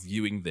I'm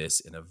viewing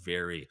this in a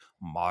very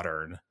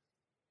modern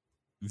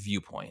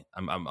viewpoint.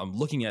 I'm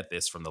looking at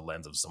this from the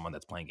lens of someone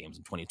that's playing games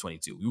in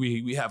 2022.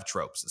 We have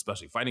tropes,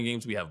 especially fighting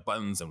games. We have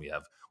buttons and we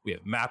have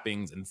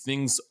mappings, and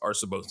things are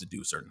supposed to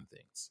do certain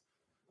things.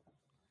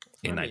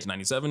 In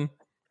 1997,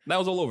 that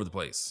was all over the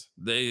place.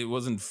 There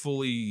wasn't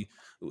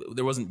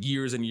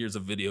years and years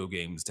of video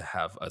games to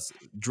have us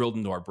drilled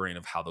into our brain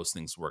of how those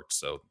things worked.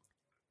 So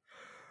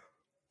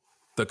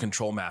the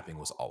control mapping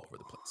was all over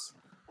the place.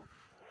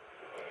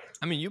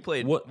 I mean,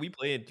 we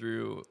played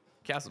through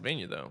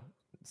Castlevania though,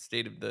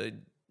 State of the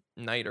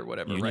Night or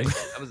whatever, Union. Right?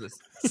 That was a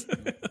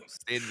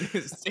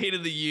State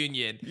of the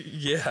Union.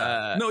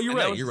 Yeah. No, you're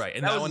right. You're right.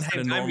 And that one had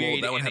a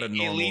normal. That one had a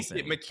normal. At least thing.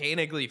 It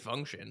mechanically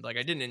functioned. Like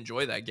I didn't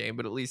enjoy that game,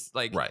 but at least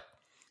like right.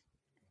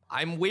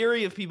 I'm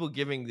wary of people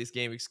giving this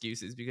game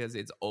excuses because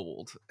it's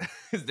old.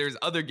 There's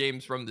other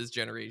games from this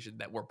generation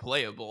that were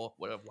playable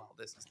while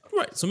this is stuff.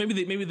 Right. So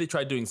maybe they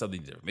tried doing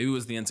something different. Maybe it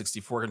was the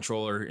N64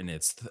 controller and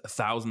it's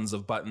thousands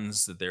of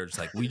buttons that they're just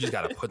like, we just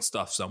got to put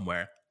stuff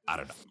somewhere. I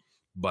don't know.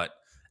 But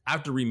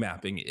after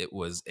remapping, it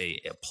was a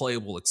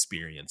playable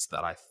experience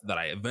that I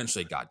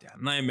eventually got down.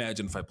 And I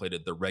imagine if I played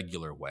it the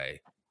regular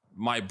way,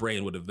 my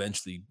brain would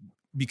eventually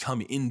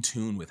become in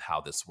tune with how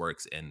this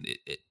works, and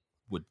it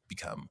would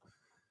become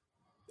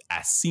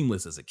as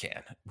seamless as it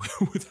can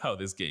with how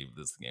this game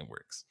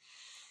works.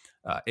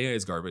 AI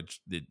is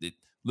garbage. It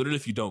literally,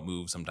 if you don't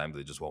move, sometimes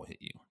they just won't hit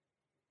you.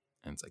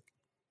 And it's like,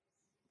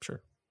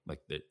 sure, like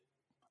that.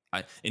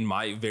 In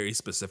my very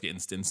specific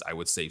instance, I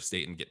would save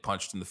state and get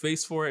punched in the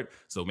face for it.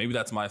 So maybe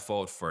that's my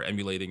fault for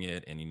emulating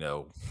it. And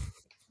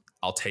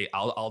I'll take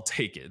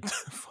it.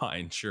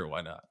 Fine, sure,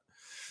 why not?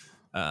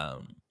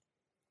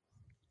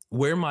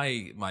 Where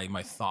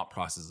my thought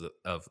process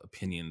of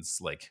opinions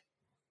like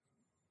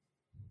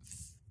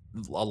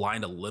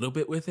aligned a little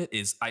bit with it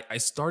is I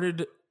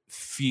started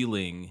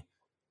feeling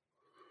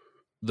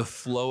the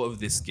flow of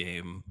this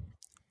game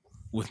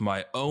with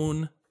my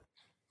own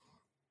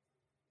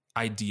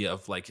idea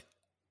of like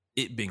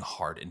it being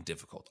hard and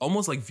difficult,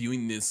 almost like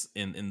viewing this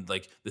in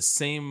like the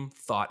same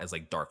thought as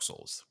like Dark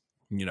Souls,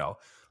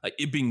 like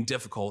it being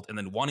difficult and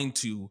then wanting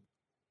to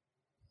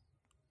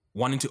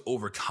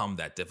overcome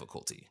that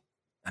difficulty.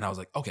 And I was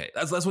like, okay,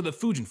 that's what the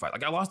Fujin fight.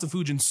 Like I lost to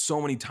Fujin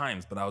so many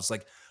times, but I was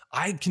like,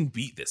 I can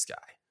beat this guy.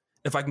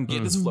 If I can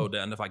get this flow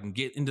down, if I can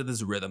get into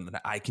this rhythm, then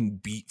I can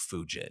beat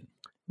Fujin.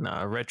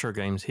 Nah, retro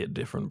games hit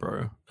different,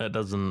 bro. That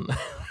doesn't.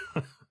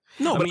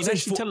 No, but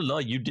actually tell a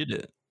lie. You did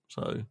it,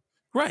 so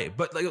right.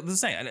 But like the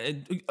same,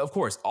 and of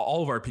course,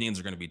 all of our opinions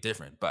are going to be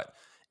different. But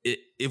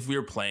if we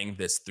were playing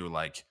this through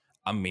like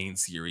a main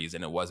series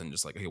and it wasn't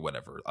just like, okay,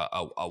 whatever,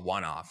 a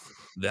one-off,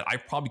 then I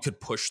probably could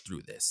push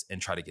through this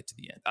and try to get to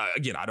the end.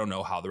 Again, I don't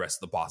know how the rest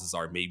of the bosses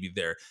are.Maybe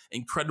they're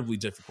incredibly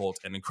difficult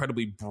and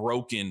incredibly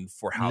broken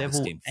for how Level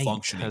this game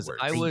functioning works.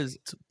 I was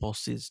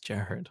bosses,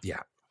 Jared.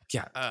 Yeah.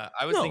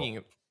 I was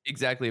thinking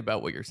exactly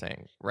about what you're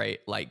saying, right?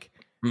 Like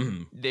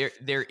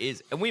there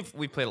is, and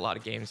we've played a lot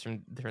of games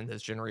from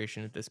this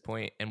generation at this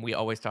point, and we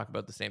always talk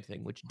about the same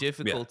thing, which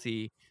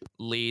difficulty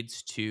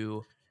leads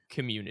to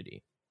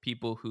community.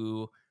 People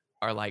who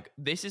are like,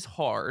 this is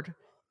hard,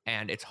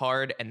 and it's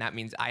hard, and that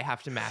means I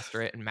have to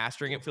master it, and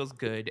mastering it feels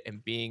good,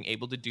 and being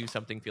able to do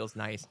something feels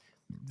nice.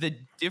 The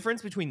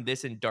difference between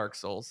this and Dark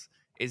Souls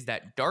is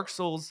that Dark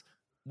Souls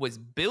was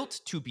built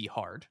to be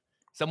hard.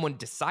 Someone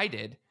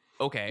decided,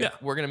 okay,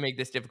 we're going to make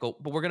this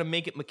difficult, but we're going to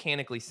make it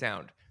mechanically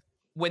sound.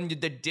 When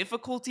the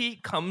difficulty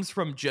comes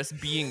from just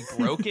being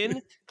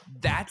broken,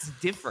 that's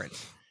different.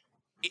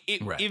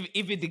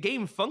 If the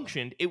game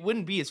functioned, it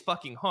wouldn't be as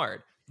fucking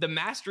hard. The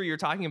mastery you're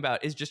talking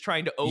about is just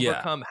trying to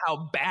overcome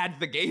how bad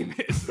the game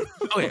is.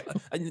 Okay,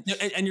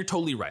 and you're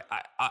totally right.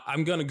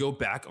 I'm gonna go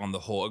back on the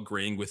whole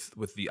agreeing with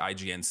the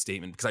IGN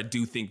statement, because I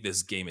do think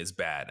this game is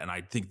bad, and I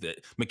think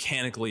that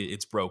mechanically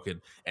it's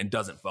broken and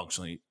doesn't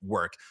functionally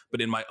work. But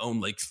in my own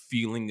like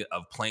feeling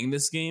of playing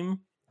this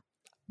game,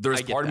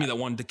 there's part of me that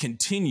wanted to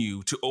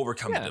continue to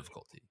overcome the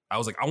difficulty. I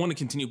was like, I want to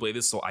continue to play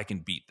this so I can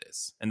beat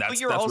this, and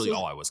that's really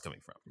all I was coming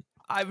from.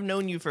 I've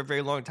known you for a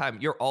very long time.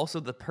 You're also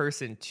the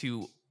person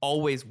to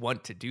always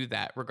want to do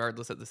that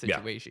regardless of the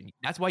situation.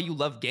 That's why you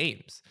love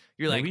games.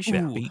 You're Maybe like, you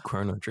should beat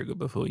Chrono Trigger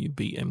before you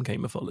beat MK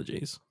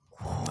Mythologies.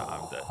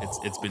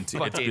 It's been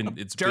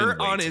dirt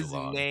on his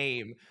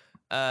name.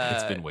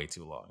 It's been way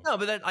too long. No,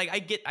 but that, like,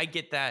 I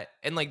get that,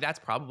 and like that's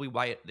probably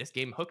why this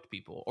game hooked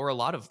people, or a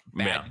lot of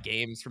bad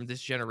games from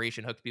this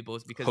generation hooked people,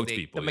 is because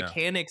the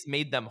mechanics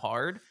made them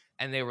hard,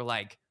 and they were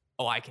like,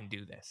 "Oh, I can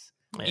do this."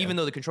 Yeah. Even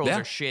though the controls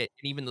are shit,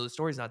 and even though the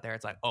story's not there,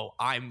 it's like, "Oh,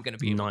 I'm gonna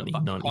be able to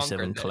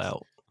 1997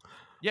 clout."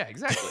 Yeah,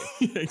 exactly.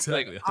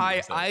 Exactly.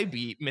 Like, I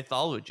beat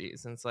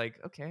mythologies, and it's like,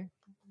 okay,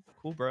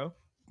 cool, bro.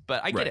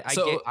 But I get it.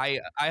 I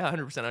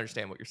 100%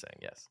 understand what you're saying.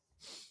 Yes.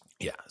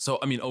 Yeah. So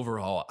I mean,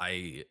 overall,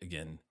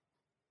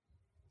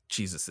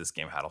 Jesus, this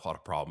game had a lot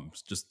of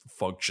problems just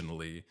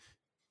functionally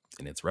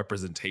in its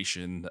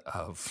representation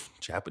of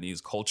Japanese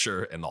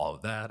culture and all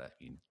of that. I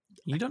mean,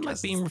 you don't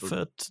like being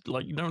referred to,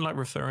 like, you don't like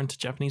referring to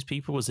Japanese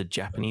people as a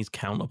Japanese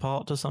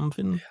counterpart to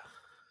something.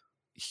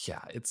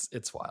 Yeah,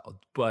 it's wild,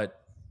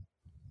 but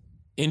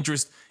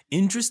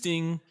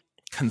interesting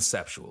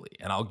conceptually,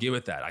 and I'll give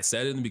it that. I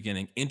said it in the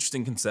beginning,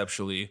 interesting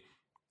conceptually,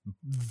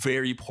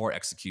 very poor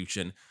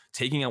execution.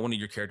 Taking out one of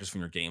your characters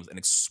from your games and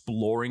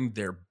exploring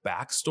their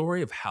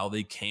backstory of how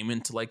they came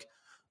into, like,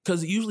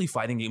 because usually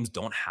fighting games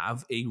don't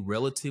have a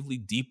relatively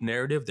deep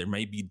narrative. There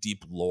may be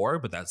deep lore,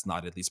 but that's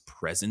not at least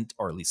present,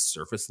 or at least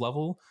surface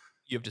level.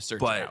 You have to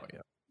search it out.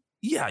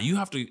 Yeah, you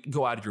have to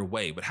go out of your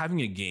way. But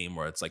having a game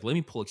where it's like, let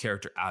me pull a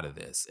character out of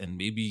this and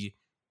maybe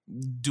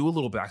do a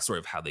little backstory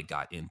of how they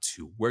got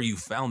into where you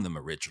found them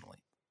originally.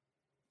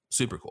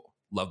 Super cool.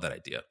 Love that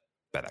idea.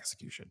 Bad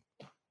execution.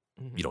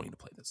 Mm-hmm. You don't need to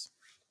play this.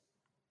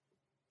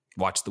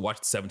 Watch the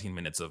 17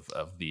 minutes of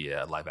the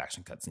live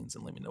action cutscenes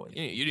and let me know what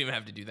you didn't even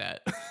have to do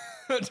that.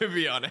 To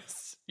be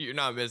honest, you're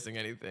not missing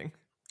anything.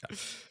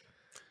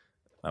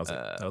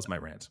 That was my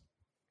rant.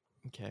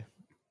 Okay.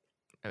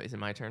 Is it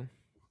my turn?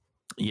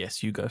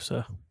 Yes, you go,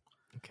 sir.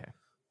 Okay.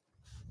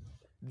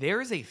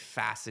 There is a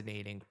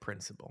fascinating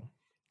principle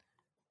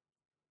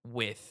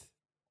with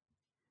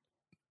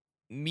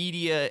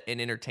media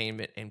and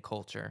entertainment and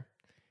culture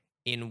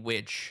in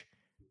which,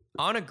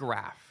 on a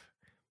graph,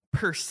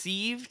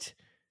 perceived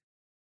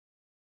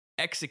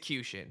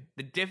execution,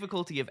 the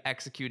difficulty of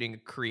executing a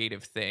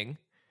creative thing,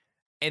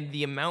 and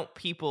the amount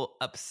people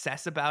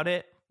obsess about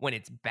it when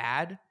it's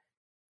bad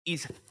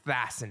is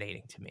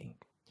fascinating to me.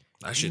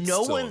 That shit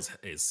still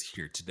is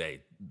here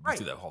today. Right.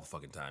 We do that whole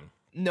fucking time.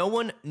 No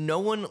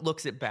one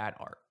looks at bad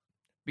art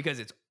because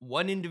it's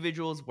one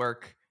individual's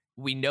work.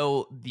 We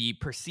know the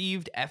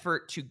perceived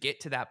effort to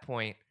get to that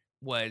point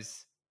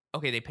was,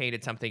 okay, they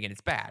painted something and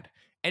it's bad.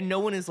 And no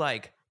one is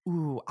like,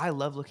 ooh, I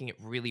love looking at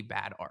really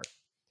bad art.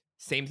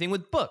 Same thing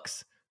with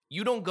books.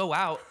 You don't go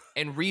out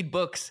and read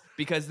books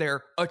because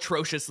they're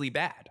atrociously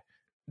bad.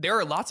 There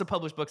are lots of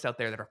published books out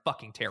there that are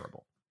fucking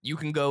terrible. You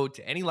can go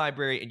to any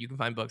library and you can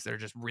find books that are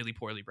just really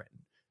poorly written.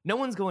 No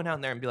one's going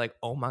out there and be like,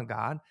 oh my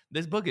God,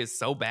 this book is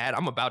so bad,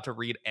 I'm about to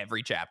read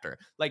every chapter.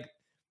 Like,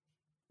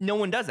 no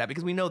one does that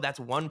because we know that's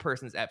one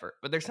person's effort.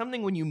 But there's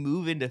something when you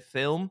move into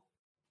film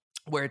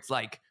where it's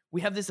like, we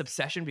have this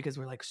obsession because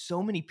we're like,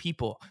 so many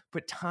people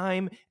put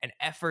time and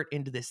effort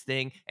into this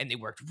thing and they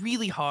worked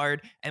really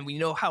hard, and we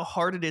know how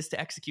hard it is to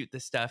execute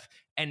this stuff,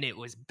 and it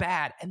was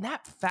bad. And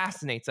that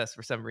fascinates us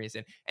for some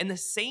reason. And the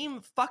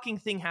same fucking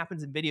thing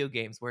happens in video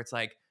games where it's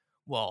like,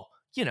 well,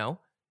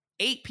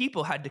 8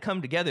 people had to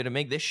come together to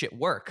make this shit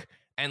work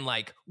and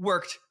like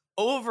worked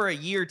over a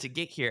year to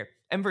get here.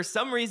 And for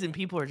some reason,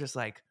 people are just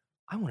like,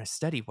 I want to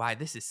study why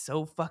this is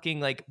so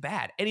fucking like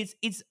bad. And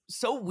it's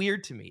so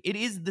weird to me. It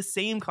is the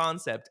same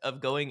concept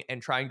of going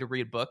and trying to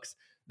read books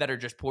that are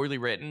just poorly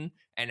written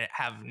and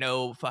have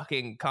no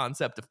fucking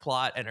concept of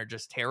plot and are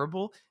just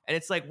terrible. And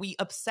it's like, we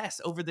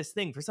obsess over this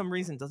thing for some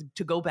reason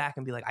to go back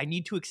and be like, I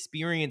need to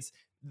experience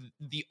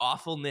the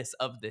awfulness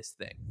of this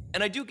thing.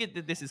 And I do get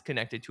that this is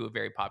connected to a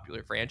very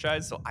popular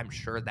franchise, so I'm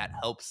sure that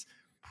helps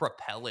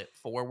propel it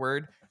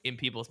forward in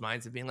people's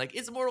minds of being like,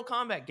 it's a Mortal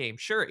Kombat game.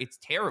 Sure, it's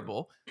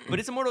terrible, but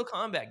it's a Mortal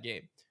Kombat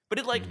game. But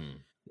it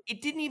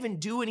it didn't even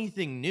do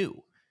anything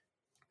new.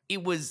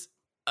 It was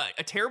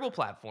a terrible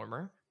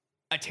platformer,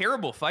 a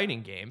terrible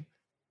fighting game.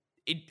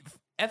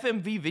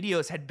 FMV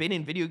Videos had been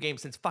in video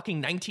games since fucking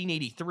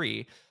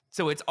 1983,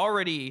 so it's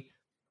already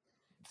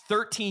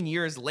 13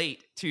 years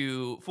late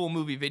to full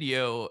movie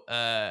video,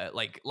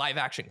 like live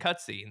action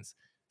cutscenes.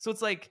 So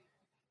it's like,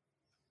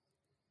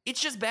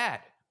 it's just bad.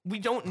 We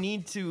don't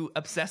need to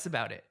obsess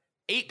about it.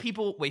 8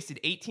 people wasted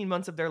 18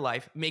 months of their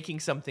life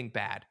making something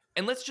bad.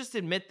 And let's just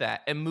admit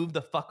that and move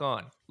the fuck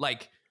on.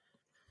 Like,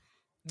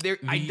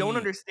 I don't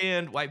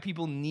understand why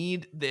people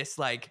need this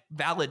like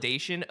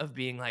validation of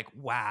being like,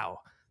 wow,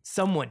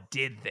 someone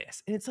did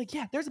this. And it's like,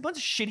 yeah, there's a bunch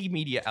of shitty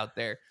media out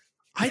there.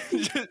 I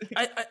think,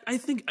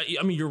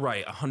 I mean, you're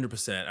right,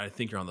 100%. I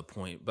think you're on the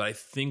point, but I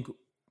think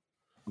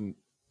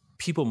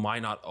people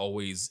might not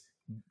always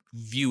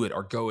view it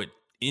or go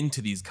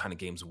into these kind of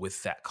games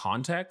with that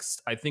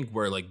context. I think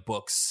where like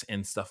books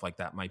and stuff like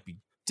that might be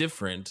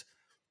different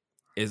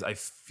is I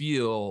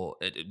feel,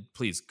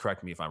 please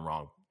correct me if I'm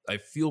wrong, I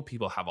feel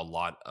people have a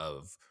lot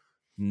of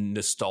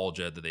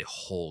nostalgia that they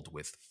hold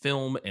with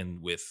film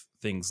and with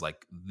things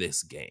like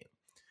this game.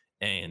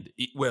 And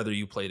whether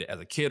you played it as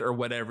a kid or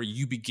whatever,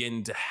 you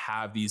begin to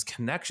have these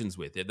connections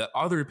with it that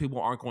other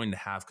people aren't going to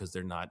have because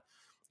they're not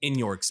in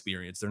your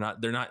experience. They're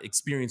not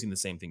experiencing the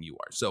same thing you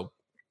are. So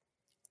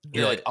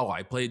you're like, oh,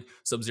 I played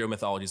Sub-Zero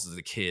Mythologies as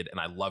a kid and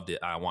I loved it.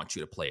 I want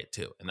you to play it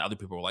too. And other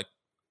people were like,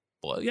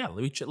 well, yeah,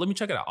 let me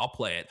check it out. I'll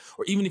play it.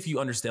 Or even if you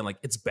understand like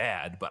it's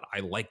bad, but I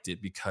liked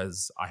it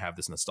because I have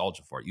this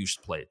nostalgia for it, you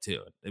should play it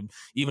too. And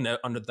even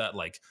under that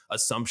like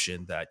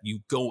assumption that you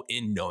go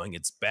in knowing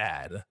it's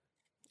bad,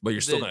 but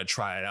you're still going to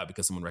try it out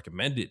because someone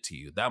recommended it to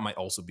you. That might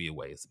also be a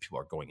way that people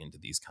are going into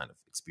these kind of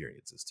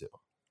experiences too.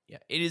 Yeah,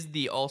 it is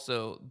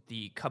also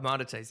the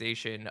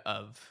commoditization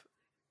of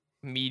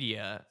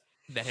media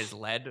that has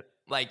led.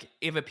 Like,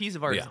 if a piece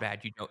of art is bad,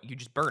 you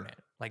just burn it.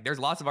 Like, there's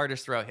lots of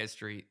artists throughout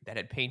history that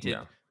had painted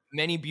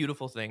many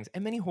beautiful things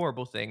and many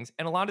horrible things,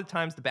 and a lot of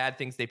times the bad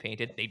things they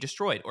painted, they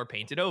destroyed or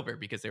painted over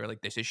because they were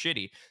like, this is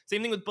shitty.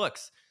 Same thing with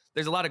books.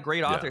 There's a lot of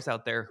great authors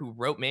out there who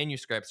wrote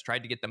manuscripts,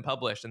 tried to get them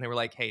published, and they were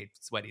like, hey,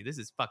 Sweaty, this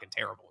is fucking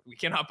terrible. We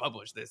cannot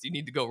publish this. You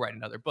need to go write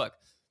another book.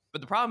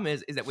 But the problem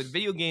is that with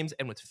video games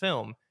and with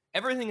film,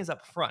 everything is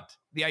up front.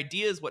 The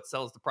idea is what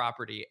sells the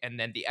property, and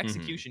then the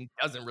execution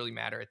doesn't really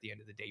matter at the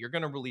end of the day. You're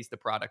going to release the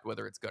product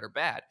whether it's good or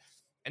bad.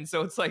 And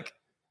so it's like,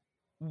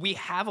 we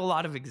have a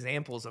lot of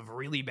examples of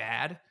really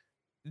bad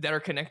that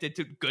are connected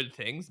to good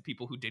things,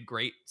 people who did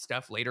great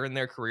stuff later in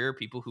their career,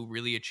 people who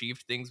really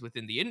achieved things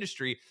within the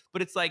industry.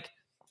 But it's like,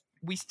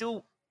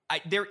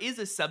 there is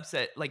a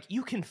subset, like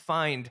you can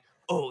find,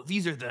 oh,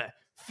 these are the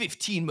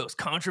 15 most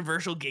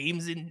controversial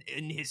games in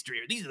history,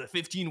 or these are the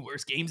 15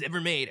 worst games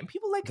ever made. And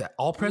people like that.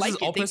 All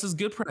press is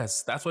good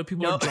press. That's why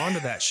people are drawn to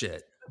that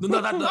shit. No,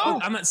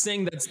 I'm not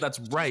saying that's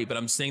right, but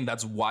I'm saying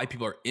that's why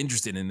people are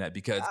interested in that,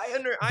 because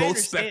both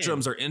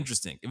spectrums are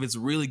interesting. If it's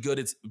really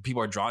good,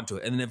 people are drawn to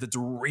it. And then if it's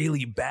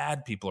really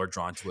bad, people are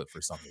drawn to it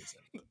for some reason.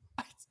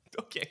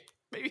 Okay,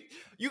 maybe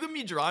you can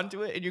be drawn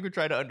to it and you can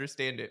try to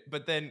understand it,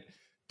 but then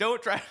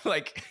don't try to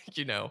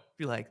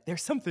be like,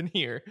 there's something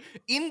here.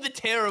 In the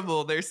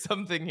terrible, there's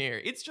something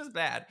here. It's just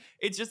bad.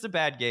 It's just a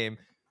bad game.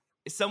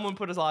 Someone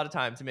put a lot of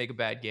time to make a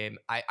bad game.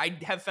 I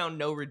have found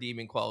no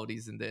redeeming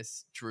qualities in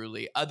this,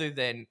 truly, other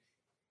than,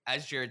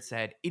 as Jared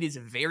said, it is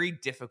very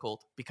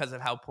difficult because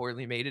of how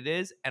poorly made it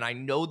is. And I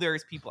know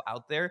there's people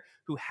out there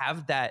who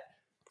have that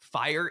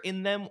fire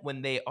in them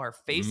when they are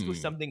faced with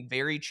something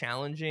very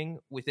challenging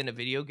within a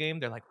video game.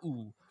 They're like,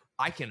 ooh,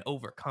 I can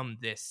overcome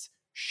this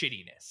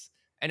shittiness.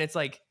 And it's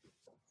like,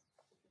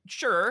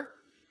 sure,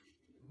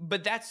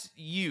 but that's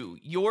you.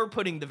 You're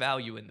putting the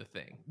value in the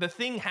thing. The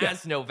thing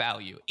has no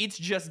value. It's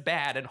just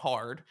bad and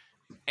hard,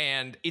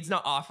 and it's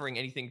not offering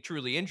anything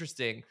truly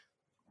interesting.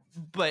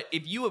 But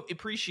if you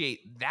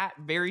appreciate that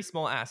very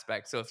small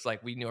aspect, so it's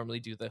like we normally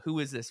do the who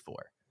is this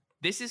for?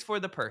 This is for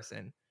the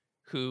person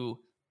who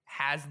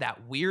has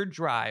that weird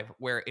drive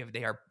where if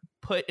they are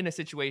put in a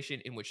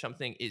situation in which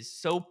something is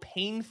so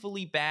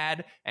painfully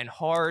bad and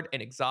hard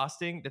and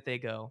exhausting that they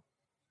go,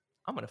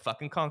 I'm going to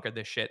fucking conquer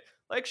this shit.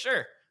 Like,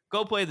 sure,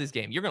 go play this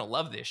game. You're going to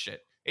love this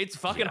shit. It's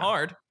fucking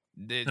hard.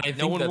 I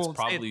think that's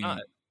probably,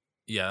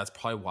 that's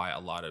probably why a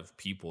lot of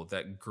people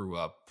that grew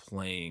up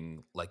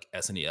playing like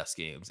SNES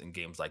games and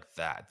games like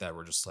that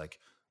were just like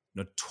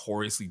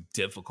notoriously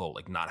difficult,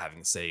 like not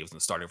having saves and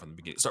starting from the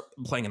beginning, start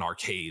playing in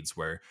arcades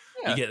where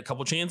you get a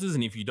couple chances.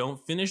 And if you don't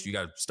finish, you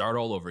got to start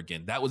all over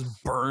again. That was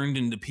burned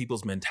into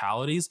people's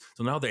mentalities.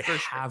 So now they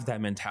have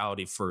that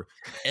mentality for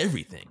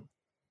everything.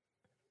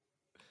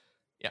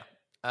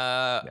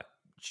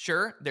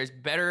 Sure, there's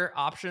better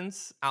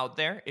options out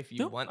there if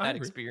you want that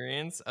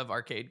experience of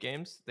arcade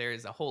games.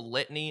 There's a whole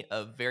litany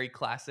of very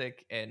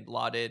classic and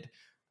lauded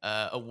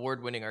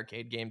award-winning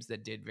arcade games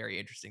that did very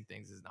interesting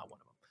things. This is not one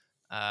of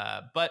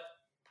them. But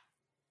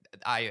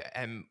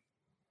I'm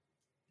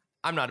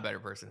not a better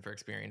person for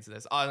experiencing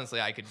this. Honestly,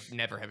 I could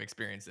never have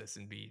experienced this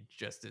and be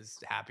just as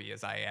happy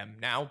as I am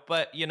now.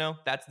 But,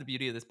 that's the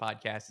beauty of this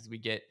podcast, is we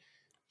get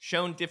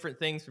shown different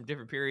things from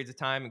different periods of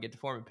time and get to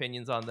form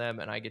opinions on them,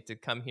 and I get to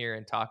come here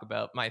and talk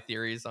about my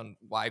theories on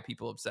why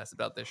people obsess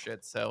about this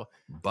shit. So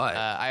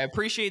I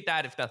appreciate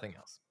that, if nothing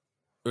else.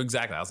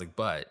 Exactly. I was like,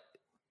 but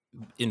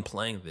in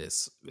playing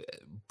this,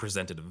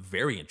 presented a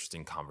very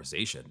interesting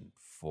conversation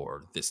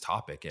for this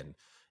topic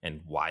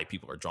and why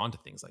people are drawn to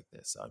things like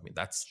this. So, I mean,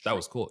 that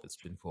was cool. It's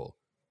been cool.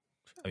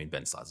 I mean,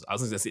 Ben Slots. I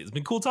was going to say, it's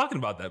been cool talking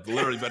about that, but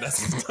literally Ben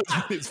hasn't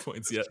touched these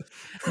points yet.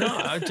 No,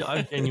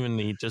 I've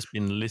genuinely just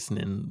been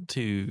listening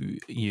to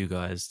you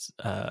guys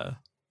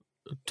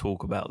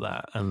talk about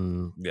that.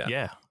 And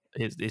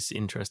it's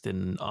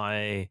interesting.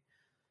 I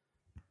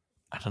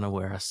don't know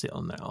where I sit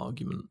on that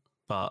argument,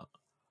 but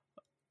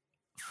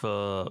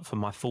for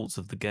my thoughts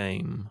of the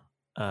game,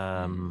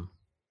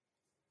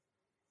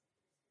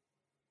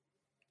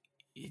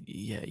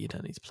 you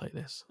don't need to play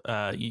this.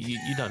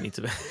 You don't need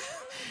to.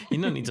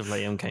 You don't need to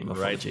play MK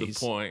Mythologies. Right to the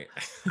point.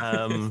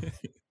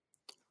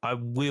 I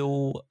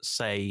will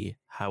say,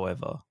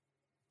 however,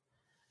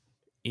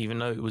 even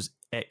though it was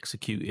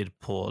executed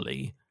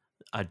poorly,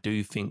 I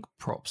do think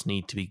props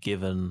need to be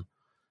given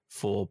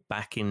for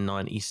back in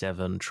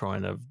 '97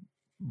 trying to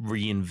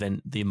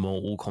reinvent the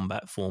Mortal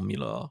Kombat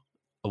formula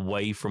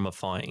away from a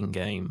fighting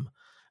game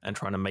and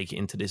trying to make it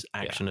into this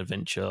action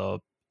adventure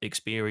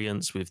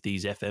experience with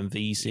these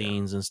FMV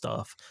scenes and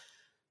stuff.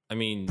 I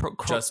mean,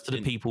 props to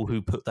the people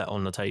who put that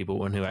on the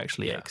table and who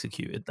actually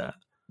executed that.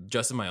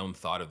 Just in my own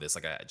thought of this,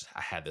 like I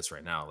had this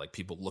right now, like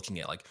people looking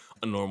at like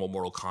a normal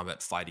Mortal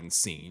Kombat fighting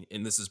scene,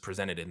 and this is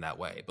presented in that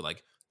way. But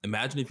like,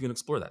 imagine if you can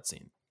explore that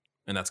scene.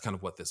 And that's kind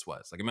of what this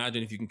was. Like,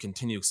 imagine if you can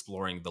continue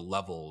exploring the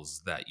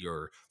levels that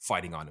you're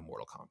fighting on in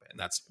Mortal Kombat. And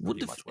that's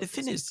pretty much what the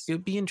thing is. It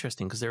would be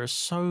interesting because there are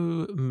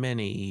so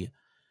many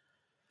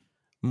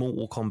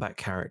Mortal Kombat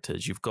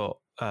characters. You've got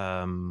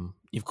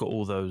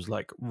all those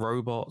like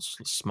robots,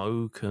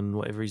 Smoke and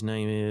whatever his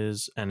name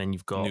is, and then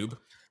you've got Noob.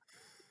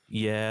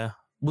 Yeah.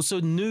 Well, so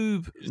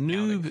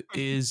Noob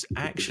is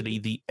actually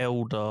the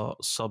elder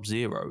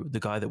Sub-Zero, the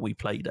guy that we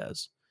played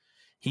as.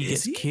 He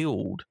gets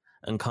killed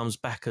and comes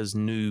back as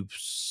Noob,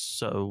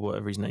 so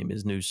whatever his name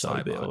is, Noob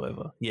Cybit or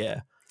whatever.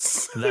 Yeah,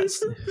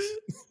 that's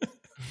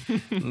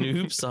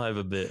Noob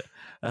Cyberbit.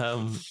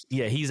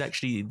 Yeah, he's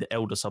actually the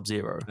elder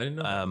Sub-Zero. I didn't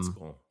know. That's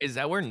cool. Is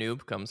that where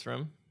Noob comes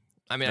from?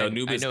 I mean, no, I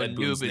Noob is know Ed Noob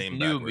Boon's is name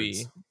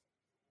newbie.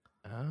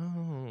 backwards.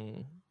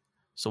 Oh,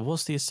 so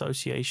what's the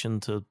association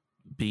to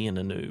being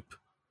a noob?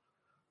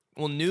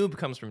 well, Noob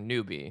comes from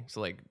newbie,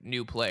 so like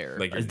new player.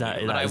 Like Is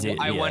that, but is it?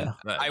 I You're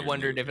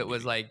wondered noob, if it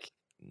was newbie. like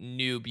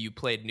noob. You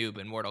played noob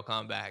in Mortal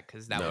Kombat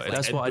because that No, was it's like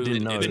that's Ed what I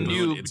didn't Boon- know. it's the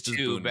Boon, noob it's just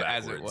tube Boon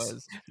as it backwards.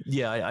 was.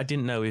 Yeah, I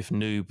didn't know if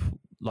Noob,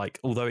 like,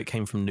 although it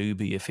came from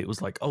Newbie, if it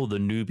was like, oh, the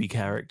Newbie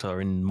character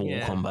in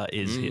Mortal Kombat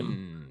is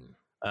him.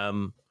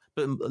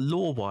 But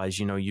lore-wise,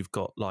 you know, you've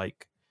got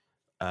like,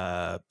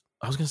 I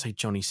was going to say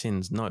Johnny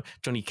Sins, no,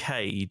 Johnny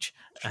Cage,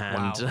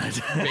 and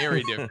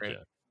Very different.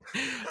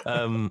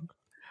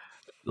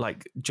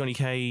 like Johnny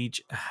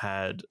Cage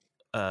had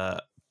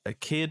a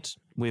kid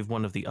with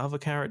one of the other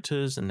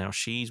characters, and now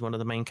she's one of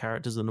the main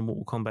characters in the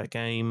Mortal Kombat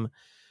game.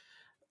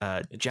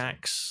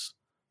 Jax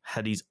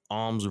had his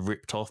arms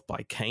ripped off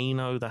by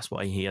Kano. That's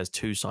why he has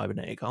 2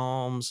 cybernetic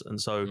arms.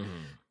 And so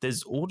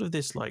there's all of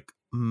this like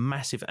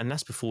massive, and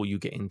that's before you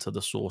get into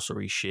the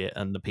sorcery shit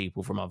and the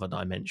people from other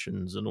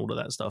dimensions and all of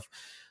that stuff.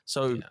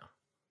 So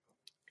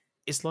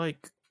it's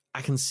like,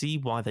 I can see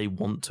why they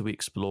want to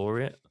explore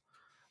it.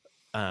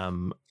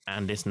 And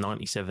this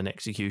 97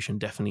 execution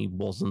definitely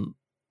wasn't,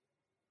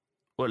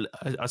 well,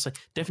 I'd say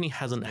definitely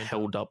hasn't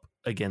held up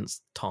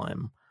against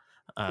time.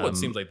 Well, it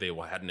seems like they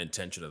had an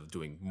intention of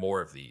doing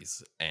more of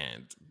these,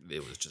 and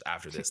it was just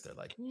after this, they're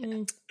like,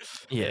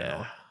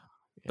 yeah.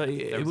 But There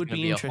it was would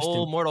gonna be a interesting.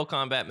 whole Mortal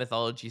Kombat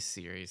mythology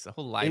series, a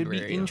whole It library. would be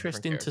of different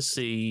interesting to characters.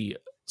 see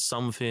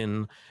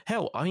something.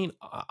 Hell, I mean,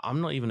 I'm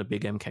not even a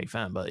big MK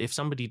fan, but if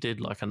somebody did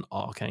like an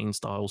Arcane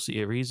style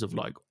series of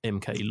like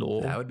MK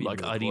lore, That would be like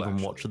really I'd cool, even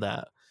watch actually.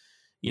 that.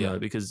 You know,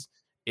 because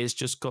it's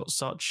just got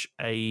such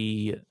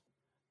a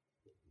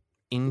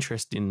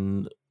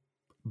interesting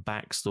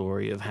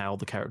backstory of how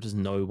the characters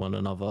know one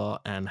another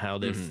and how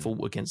they've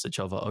fought against each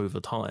other over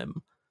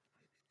time.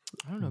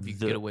 I don't know if you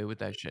could get away with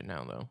that shit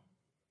now, though.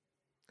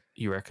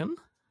 You reckon?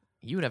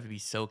 You would have to be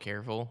so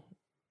careful.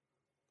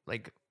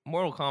 Like,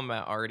 Mortal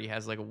Kombat already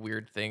has like a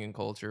weird thing in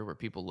culture where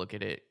people look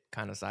at it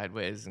kind of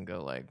sideways and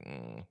go like,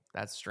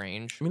 that's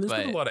strange. I mean, there's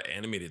but been a lot of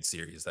animated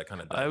series that kind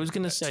of. I was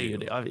going to say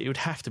it would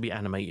have to be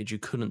animated. You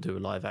couldn't do a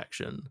live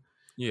action.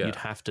 Yeah, You'd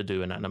have to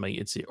do an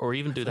animated series, or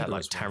even do think that it like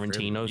was one fairly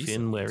Tarantino thing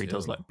recently, where he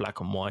does too. like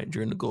black and white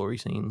during the gory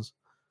scenes.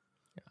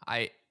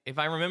 if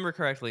I remember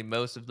correctly,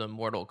 most of the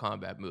Mortal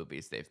Kombat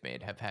movies they've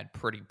made have had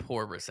pretty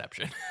poor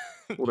reception.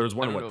 Well, there was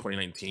one I in don't what, know.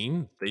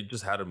 2019. They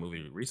just had a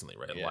movie recently,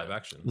 right? Yeah. Live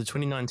action. The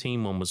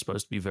 2019 one was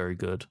supposed to be very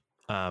good,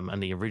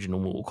 and the original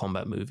Mortal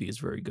Kombat movie is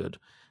very good.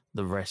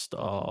 The rest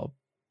are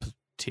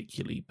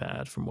particularly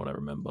bad, from what I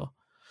remember.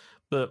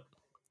 But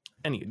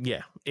anyway,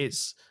 yeah,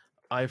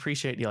 I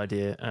appreciate the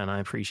idea, and I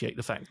appreciate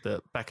the fact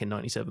that back in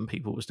 '97,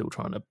 people were still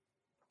trying to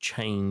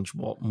change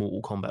what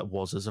Mortal Kombat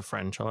was as a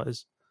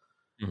franchise.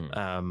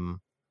 Mhm.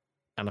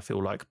 And I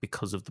feel like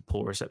because of the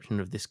poor reception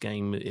of this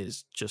game,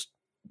 it's just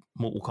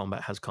Mortal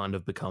Kombat has kind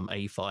of become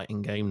a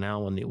fighting game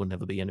now, and it will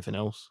never be anything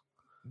else.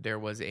 There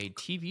was a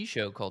TV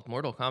show called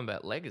Mortal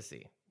Kombat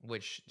Legacy,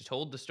 which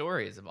told the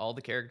stories of all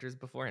the characters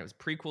beforehand. It was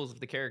prequels of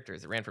the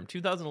characters. It ran from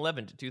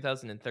 2011 to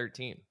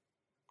 2013.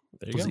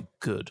 There Was it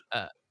good?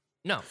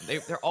 No,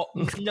 they're all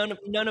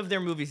none of their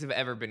movies have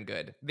ever been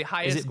good. The Is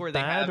highest it score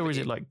they bad, have, or is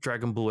it like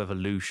Dragon Ball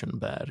Evolution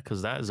bad?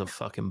 Because that is a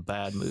fucking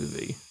bad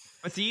movie.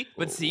 But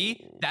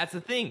see, that's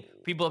the thing.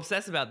 People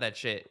obsess about that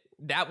shit.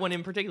 That one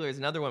in particular is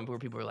another one where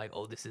people are like,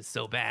 "Oh, this is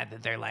so bad,"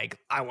 that they're like,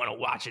 "I want to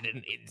watch it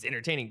and it's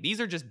entertaining." These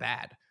are just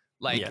bad.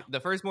 Like Yeah. the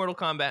first Mortal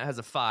Kombat has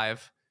a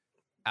 5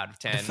 out of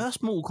 10. The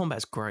first Mortal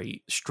Kombat's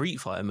great. Street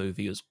Fighter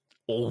movie is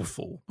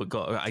awful, but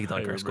I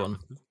digress. Go on.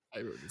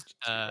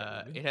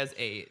 It has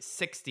a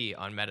 60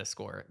 on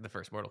Metascore. The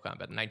first Mortal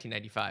Kombat in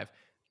 1995.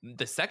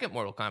 The second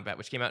Mortal Kombat,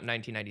 which came out in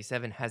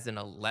 1997, has an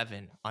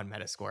 11 on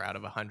Metascore out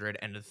of 100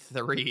 and a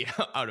 3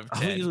 out of I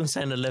thought you 10. were going to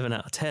say an 11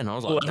 out of 10. I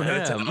was like,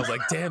 I damn. was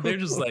like, damn, they're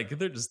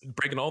just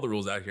breaking all the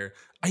rules out here.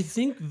 I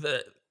think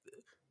that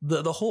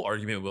the whole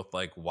argument with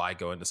like why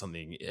go into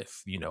something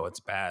if you know it's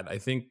bad. I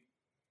think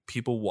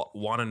people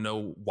want to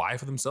know why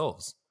for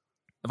themselves.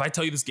 If I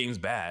tell you this game's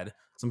bad,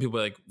 some people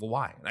are like, well,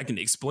 why? And I can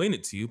explain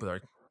it to you, but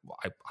like,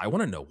 I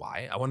want to know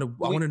why. I want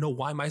to know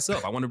why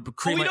myself. I want to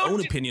create my own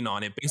opinion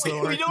on it based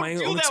on my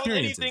own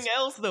experiences. Anything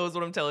else, though, is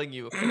what I'm telling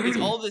you. It's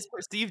all this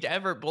perceived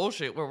effort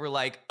bullshit where we're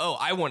like, oh,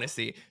 I want to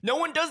see. No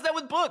one does that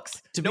with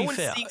books. No one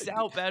seeks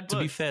out bad books. To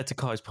be fair to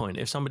Kai's point,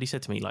 if somebody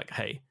said to me like,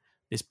 hey,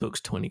 this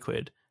book's 20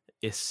 quid,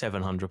 it's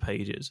 700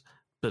 pages,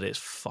 but it's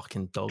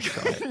fucking dog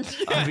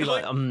shit. I'd be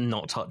like, I'm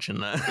not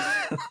touching that.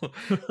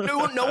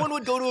 No one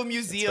would go to a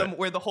museum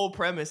where the whole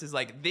premise is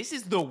like, this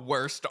is the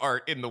worst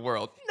art in the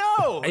world.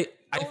 No.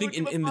 I think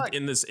in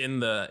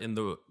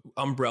the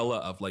umbrella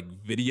of like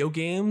video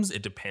games,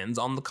 it depends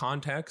on the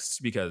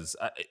context because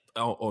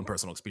own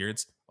personal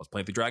experience. I was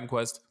playing through Dragon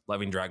Quest,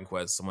 loving Dragon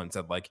Quest. Someone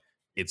said like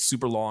it's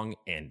super long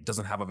and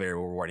doesn't have a very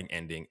rewarding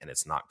ending and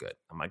it's not good.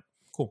 I'm like,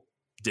 cool.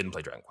 Didn't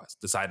play Dragon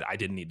Quest. Decided I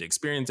didn't need to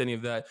experience any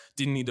of that.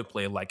 Didn't need to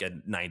play like a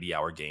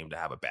 90-hour game to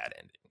have a bad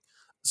ending.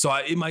 So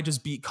it might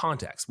just be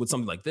context. With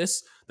something like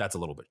this, that's a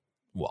little bit,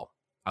 well,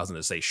 I was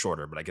going to say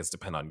shorter, but I guess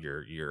depend on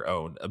your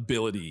own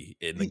ability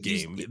in the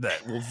game.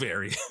 That will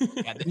vary.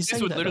 Yeah, this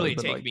would literally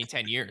take me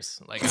 10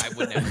 years. Like I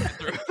would never get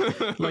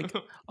through. Like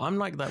I'm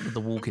like that with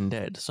The Walking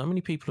Dead. So many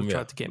people have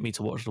tried to get me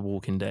to watch The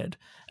Walking Dead,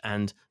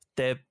 and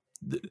the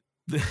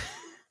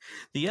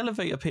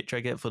elevator pitch I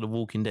get for The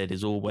Walking Dead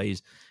is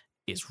always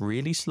it's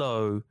really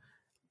slow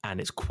and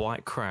it's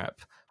quite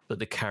crap, but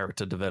the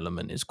character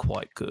development is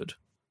quite good.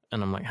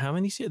 And I'm like, how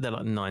many series? They're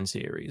like 9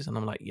 series, and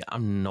I'm like, yeah,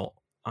 I'm not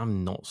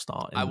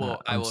starting. I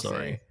will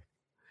say,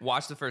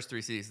 watch the first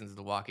 3 seasons of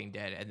The Walking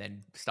Dead and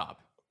then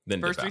stop.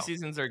 First 3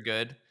 seasons are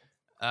good.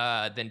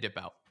 Then dip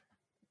out.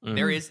 Mm-hmm.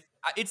 There is.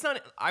 It's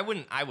not. I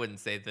wouldn't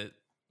say that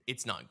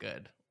it's not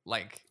good.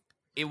 Like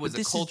it was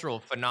a cultural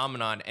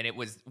phenomenon, and it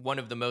was one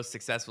of the most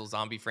successful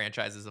zombie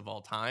franchises of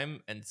all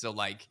time. And so,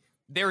 like,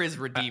 there is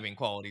redeeming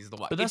qualities of the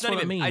watch. But that's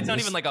what I mean. It's not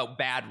even like a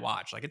bad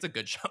watch. Like it's a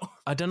good show.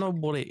 I don't know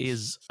what it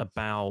is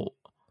about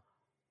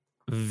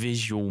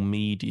visual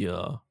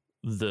media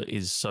that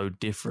is so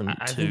different.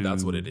 I think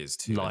that's what it is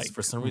too. Like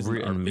for some reason,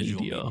 written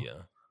media.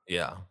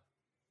 Yeah,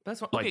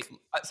 that's what. Okay,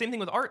 same thing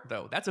with art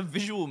though. That's a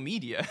visual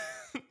media.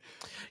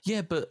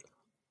 Yeah, but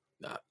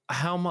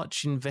how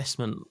much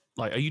investment?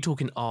 Like, are you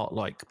talking art,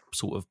 like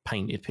sort of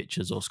painted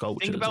pictures or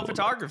sculptures? Think about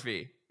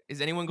photography. Is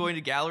anyone going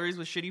to galleries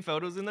with shitty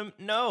photos in them?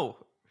 No.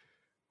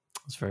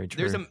 That's very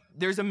true.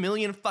 There's a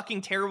million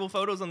fucking terrible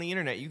photos on the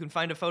internet. You can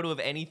find a photo of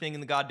anything in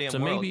the goddamn world. So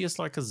maybe it's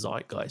like a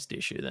zeitgeist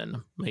issue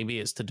then. Maybe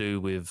it's to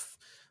do with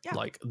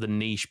like the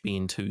niche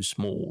being too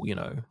small, you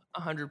know.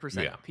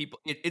 100%. Yeah. People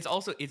it's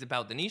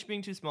about the niche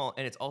being too small,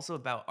 and it's also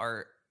about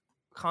our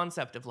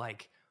concept of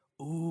like,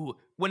 ooh,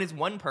 when it's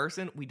one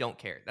person, we don't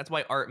care. That's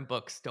why art and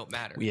books don't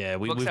matter. Yeah,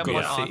 we've got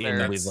to fit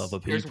in with other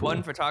people. There's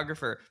one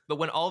photographer, but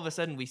when all of a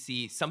sudden we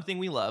see something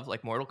we love,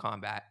 like Mortal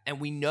Kombat, and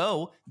we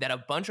know that a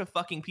bunch of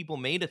fucking people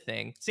made a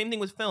thing. Same thing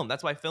with film.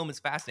 That's why film is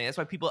fascinating. That's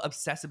why people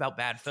obsess about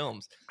bad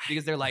films,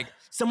 because they're like,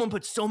 someone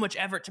put so much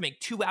effort to make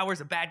 2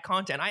 hours of bad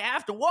content. I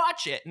have to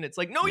watch it, and it's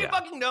like, no, you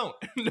fucking don't.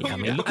 Look at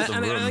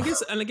the room.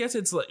 And I guess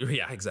it's like,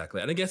 yeah,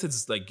 exactly. And I guess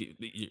it's like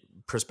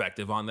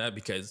perspective on that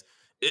because.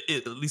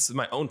 At least in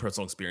my own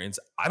personal experience,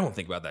 I don't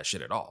think about that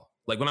shit at all.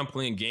 Like when I'm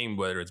playing a game,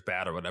 whether it's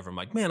bad or whatever, I'm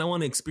like, man, I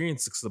want to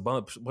experience this because a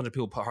bunch of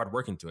people put hard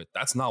work into it.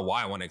 That's not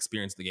why I want to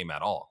experience the game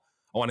at all.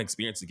 I want to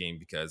experience the game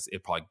because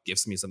it probably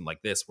gives me something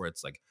like this where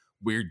it's like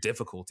weird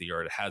difficulty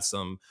or it has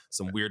some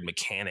weird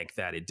mechanic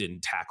that it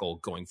didn't tackle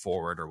going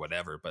forward or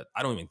whatever. But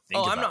I don't even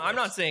think. I'm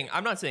not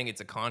saying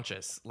it's a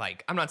conscious.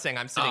 Like I'm not saying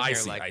I'm sitting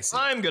here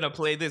I'm gonna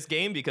play this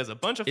game because a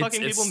bunch of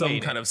fucking people made it. It's some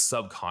kind of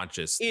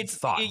subconscious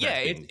thought. Yeah,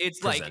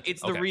 it's like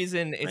it's the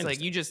reason. It's like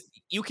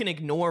you can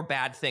ignore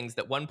bad things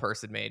that one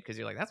person made because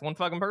you're like, that's one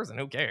fucking person.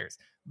 Who cares?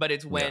 But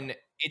it's when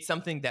it's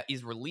something that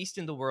is released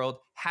in the world,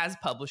 has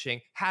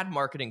publishing, had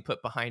marketing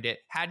put behind it,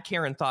 had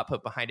care and thought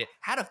put behind it,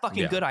 had a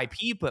fucking good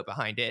IP put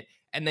behind it.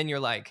 And then you're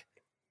like,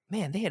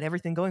 man, they had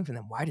everything going for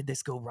them. Why did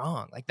this go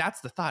wrong? Like,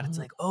 that's the thought. It's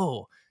like,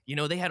 oh, you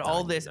know, they had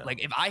all this.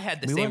 Like, if I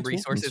had the same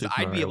resources,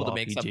 I'd be able to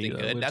make something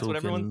good. That's what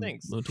everyone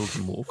thinks. We're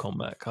talking Mortal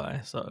Kombat,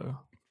 Kai. So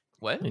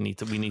what? We need.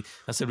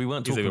 I said we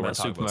weren't talking about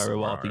Super Mario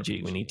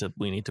RPG. We need to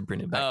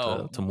bring it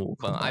back to Mortal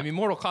Kombat. I mean,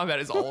 Mortal Kombat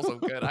is also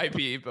good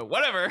IP, but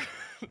whatever.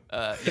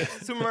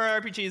 Super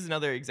Mario RPG is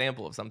another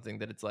example of something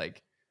that it's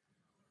like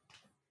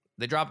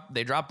they drop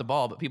the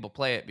ball, but people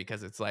play it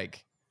because it's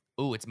like,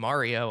 ooh, it's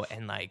Mario,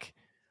 and like,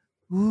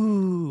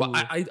 ooh. Well,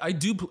 I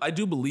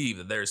do believe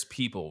that there's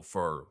people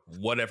for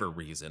whatever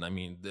reason. I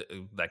mean,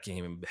 that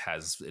game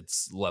has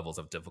its levels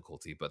of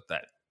difficulty, but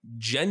that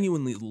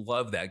genuinely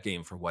love that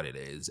game for what it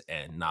is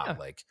and not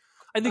like.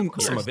 I think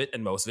some of it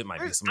and most of it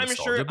might be some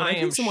nostalgia, but I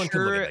think someone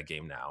can look at that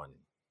game now and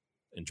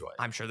enjoy it.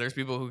 I'm sure there's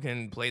people who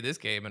can play this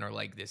game and are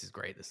like, this is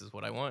great. This is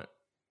what I want.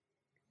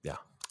 Yeah.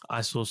 I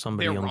saw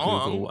somebody on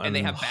Google and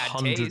they have bad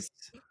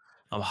taste.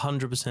 I'm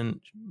 100%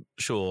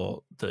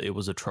 sure that it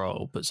was a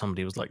troll, but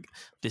somebody was like,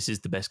 "This is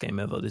the best game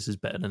ever. This is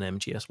better than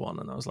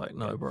MGS1," and I was like,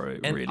 "No, bro,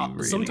 it And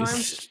really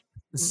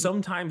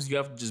sometimes you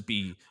have to just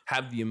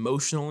have the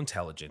emotional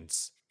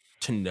intelligence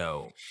to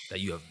know that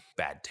you have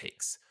bad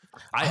takes.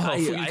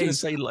 I can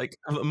say like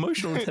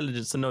emotional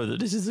intelligence to know that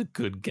this is a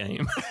good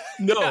game.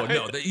 No,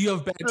 that you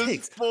have bad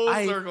takes. Full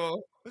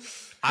circle.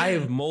 I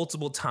have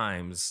multiple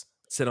times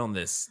said on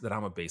this that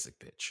I'm a basic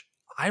bitch.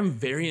 I'm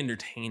very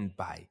entertained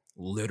by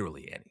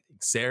literally anything.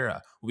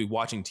 Sarah will be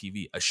watching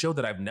TV, a show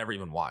that I've never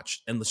even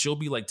watched, and she'll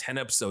be like 10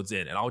 episodes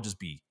in, and I'll just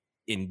be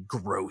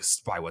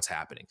engrossed by what's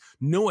happening.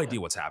 No idea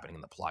what's happening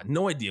in the plot.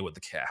 No idea what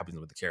happens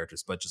with the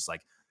characters, but just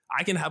like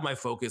I can have my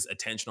focus,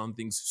 attention on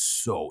things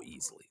so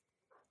easily.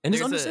 And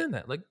just understand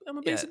that. Like, I'm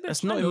a basic bitch.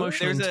 That's not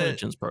emotional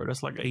intelligence, bro.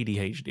 That's like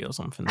ADHD or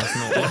something. That's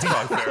not. That's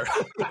probably fair.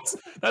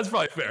 That's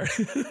probably fair.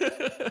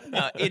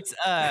 No, it's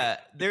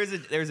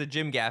there's a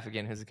Jim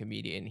Gaffigan who's a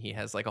comedian. He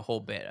has like a whole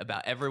bit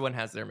about everyone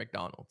has their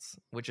McDonald's,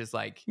 which is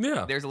like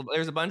there's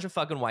a bunch of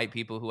fucking white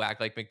people who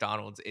act like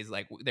McDonald's is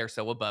like they're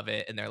so above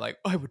it, and they're like,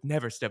 I would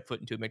never step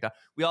foot into a McDonald's.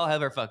 We all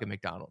have our fucking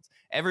McDonald's.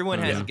 Everyone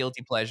has a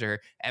guilty pleasure.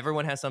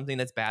 Everyone has something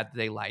that's bad that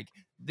they like.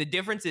 The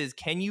difference is,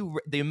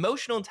 the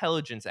emotional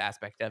intelligence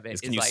aspect of it is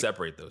can you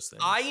separate those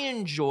things? I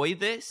enjoy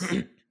this.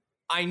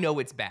 I know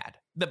it's bad.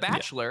 The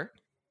Bachelor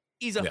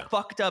is a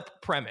fucked up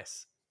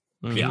premise.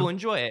 People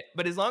enjoy it.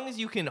 But as long as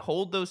you can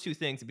hold those two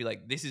things and be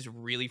like, this is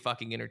really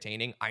fucking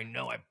entertaining. I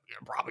know I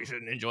probably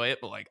shouldn't enjoy it,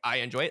 but like I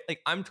enjoy it.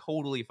 Like I'm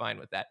totally fine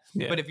with that.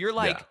 Yeah. But if you're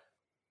like,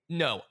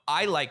 no,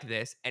 I like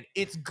this and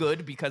it's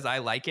good because I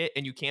like it,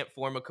 and you can't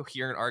form a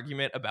coherent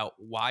argument about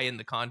why in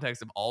the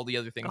context of all the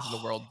other things in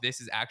the world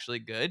this is actually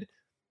good,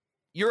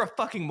 you're a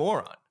fucking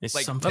moron. It's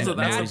like something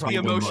that's the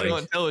emotional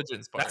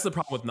intelligence part. That's the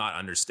problem with not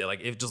understanding.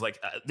 Like if just like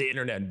the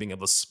internet and being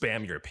able to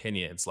spam your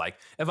opinion. It's like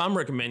if I'm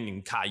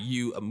recommending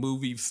Caillou, a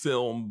movie,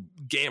 film,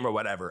 game, or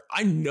whatever,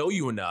 I know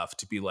you enough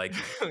to be like,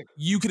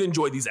 you could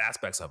enjoy these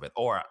aspects of it,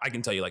 or I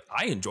can tell you like,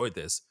 I enjoyed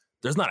this.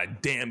 There's not a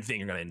damn thing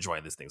you're gonna enjoy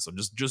in this thing, so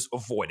just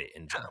avoid it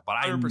in general. But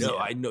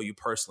I know you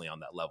personally on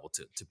that level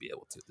to be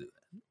able to do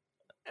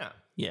that.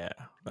 Yeah,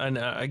 and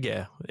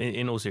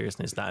in all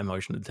seriousness, that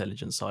emotional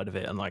intelligence side of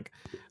it, and like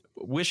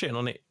we're shitting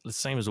on it the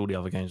same as all the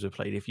other games we've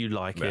played. If you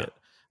like it,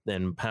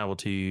 then power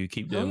to you,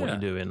 keep doing what you're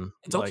doing.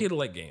 It's okay to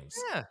like games.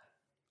 Yeah,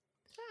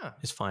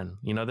 it's fine.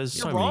 You know, there's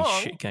so many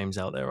shit games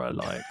out there I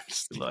like.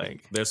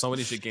 Like there's so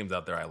many shit games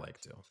out there I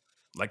like too.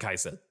 Like I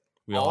said,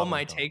 all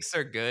my takes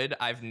are good.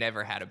 I've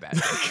never had a bad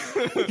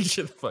take. Get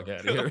the fuck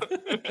out of here.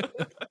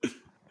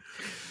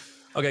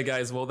 Okay,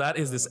 guys. Well, that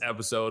is this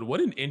episode.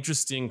 What an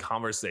interesting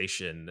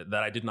conversation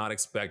that I did not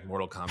expect.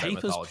 Mortal Kombat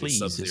Papers, Mythology Please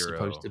Sub-Zero is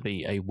supposed to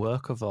be a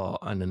work of art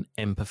and an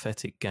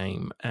empathetic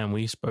game, and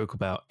we spoke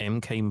about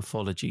MK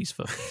mythologies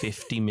for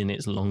 50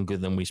 minutes longer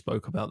than we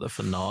spoke about the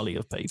finale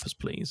of Papers,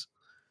 Please.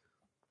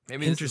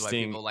 Maybe interesting. This is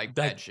why people like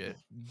that shit.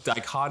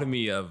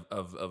 Dichotomy of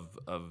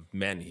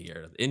men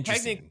here.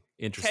 Interesting.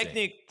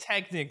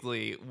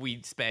 Technically,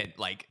 we spent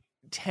like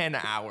 10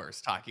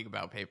 hours talking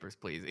about Papers,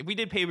 Please. If we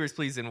did Papers,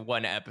 Please in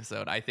one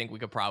episode, I think we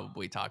could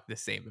probably talk the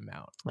same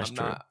amount. That's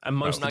true. And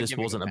most of this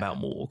wasn't about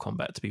Mortal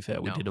Kombat, to be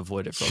fair. We did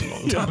avoid it for a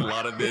long time. A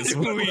lot of this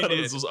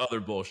was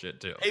other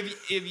bullshit too.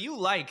 If you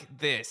like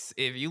this,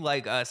 if you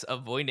like us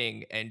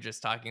avoiding and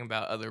just talking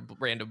about other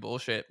random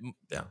bullshit,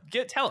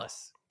 tell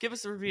us. Give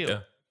us a review.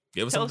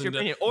 Yeah. Tell us your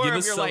opinion. Or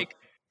if you're like,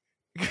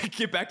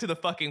 get back to the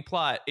fucking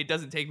plot, it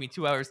doesn't take me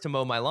 2 hours to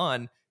mow my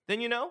lawn, then,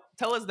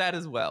 tell us that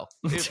as well.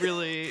 It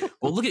really...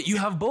 Well, look at, you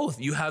have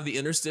both. You have the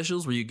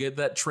interstitials where you get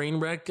that train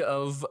wreck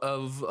of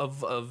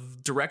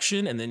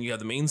direction, and then you have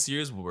the main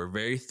series where we're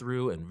very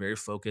through and very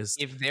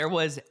focused. If there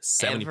was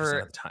 70%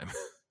 of the time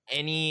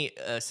any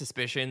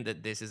suspiption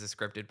that this is a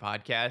scripted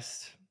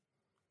podcast,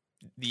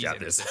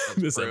 this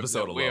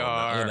episode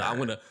alone. I'm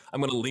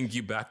gonna link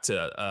you back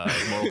to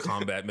Mortal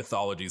Kombat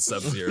Mythology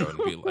Sub-Zero and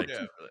be like,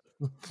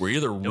 we're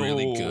either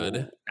really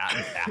good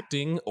at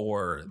acting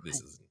or this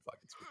is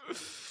fucking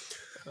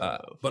sweet.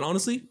 But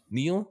honestly,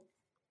 Neil,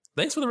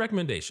 thanks for the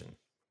recommendation.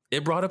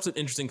 It brought up some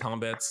interesting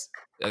combats.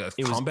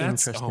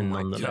 Oh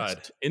my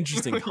god,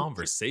 interesting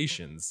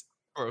conversations.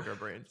 Broke our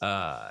brains.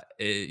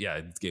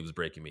 This game was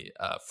breaking me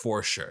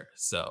for sure.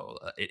 So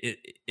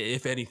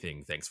if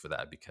anything, thanks for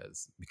that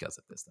because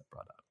of this that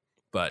brought up.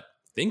 But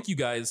thank you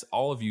guys,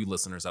 all of you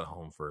listeners at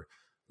home, for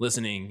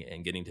listening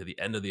and getting to the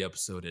end of the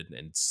episode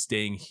and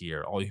staying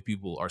here. All you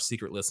people, our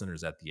secret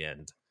listeners at the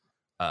end,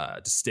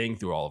 just staying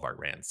through all of our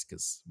rants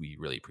because we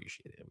really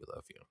appreciate it and we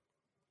love you.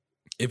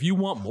 If you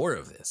want more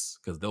of this,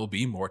 because there'll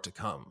be more to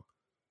come,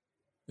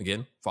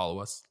 again, follow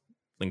us.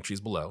 Link trees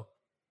below.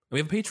 And we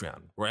have a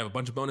Patreon where I have a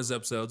bunch of bonus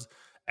episodes,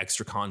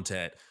 extra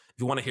content. If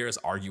you want to hear us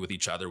argue with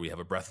each other, we have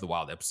a Breath of the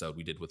Wild episode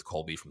we did with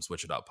Colby from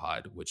Switch It Up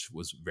Pod, which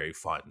was very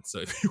fun. So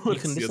if you want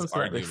to see us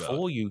argue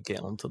before you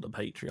get onto the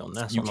Patreon,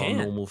 that's on our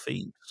normal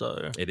feed.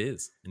 So it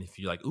is. And if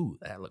you're like, ooh,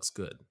 that looks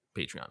good,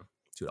 Patreon,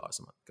 $2 a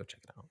month. Go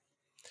check it out.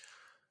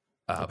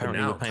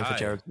 Apparently we're paying for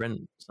Jared's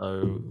rent.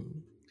 So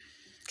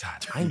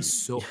God,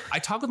 I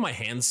talk with my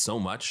hands so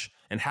much.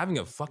 and having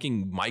a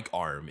fucking mic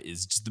arm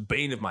is just the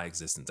bane of my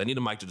existence. I need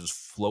a mic to just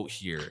float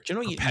here. Do you know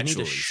what you need?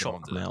 A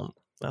shock mount.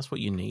 That's what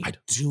you need. I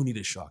do need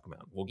a shock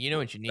mount. Well, you know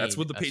what you need. That's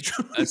what the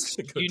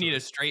Patreon. You need a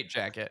straight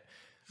jacket.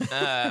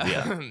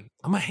 I'm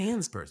a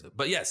hands person.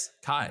 But yes,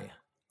 Kai,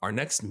 our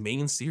next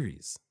main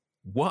series.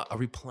 What are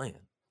we playing?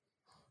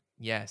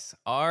 Yes,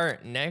 our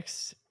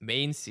next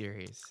main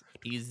series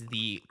is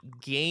the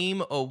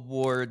Game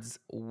Awards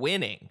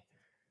winning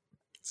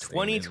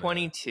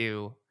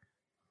 2022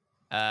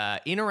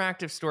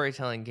 interactive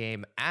storytelling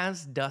game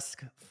As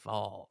Dusk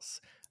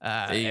Falls.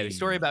 A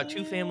story about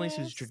two families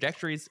whose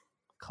trajectories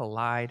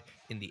collide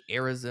in the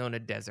Arizona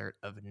desert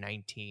of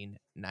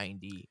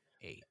 1998.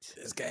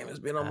 This game has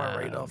been on my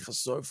radar for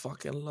so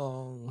fucking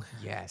long.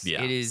 Yes,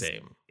 it is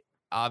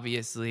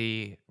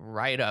obviously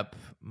right up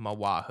my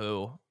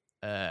wahoo.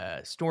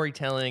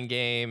 Storytelling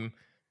game,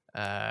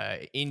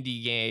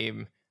 indie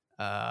game,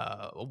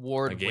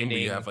 award winning. Where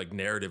you have like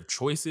narrative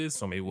choices,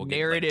 so maybe we'll get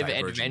narrative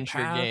like adventure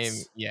game.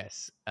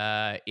 Yes,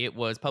 it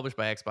was published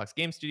by Xbox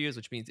Game Studios,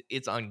 which means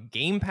it's on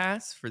Game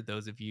Pass for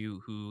those of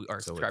you who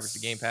are subscribers to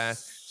Game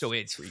Pass. So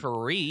it's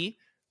free,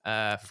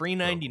 free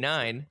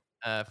 99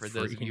 for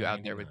those of you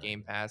out there with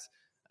Game Pass.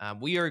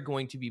 We are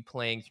going to be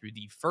playing through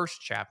the first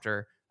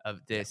chapter of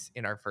this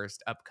in our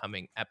first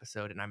upcoming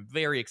episode, and I'm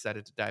very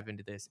excited to dive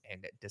into this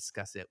and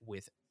discuss it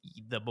with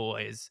the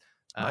boys.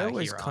 I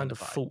always kind of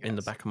thought in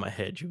the back of my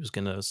head you was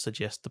going to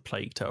suggest the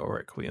Plague Tale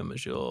Requiem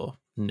as your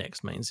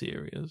next main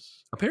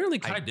series. Apparently,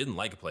 Kai didn't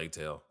like Plague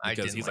Tale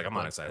because he's like, I'm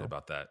not excited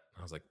about that.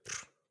 I was like,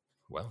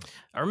 well,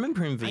 I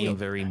remember him being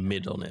very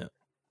mid on it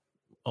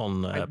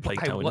on Plague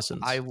Tale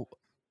Innocence.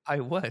 I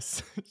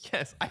was.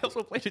 Yes, I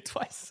also played it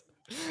twice.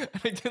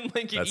 I didn't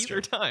like it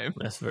either time.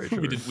 That's very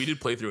true. We did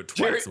play through it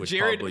twice, which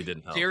probably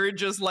didn't help. Jared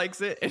just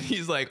likes it, and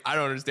he's like, I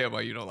don't understand why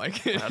you don't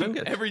like it. I don't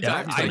get every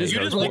time. You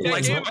just like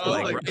that game?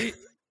 Right?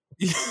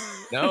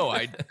 No,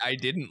 I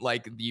didn't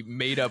like the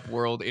made-up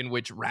world in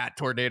which rat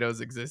tornadoes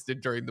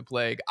existed during the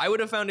plague. I would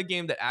have found a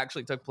game that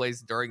actually took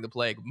place during the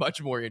plague much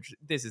more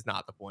interesting. This is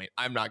not the point.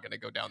 I'm not going to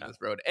go down this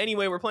road.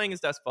 Anyway, we're playing As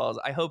Dusk Falls.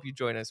 I hope you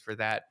join us for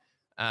that.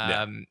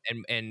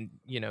 And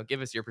you know,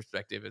 give us your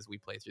perspective as we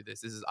play through this.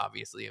 This is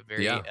obviously a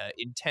very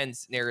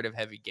intense, narrative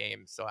heavy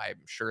game, so I'm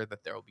sure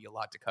that there will be a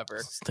lot to cover.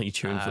 Stay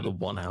tuned for the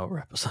 1 hour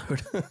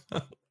episode.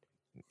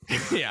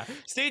 Yeah,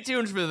 stay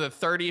tuned for the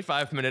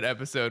 35-minute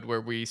episode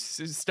where we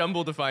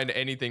stumble to find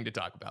anything to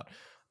talk about.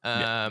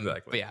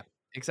 Exactly. But yeah,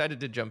 excited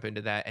to jump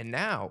into that. And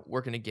now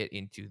we're going to get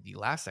into the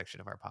last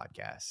section of our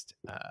podcast.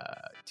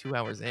 2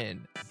 hours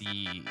in,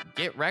 the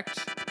Get Wrecked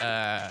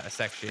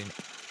section.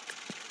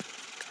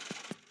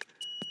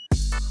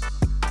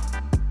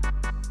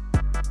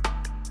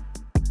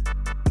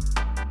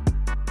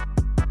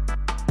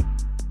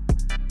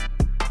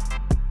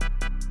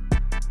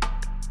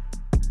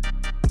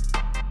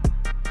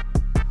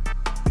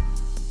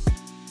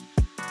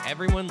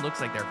 Everyone looks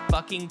like they're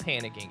fucking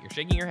panicking. You're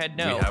shaking your head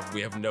no.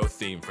 We have no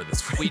theme for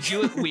this. We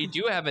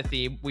do have a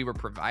theme. We were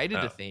provided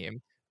a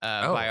theme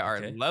by our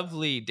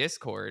lovely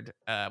Discord.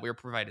 We were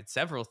provided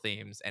several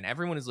themes, and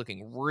everyone is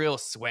looking real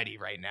sweaty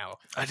right now.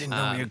 I didn't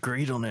know we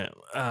agreed on it.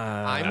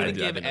 I'm going to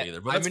give either,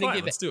 but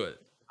let's do it.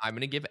 I'm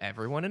going to give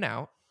everyone an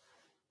out,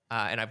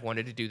 and I've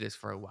wanted to do this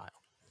for a while.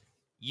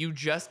 You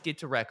just get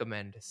to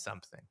recommend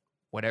something,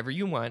 whatever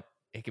you want.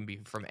 It can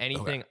be from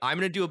anything. Okay. I'm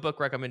going to do a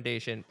book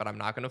recommendation, but I'm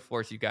not going to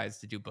force you guys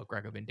to do book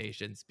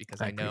recommendations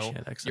because I know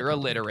you're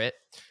illiterate,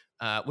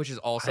 which is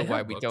also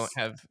why we don't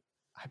have.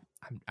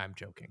 I'm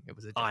joking. It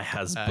was a joke. I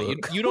has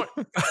book. You don't.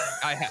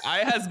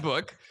 I has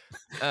book.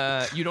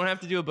 You don't have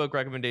to do a book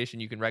recommendation.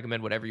 You can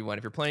recommend whatever you want.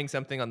 If you're playing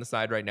something on the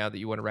side right now that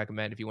you want to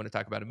recommend, if you want to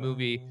talk about a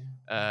movie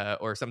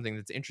or something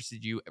that's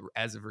interested you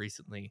as of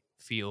recently,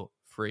 feel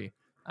free.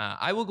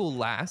 I will go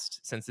last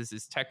since this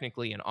is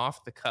technically an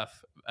off the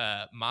cuff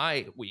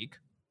my week.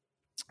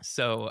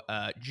 So,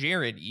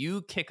 Jared,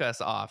 you kick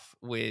us off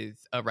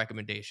with a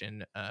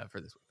recommendation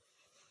for this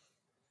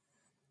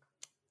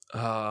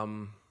week.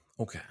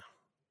 Okay.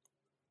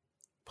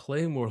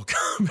 Play Mortal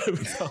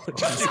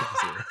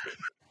Kombat.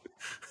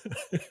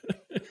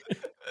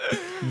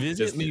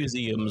 Visit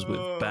museums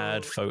with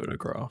bad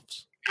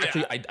photographs.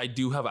 Actually, I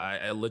do have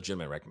a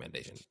legitimate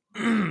recommendation.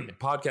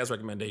 Podcast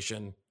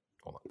recommendation.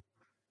 Hold on.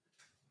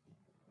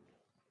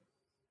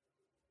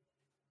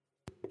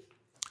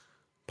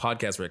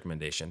 Podcast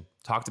recommendation.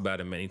 Talked about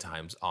him many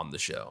times on the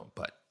show,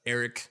 but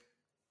Eric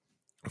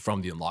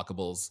from the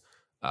Unlockables,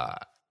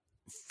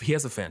 he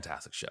has a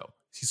fantastic show.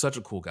 He's such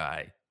a cool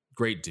guy,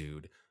 great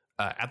dude.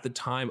 At the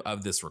time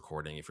of this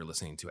recording, if you're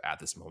listening to at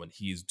this moment,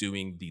 he's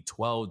doing the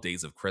 12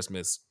 Days of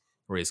Christmas,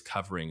 where he's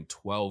covering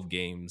 12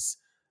 games.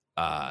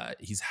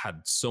 He's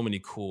had so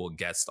many cool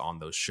guests on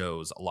those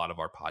shows, a lot of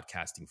our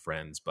podcasting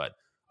friends, but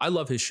I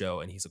love his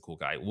show and he's a cool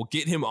guy. We'll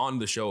get him on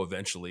the show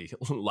eventually.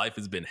 Life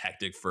has been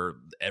hectic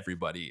for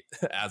everybody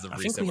as of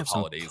recent with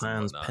holidays. Some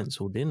plans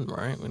penciled in,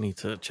 right? We need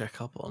to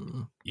check up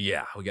on.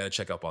 Yeah, we got to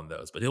check up on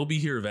those, but he'll be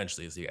here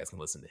eventually so you guys can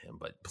listen to him.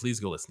 But please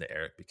go listen to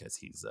Eric because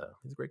he's a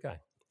great guy.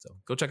 So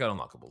go check out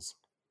Unlockables.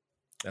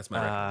 That's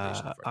my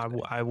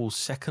recommendation. I will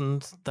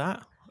second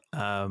that.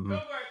 Um, Go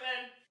for it,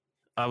 Ben.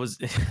 I was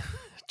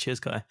cheers,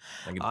 Kai.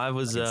 I can, I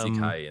was I can see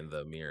Kai in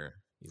the mirror.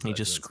 he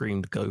just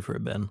screamed, "Go for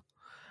it, Ben!"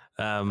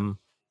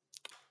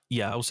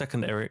 Yeah, I'll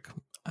second Eric.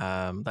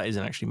 That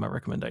isn't actually my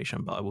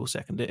recommendation, but I will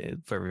second it.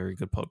 Very, very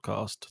good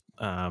podcast.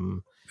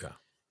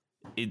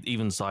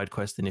 Even side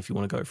questing, if you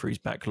want to go through his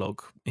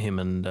backlog, him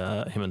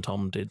and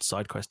Tom did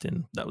side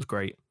questing. That was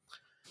great.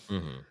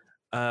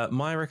 Mm-hmm.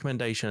 My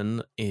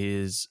recommendation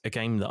is a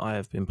game that I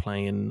have been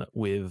playing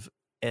with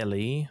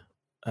Ellie.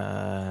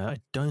 I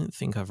don't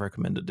think I've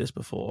recommended this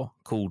before.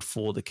 Called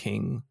For the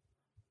King.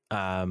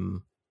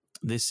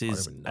 This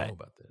is I don't even know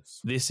about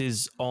this. This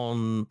is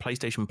on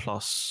PlayStation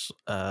Plus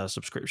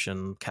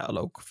subscription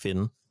catalog,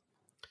 Finn.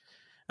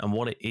 And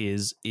what it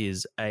is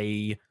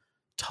a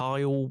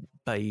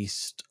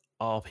tile-based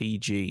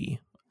RPG.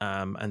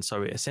 And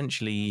so it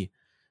essentially,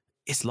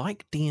 it's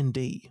like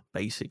D&D,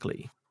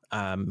 basically.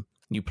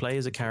 You play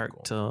as a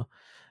character. Cool.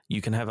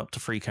 You can have up to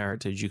 3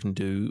 characters. You can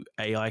do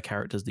AI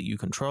characters that you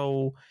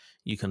control.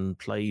 You can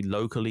play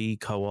locally,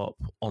 co-op,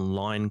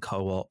 online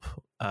co-op.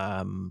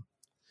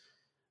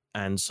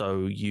 And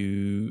so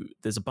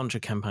there's a bunch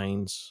of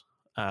campaigns.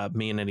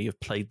 Me and Eddie have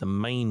played the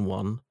main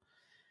one.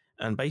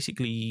 And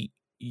basically,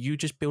 you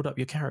just build up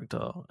your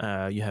character.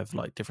 You have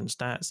like different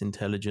stats,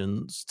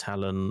 intelligence,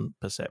 talent,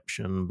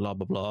 perception, blah,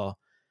 blah, blah.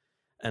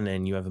 And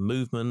then you have a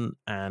movement,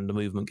 and the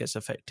movement gets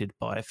affected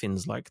by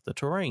things like the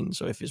terrain.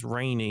 So if it's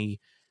rainy,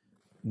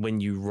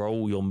 when you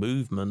roll your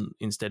movement,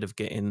 instead of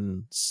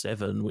getting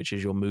 7, which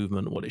is your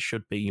movement, what it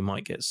should be, you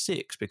might get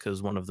 6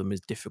 because one of them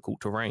is difficult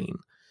terrain.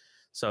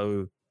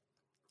 So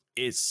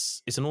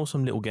it's an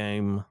awesome little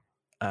game.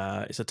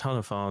 It's a ton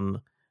of fun.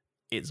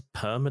 It's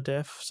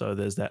permadeath, so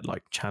there's that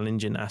like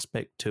challenging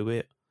aspect to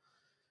it.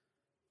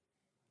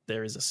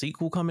 There is a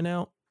sequel coming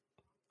out,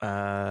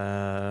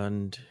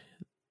 and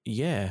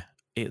yeah,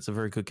 it's a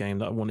very good game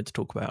that I wanted to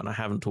talk about, and I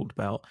haven't talked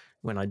about.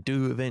 When I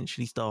do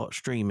eventually start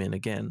streaming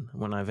again,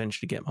 when I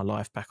eventually get my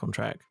life back on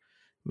track,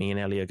 me and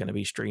Ellie are going to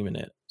be streaming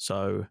it.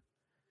 So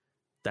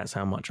that's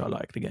how much I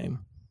like the game.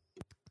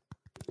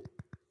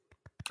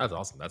 That's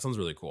awesome. That sounds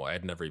really cool. I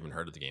had never even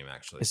heard of the game,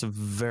 actually. It's a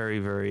very,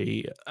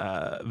 very,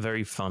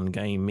 very fun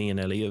game. Me and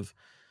Ellie have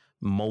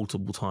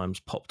multiple times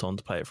popped on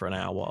to play it for an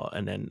hour,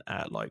 and then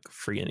at like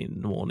 3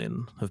 in the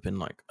morning have been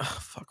like, oh,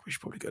 fuck, we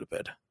should probably go to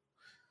bed.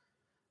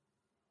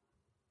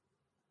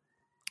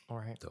 All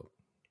right. Dope.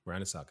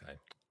 Round us out,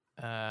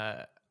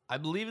 Kai. I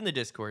believe in the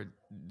Discord,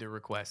 the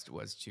request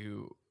was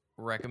to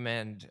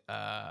recommend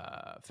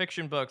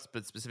fiction books,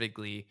 but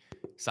specifically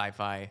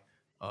sci-fi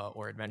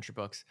or adventure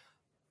books.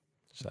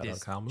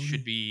 This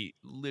should be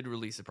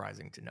literally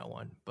surprising to no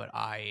one, but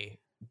I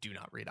do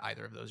not read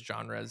either of those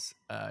genres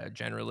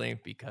generally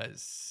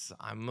because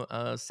I'm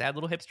a sad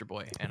little hipster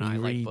boy, and I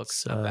like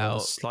books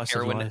about slice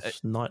of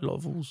life, night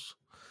novels.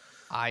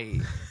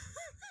 I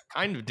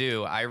kind of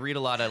do. I read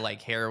a lot of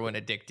like heroin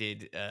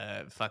addicted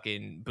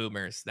fucking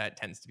boomers. That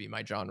tends to be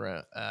my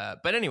genre.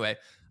 But anyway,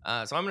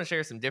 so I'm going to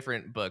share some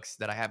different books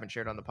that I haven't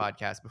shared on the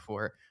podcast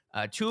before.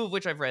 2 of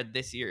which I've read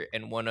this year,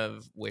 and 1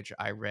 of which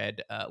I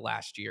read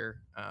last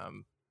year.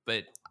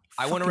 But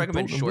I want to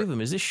recommend short. With them.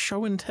 Is this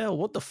show and tell?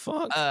 What the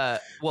fuck?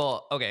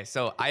 Well, okay.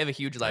 So I have a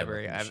huge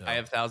library. I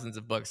have thousands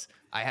of books.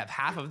 I have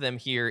half of them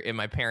here in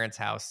my parents'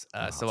 house.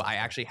 So I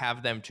actually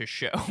have them to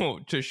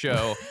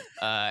show.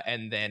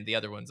 And then the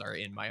other ones are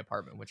in my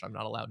apartment, which I'm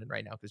not allowed in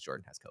right now because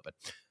Jordan has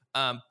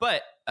COVID.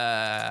 But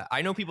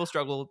I know people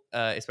struggle,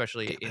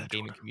 especially in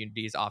gaming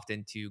communities,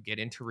 often to get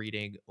into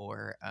reading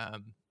or,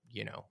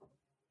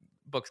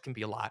 books can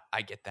be a lot.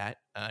 I get that.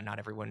 Not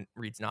everyone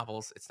reads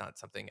novels. It's not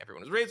something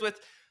everyone was raised with.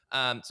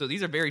 So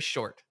these are very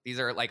short. These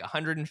are like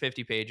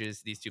 150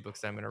 pages. These 2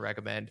 books that I'm going to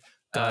recommend.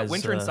 Guys,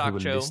 Winter and Sock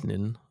Show.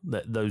 Listening,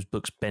 those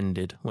books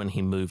bended when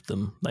he moved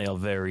them. They are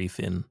very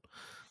thin.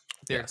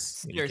 They're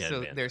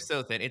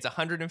so thin. It's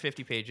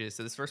 150 pages.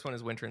 So this first one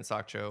is Winter and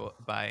Sock Show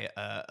by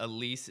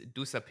Elise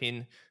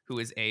Dusapin, who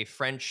is a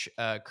French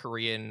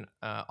Korean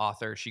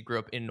author. She grew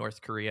up in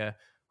North Korea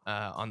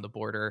on the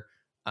border.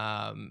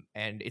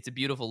 And it's a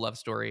beautiful love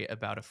story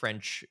about a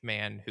French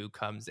man who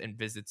comes and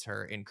visits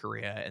her in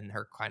Korea and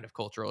her kind of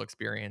cultural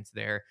experience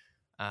there.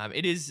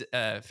 It is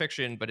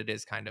fiction, but it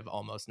is kind of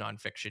almost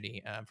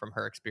non-fiction-y from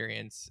her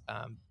experience.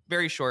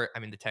 Very short. I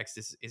mean, the text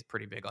is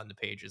pretty big on the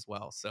page as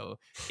well, so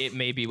it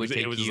maybe would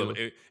take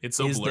you. It's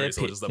so blurry,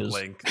 so it's just a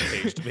blank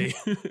page to me.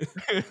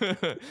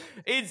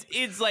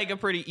 It's like a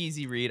pretty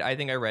easy read. I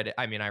think I read it.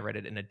 I mean, I read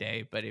it in a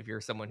day. But if you're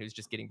someone who's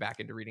just getting back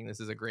into reading, this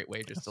is a great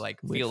way just to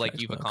like feel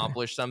like you've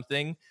accomplished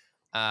something.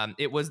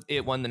 It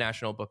won the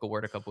National Book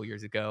Award a couple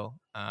years ago.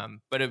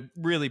 But a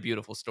really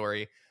beautiful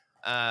story.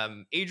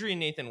 Adrian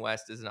Nathan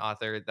West is an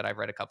author that I've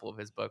read a couple of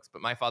his books,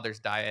 but My Father's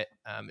Diet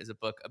is a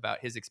book about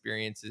his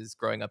experiences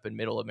growing up in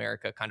middle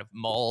America, kind of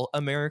mall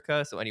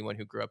America. So anyone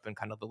who grew up in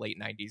kind of the late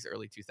 90s,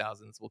 early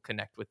 2000s will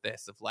connect with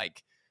this of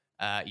like,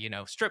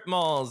 strip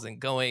malls and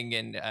going.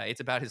 And it's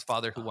about his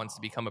father who wants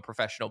to become a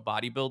professional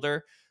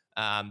bodybuilder,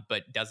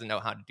 but doesn't know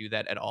how to do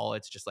that at all.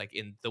 It's just like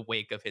in the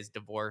wake of his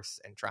divorce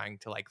and trying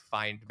to like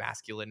find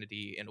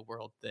masculinity in a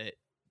world that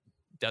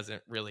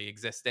doesn't really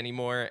exist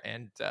anymore.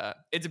 And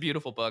it's a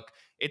beautiful book.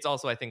 It's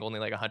also, I think, only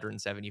like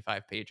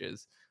 175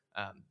 pages.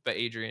 But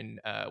Adrian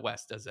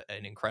West does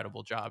an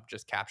incredible job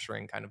just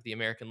capturing kind of the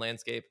American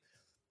landscape.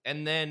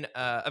 And then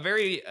a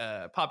very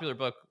popular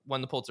book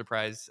won the Pulitzer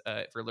Prize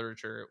for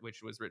literature,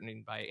 which was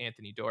written by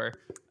Anthony Doerr.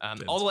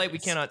 All the Light We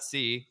Cannot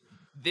See.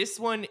 This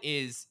one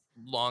is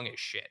long as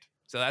shit.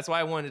 So that's why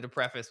I wanted to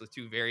preface with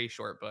two very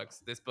short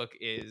books. This book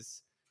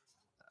is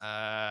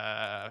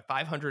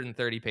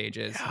 530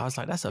 pages. Yeah, I was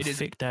like, that's a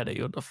thick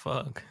daddy. What the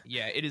fuck?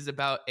 Yeah, it is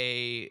about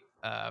a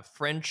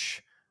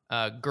French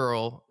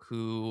girl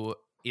who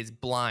is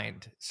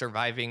blind,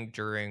 surviving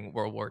during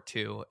World War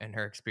II, and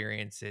her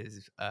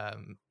experiences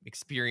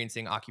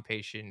experiencing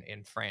occupation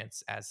in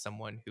France as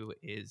someone who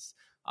is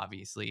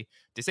obviously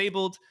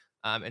disabled.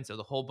 And so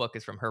the whole book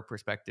is from her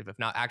perspective of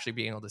not actually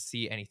being able to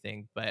see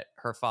anything, but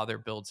her father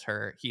builds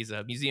her. He's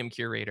a museum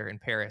curator in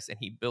Paris, and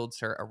he builds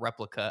her a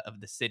replica of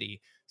the city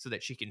so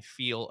that she can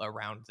feel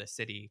around the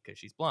city because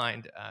she's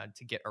blind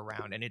to get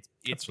around. And it's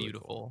really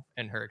beautiful cool.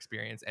 and her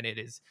experience. And it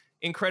is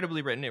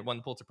incredibly written. It won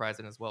the Pulitzer Prize,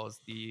 and as well as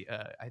the,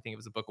 I think it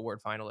was a book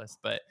award finalist,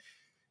 but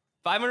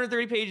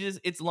 530 pages.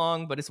 It's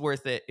long, but it's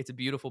worth it. It's a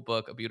beautiful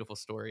book, a beautiful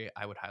story.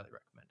 I would highly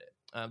recommend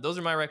it. Those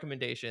are my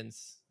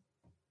recommendations.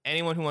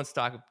 Anyone who wants to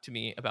talk to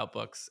me about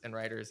books and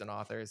writers and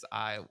authors,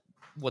 I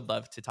would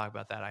love to talk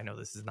about that. I know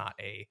this is not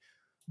a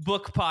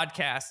book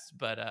podcast,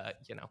 but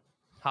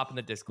hop in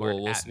the Discord.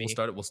 We'll at me.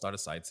 We'll start a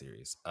side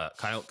series.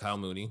 Kyle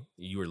Mooney,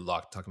 you were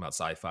talking about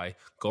sci-fi.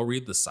 Go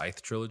read the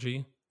Scythe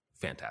trilogy.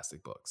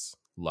 Fantastic books.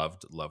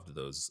 Loved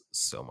those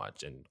so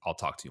much, and I'll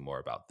talk to you more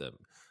about them.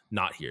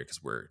 Not here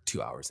because we're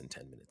 2 hours and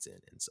 10 minutes in,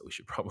 and so we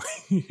should probably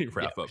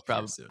wrap up.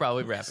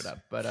 Probably wrap it up.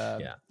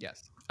 But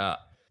yes.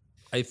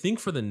 I think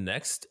for the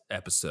next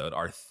episode,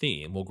 our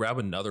theme, we'll grab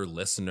another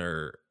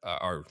listener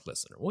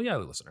request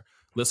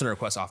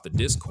off the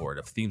Discord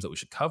of themes that we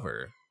should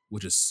cover,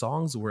 which is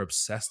songs we're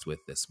obsessed with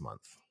this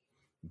month.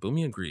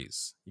 Boomy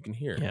agrees. You can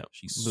hear. Yeah,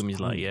 she's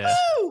Boomy's like, yeah.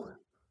 Woo!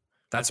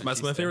 That's my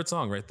favorite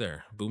song right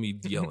there. Boomy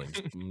yelling,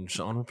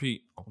 on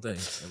repeat all day,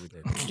 every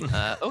day.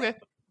 Okay.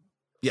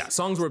 Yeah,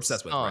 songs we're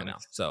obsessed with right now.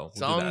 So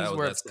we'll do that.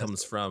 That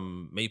comes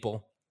from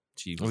Maple.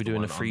 Are we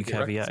doing a free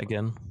caveat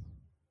again?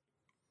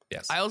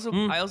 Yes. I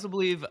also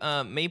believe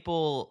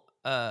Maple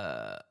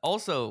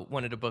also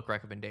wanted a book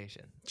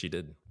recommendation. She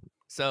did.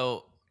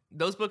 So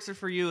those books are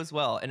for you as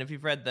well. And if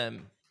you've read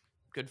them,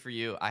 good for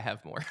you. I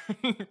have more.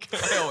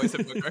 I always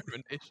have book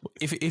recommendations.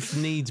 If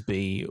needs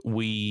be,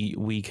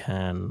 we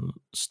can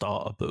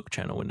start a book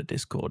channel in the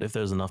Discord. If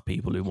there's enough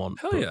people who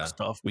want book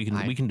stuff, we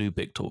can do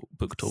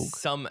book talk.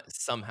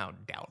 Somehow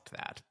doubt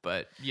that,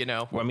 but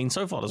Well, I mean,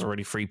 so far there's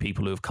already 3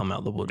 people who have come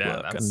out the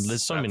woodwork, and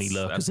there's so many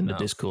lurkers in the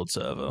Discord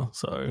server.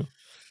 So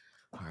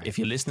right. If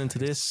you're listening to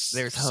this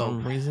There's for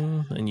some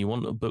reason and you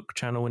want a book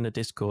channel in the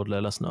Discord,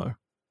 let us know.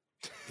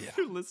 Yeah.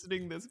 You're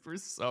listening this for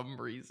some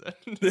reason.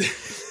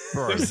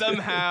 Bro,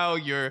 somehow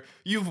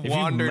you've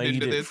wandered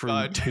into this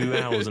through 2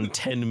 hours and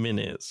 10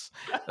 minutes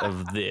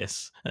of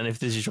this, and if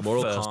this is your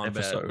Mortal first Kombat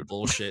episode,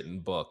 bullshit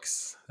and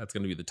books. That's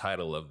going to be the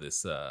title of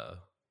this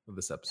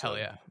episode. Hell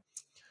yeah.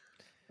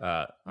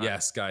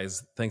 Yes,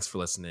 guys, thanks for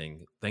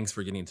listening. Thanks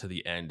for getting to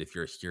the end. If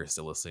you're here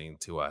still listening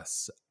to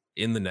us,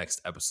 in the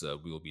next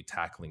episode, we will be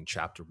tackling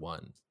chapter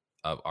 1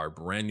 of our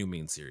brand new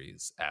main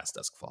series, As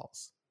Dusk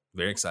Falls.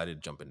 Very excited to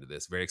jump into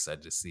this. Very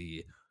excited to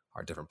see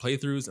our different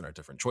playthroughs and our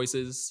different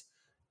choices,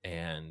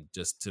 and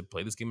just to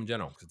play this game in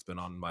general, because it's been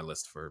on my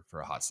list for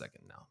a hot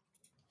second now.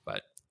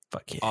 But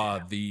fuck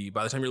yeah.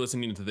 By the time you're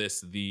listening to this,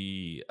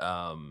 the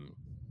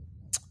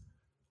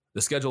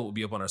schedule will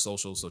be up on our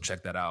socials, so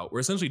check that out.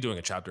 We're essentially doing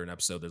a chapter an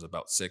episode. There's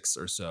about 6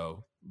 or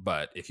so,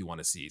 but if you want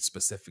to see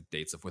specific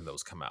dates of when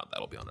those come out,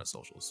 that'll be on our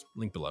socials.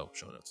 Link below,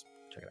 show notes.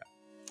 Check it out.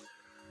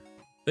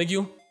 Thank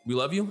you. We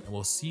love you, and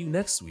we'll see you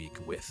next week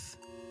with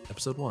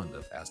episode 1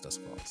 of As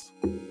Dusk Falls.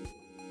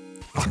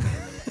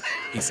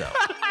 Peace out.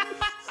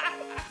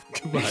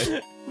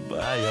 Goodbye.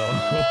 Bye,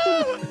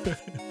 y'all.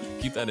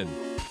 Keep that in.